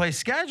first place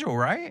schedule,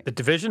 right? The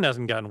division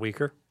hasn't gotten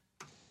weaker.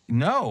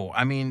 No,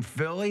 I mean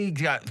Philly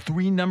got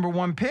 3 number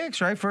 1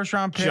 picks, right? First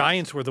round picks.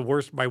 Giants were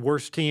my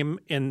worst team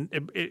in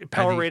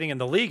power rating in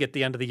the league at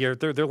the end of the year.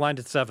 They're lined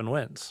at 7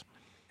 wins.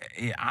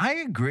 Yeah, I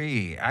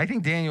agree. I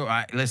think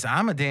listen,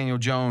 I'm a Daniel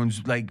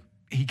Jones, like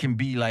he can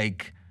be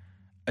like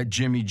a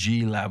Jimmy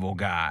G level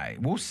guy.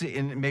 We'll see,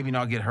 and maybe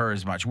not get hurt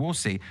as much. We'll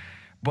see.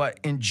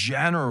 But in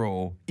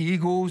general,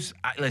 Eagles,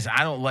 listen,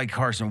 I don't like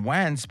Carson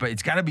Wentz, but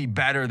it's got to be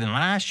better than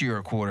last year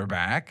at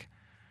quarterback.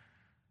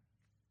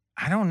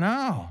 I don't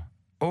know.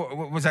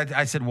 Or was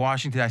I said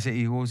Washington? I said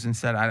Eagles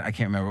instead? I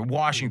can't remember.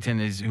 Washington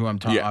is who I'm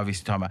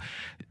obviously talking about.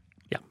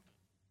 Yeah.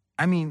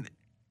 I mean,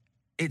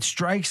 it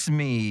strikes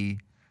me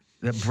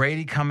that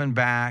Brady coming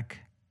back,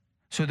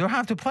 so they'll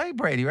have to play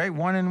Brady, right?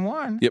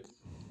 1-1. Yep.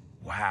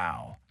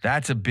 Wow,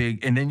 that's a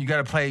big. And then you got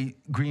to play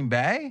Green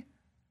Bay,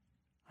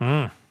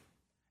 and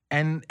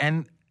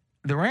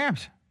the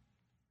Rams.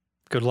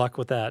 Good luck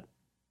with that.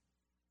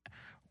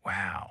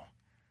 Wow.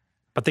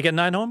 But they get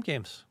 9 home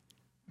games.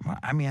 Well,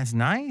 I mean, that's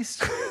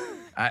nice.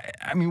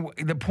 I mean,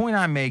 the point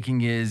I'm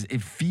making is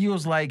it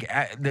feels like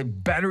the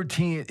better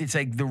team. It's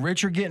like the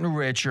rich are getting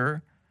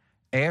richer.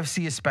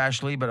 AFC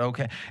especially, but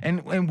okay.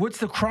 And what's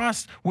the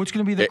cross? What's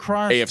going to be the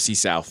cross? AFC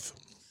South.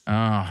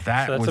 Oh,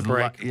 that's was a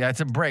break. Yeah, it's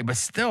a break. But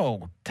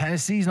still,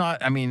 Tennessee's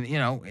not. I mean,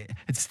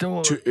 it's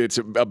still. It's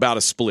about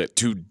a split.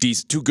 2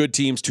 good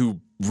teams, 2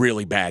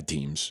 really bad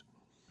teams.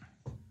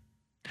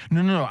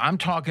 No. I'm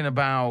talking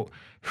about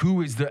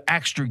who is the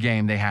extra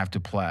game they have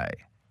to play.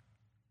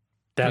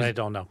 That I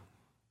don't know.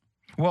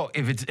 Well,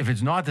 if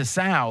it's not the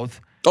South.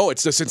 Oh,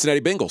 it's the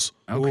Cincinnati Bengals.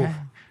 Okay. Ooh.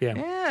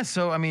 Yeah.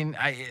 So I mean,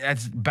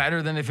 that's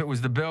better than if it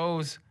was the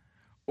Bills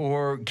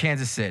or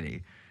Kansas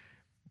City.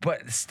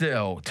 But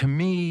still, to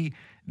me,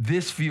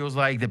 this feels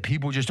like that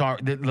people just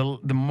aren't.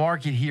 The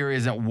market here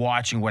isn't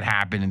watching what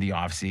happened in the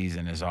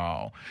offseason is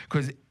all.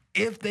 Because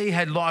if they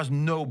had lost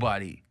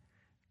nobody,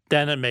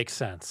 then it makes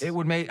sense. It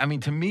would make. I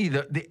mean, to me,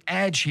 the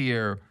edge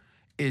here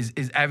is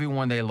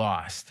everyone they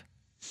lost.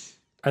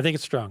 I think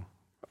it's strong.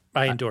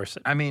 I endorse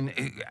it. I mean,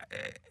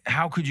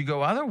 how could you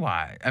go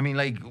otherwise? I mean,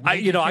 like I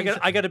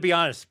got to be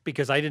honest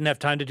because I didn't have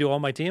time to do all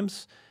my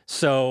teams,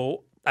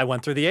 so I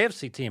went through the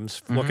AFC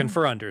teams looking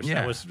for unders. Yeah.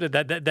 That was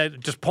that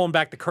just pulling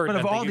back the curtain.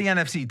 But of all the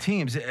NFC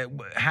teams,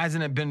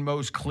 hasn't it been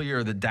most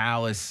clear that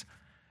Dallas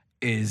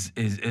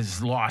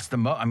is lost the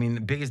most? I mean,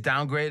 the biggest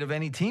downgrade of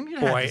any team.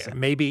 Boy,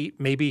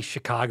 maybe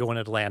Chicago and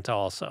Atlanta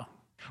also.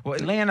 Well,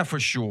 Atlanta for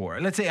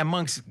sure. Let's say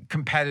amongst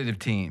competitive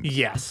teams.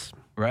 Yes.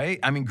 Right?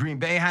 I mean, Green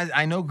Bay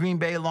I know Green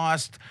Bay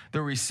lost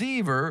the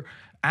receiver,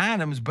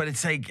 Adams, but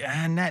it's like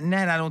net,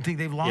 I don't think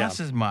they've lost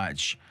as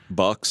much.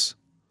 Bucks.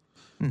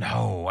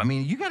 No, I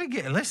mean, you got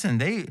to listen,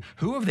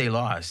 who have they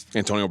lost?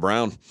 Antonio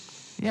Brown.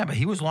 Yeah, but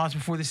he was lost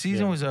before the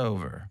season was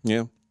over.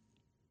 Yeah.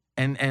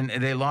 And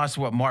they lost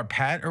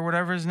Marpet or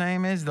whatever his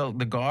name is, the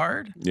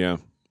guard? Yeah.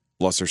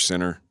 Lost their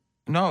center.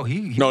 No,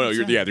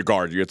 the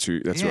guard. You get to,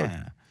 that's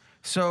right.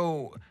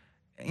 So,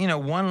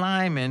 one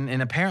lineman,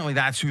 and apparently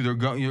that's who you're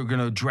going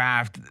to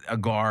draft a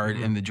guard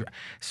in the draft.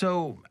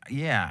 So,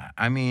 yeah,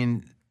 I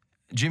mean,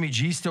 Jimmy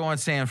G's still on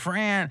San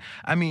Fran.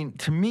 I mean,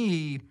 to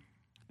me,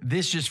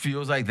 this just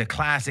feels like the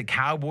classic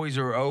Cowboys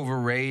are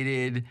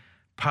overrated.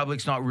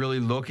 Public's not really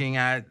looking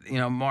at,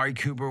 Mari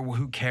Cooper.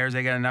 Who cares?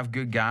 They got enough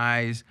good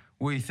guys.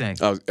 What do you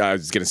think? I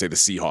was going to say the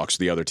Seahawks,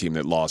 the other team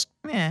that lost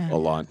a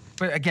lot.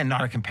 But again,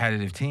 not a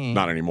competitive team.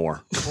 Not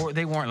anymore. Or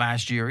they weren't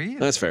last year either.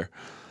 That's fair.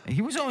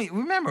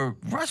 Remember,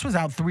 Russ was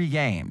out 3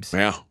 games.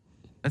 Yeah.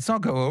 Let's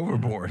not go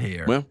overboard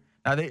here. Well,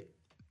 now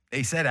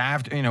they said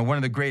after, one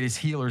of the greatest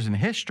healers in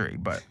history,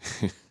 but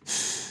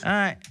all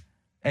right.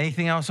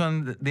 Anything else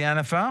on the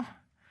NFL?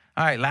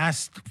 All right,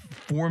 last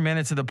 4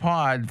 minutes of the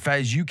pod,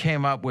 Fez, you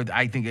came up with,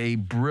 I think, a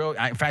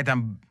brilliant. In fact,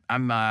 I'm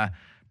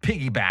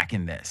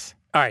piggybacking this.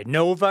 All right,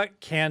 Nova,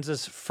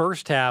 Kansas,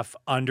 first half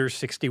under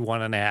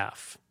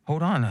 61.5.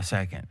 Hold on a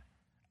second.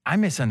 I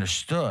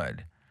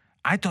misunderstood.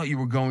 I thought you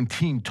were going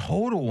team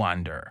total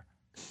under.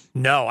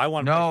 No, I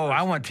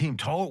want team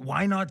total.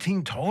 Why not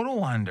team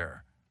total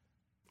under?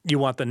 You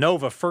want the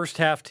Nova first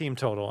half team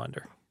total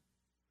under.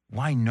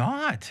 Why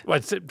not?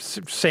 Well, it's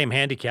same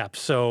handicap.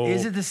 So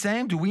is it the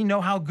same? Do we know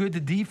how good the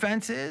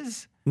defense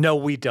is? No,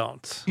 we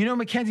don't.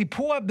 Mackenzie,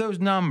 pull up those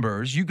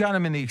numbers. You got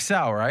them in the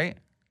Excel, right?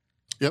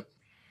 Yep.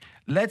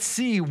 Let's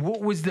see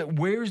where's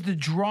the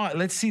draw?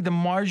 Let's see the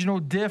marginal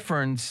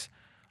difference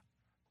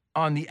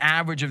on the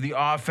average of the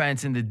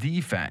offense and the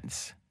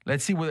defense.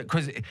 Let's see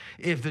because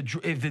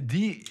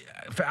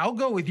I'll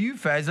go with you,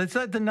 Fez. Let's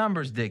let the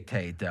numbers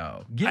dictate,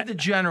 though. Give the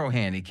general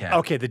handicap.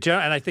 Okay,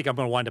 and I think I'm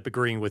going to wind up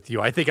agreeing with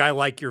you. I think I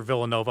like your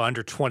Villanova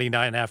under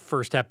 29.5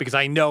 first half because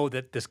I know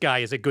that this guy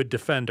is a good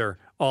defender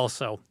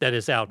also that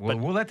is out. Well,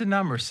 we'll let the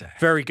numbers say.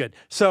 Very good.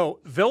 So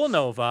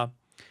Villanova,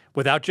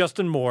 without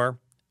Justin Moore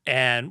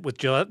and with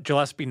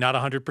Gillespie not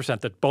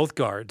 100%, that both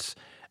guards,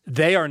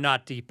 they are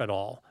not deep at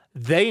all.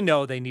 They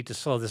know they need to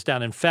slow this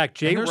down. In fact,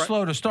 they're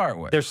slow to start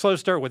with. They're slow to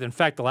start with. In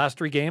fact, the last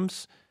 3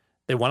 games,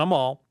 they won them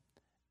all.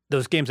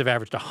 Those games have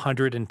averaged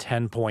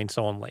 110 points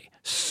only.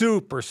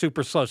 Super,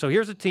 super slow. So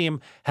here's a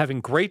team having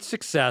great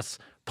success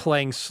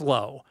playing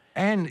slow.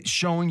 And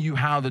showing you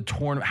how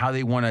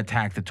they want to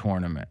attack the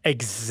tournament.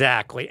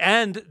 Exactly.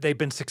 And they've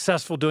been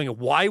successful doing it.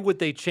 Why would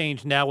they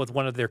change now with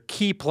one of their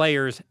key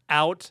players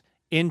out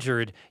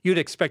injured? You'd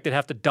expect to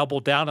have to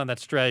double down on that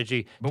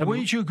strategy. But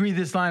wouldn't you agree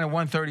this line of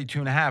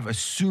 132.5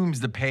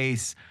 assumes the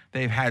pace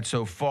they've had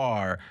so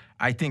far?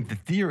 I think the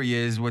theory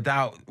is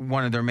without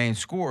one of their main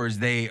scorers,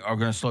 they are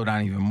going to slow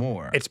down even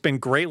more. It's been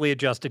greatly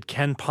adjusted.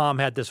 Ken Pom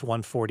had this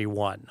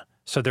 141.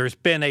 So there's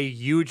been a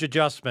huge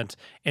adjustment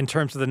in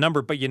terms of the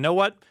number. But you know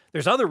what?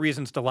 There's other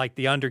reasons to like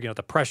the under,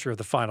 the pressure of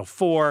the Final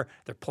Four.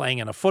 They're playing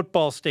in a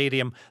football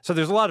stadium. So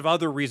there's a lot of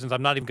other reasons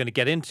I'm not even going to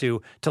get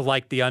into to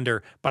like the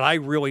under. But I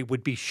really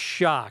would be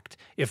shocked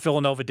if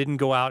Villanova didn't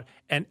go out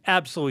and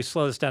absolutely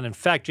slow this down. In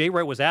fact, Jay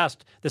Wright was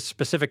asked this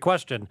specific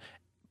question,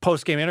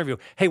 post-game interview.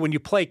 Hey, when you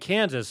play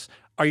Kansas,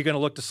 are you going to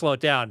look to slow it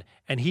down?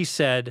 And he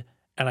said,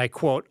 and I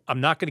quote,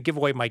 "I'm not going to give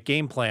away my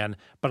game plan,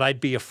 but I'd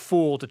be a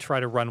fool to try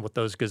to run with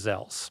those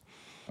gazelles."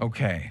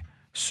 Okay,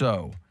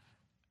 so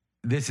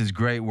this is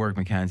great work,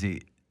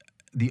 Mackenzie.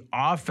 The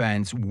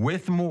offense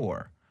with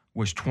Moore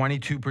was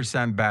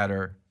 22%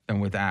 better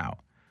than without.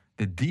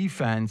 The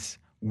defense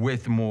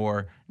with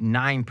Moore,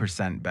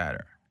 9%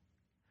 better.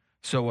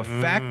 So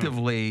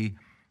effectively,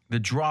 the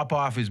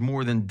drop-off is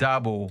more than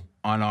double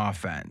on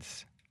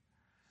offense.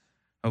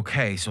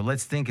 Okay, so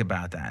let's think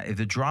about that. If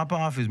the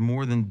drop-off is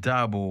more than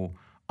double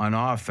on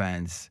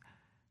offense,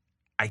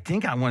 I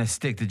think I want to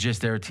stick to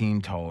just their team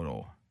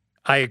total.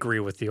 I agree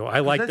with you.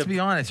 Let's be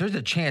honest. There's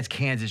a chance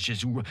Kansas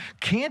is going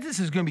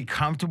to be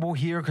comfortable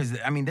here because,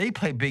 they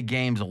play big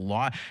games a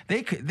lot.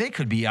 They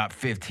could be up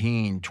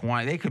 15,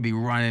 20. They could be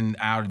running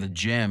out of the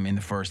gym in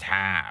the first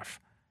half.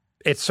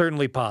 It's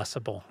certainly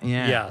possible.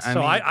 Yeah.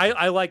 So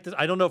I like this.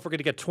 I don't know if we're going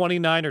to get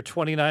 29 or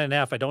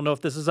 29.5. I don't know if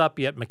this is up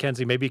yet,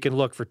 Mackenzie. Maybe you can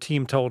look for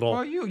team total.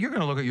 Well, you're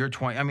going to look at your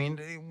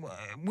 20.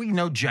 We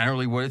know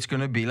generally what it's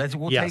going to be.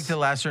 We'll take the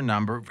lesser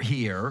number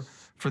here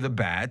for the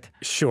bet.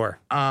 Sure.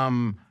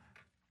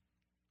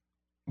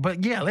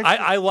 But yeah,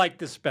 I like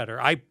this better.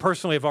 I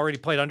personally have already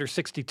played under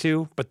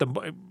 62, but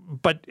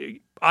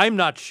I'm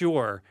not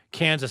sure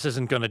Kansas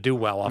isn't going to do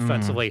well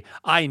offensively.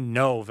 I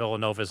know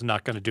Villanova is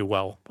not going to do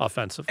well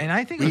offensively. And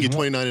I think we can get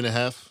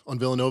 29.5 on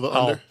Villanova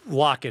under.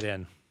 Lock it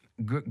in.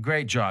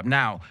 Great job.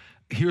 Now,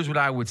 here's what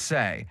I would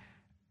say.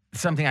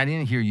 Something I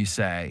didn't hear you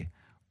say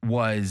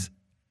was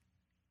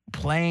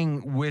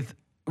playing with.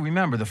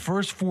 Remember, the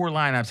first 4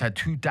 lineups had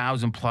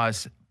 2,000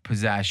 plus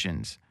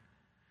possessions.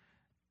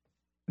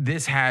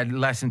 This had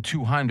less than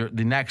 200.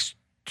 The next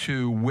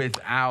to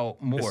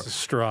without Moore. This is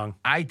strong.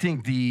 I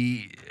think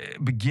the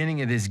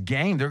beginning of this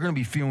game, they're going to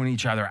be feeling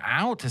each other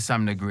out to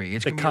some degree.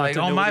 It's going to be like,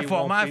 oh,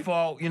 my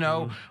fault,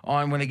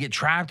 on when they get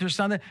trapped or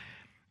something.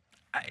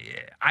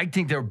 I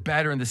think they're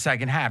better in the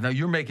second half. Now,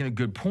 you're making a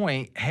good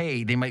point.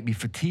 Hey, they might be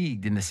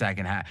fatigued in the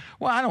second half.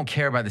 Well, I don't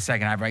care about the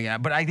second half right now,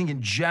 but I think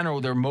in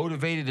general, they're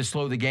motivated to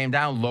slow the game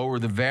down, lower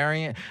the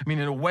variant. I mean,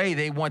 in a way,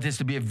 they want this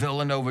to be a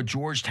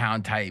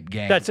Villanova-Georgetown type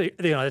game. That's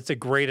a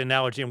great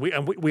analogy,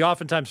 and we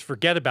oftentimes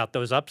forget about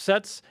those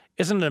upsets.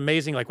 Isn't it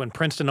amazing? Like when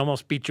Princeton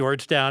almost beat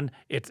Georgetown,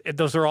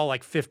 those are all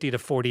like 50 to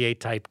 48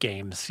 type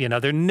games.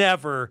 They're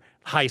never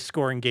high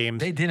scoring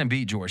games. They didn't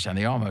beat Georgetown.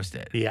 They almost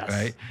did. Yes,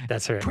 right.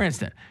 That's right.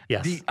 Princeton.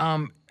 Yes.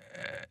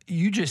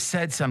 You just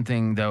said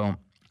something though.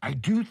 I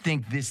do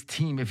think this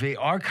team, if they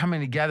are coming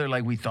together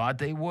like we thought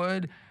they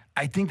would,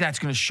 I think that's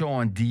going to show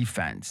on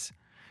defense.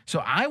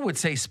 So I would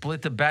say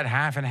split the bet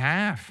half and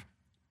half.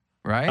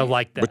 Right? I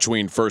like that.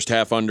 Between first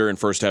half under and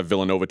first half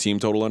Villanova team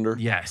total under?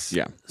 Yes.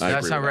 Yeah. So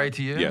that's not right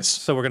to you? Yes.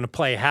 So we're going to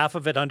play half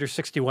of it under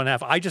 61.5.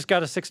 I just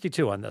got a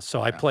 62 on this.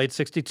 So I played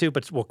 62,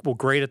 but we'll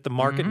grade at the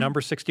market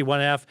number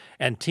 61.5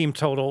 and team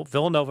total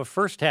Villanova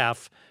first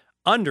half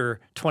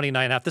under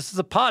 29.5. This is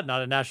a pod,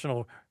 not a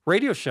national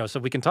radio show, so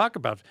we can talk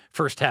about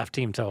first half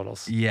team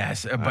totals.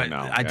 Yes, but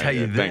I tell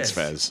you this. Thanks,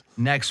 Fez.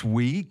 Next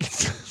week,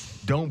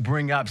 don't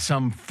bring up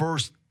some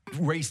first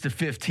race to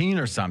 15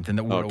 or something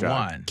that would have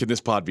won. Can this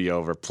pod be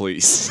over,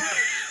 please?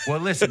 Well,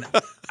 listen,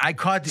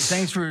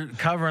 thanks for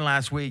covering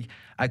last week.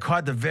 I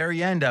caught the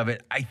very end of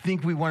it. I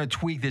think we want to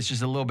tweak this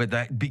just a little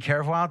bit. Be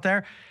careful out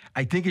there.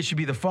 I think it should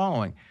be the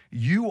following.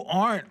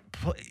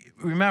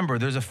 Remember,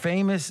 there's a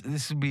famous,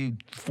 this would be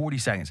 40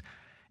 seconds.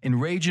 In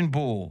Raging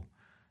Bull,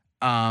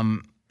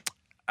 Ebert,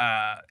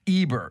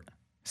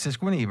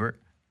 Siskel and Ebert,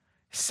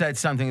 said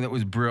something that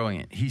was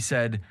brilliant. He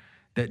said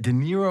that De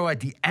Niro at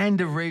the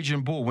end of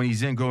Raging Bull, when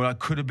he's in going, I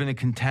could have been a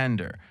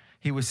contender.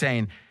 He was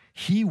saying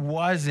he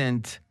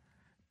wasn't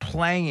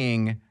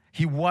Jake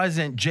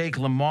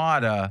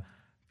LaMotta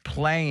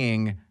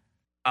playing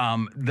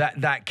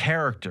that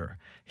character.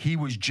 He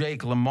was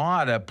Jake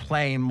LaMotta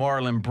playing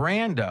Marlon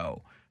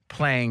Brando,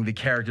 playing the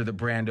character that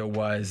Brando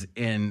was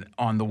in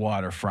On the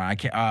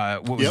Waterfront.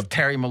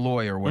 Terry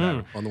Malloy or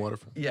whatever. On the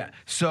Waterfront. Yeah.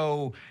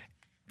 So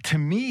to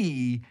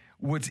me,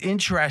 what's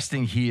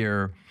interesting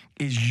here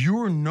is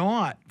you're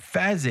not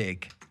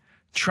Fezzik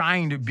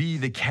trying to be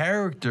the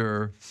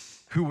character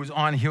who was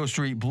on Hill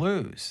Street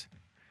Blues.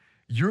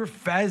 You're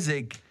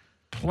Fezzik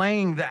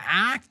playing the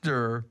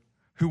actor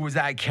who was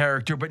that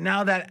character, but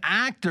now that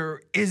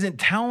actor isn't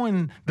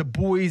telling the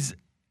boys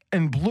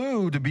in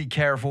blue to be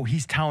careful.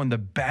 He's telling the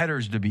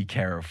bettors to be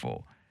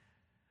careful.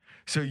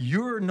 So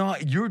you're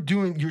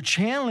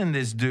channeling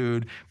this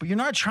dude, but you're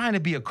not trying to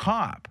be a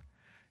cop.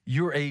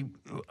 You're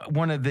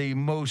one of the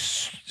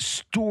most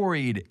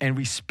storied and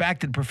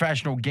respected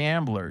professional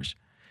gamblers,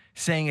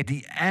 saying at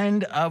the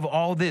end of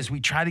all this, we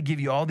try to give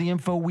you all the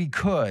info we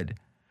could,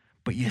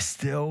 but you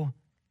still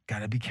got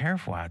to be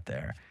careful out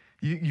there.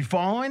 You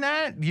following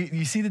that?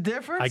 You see the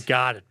difference? I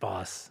got it,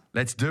 boss.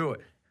 Let's do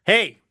it.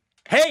 Hey,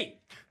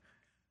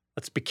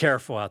 let's be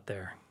careful out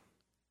there.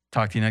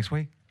 Talk to you next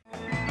week.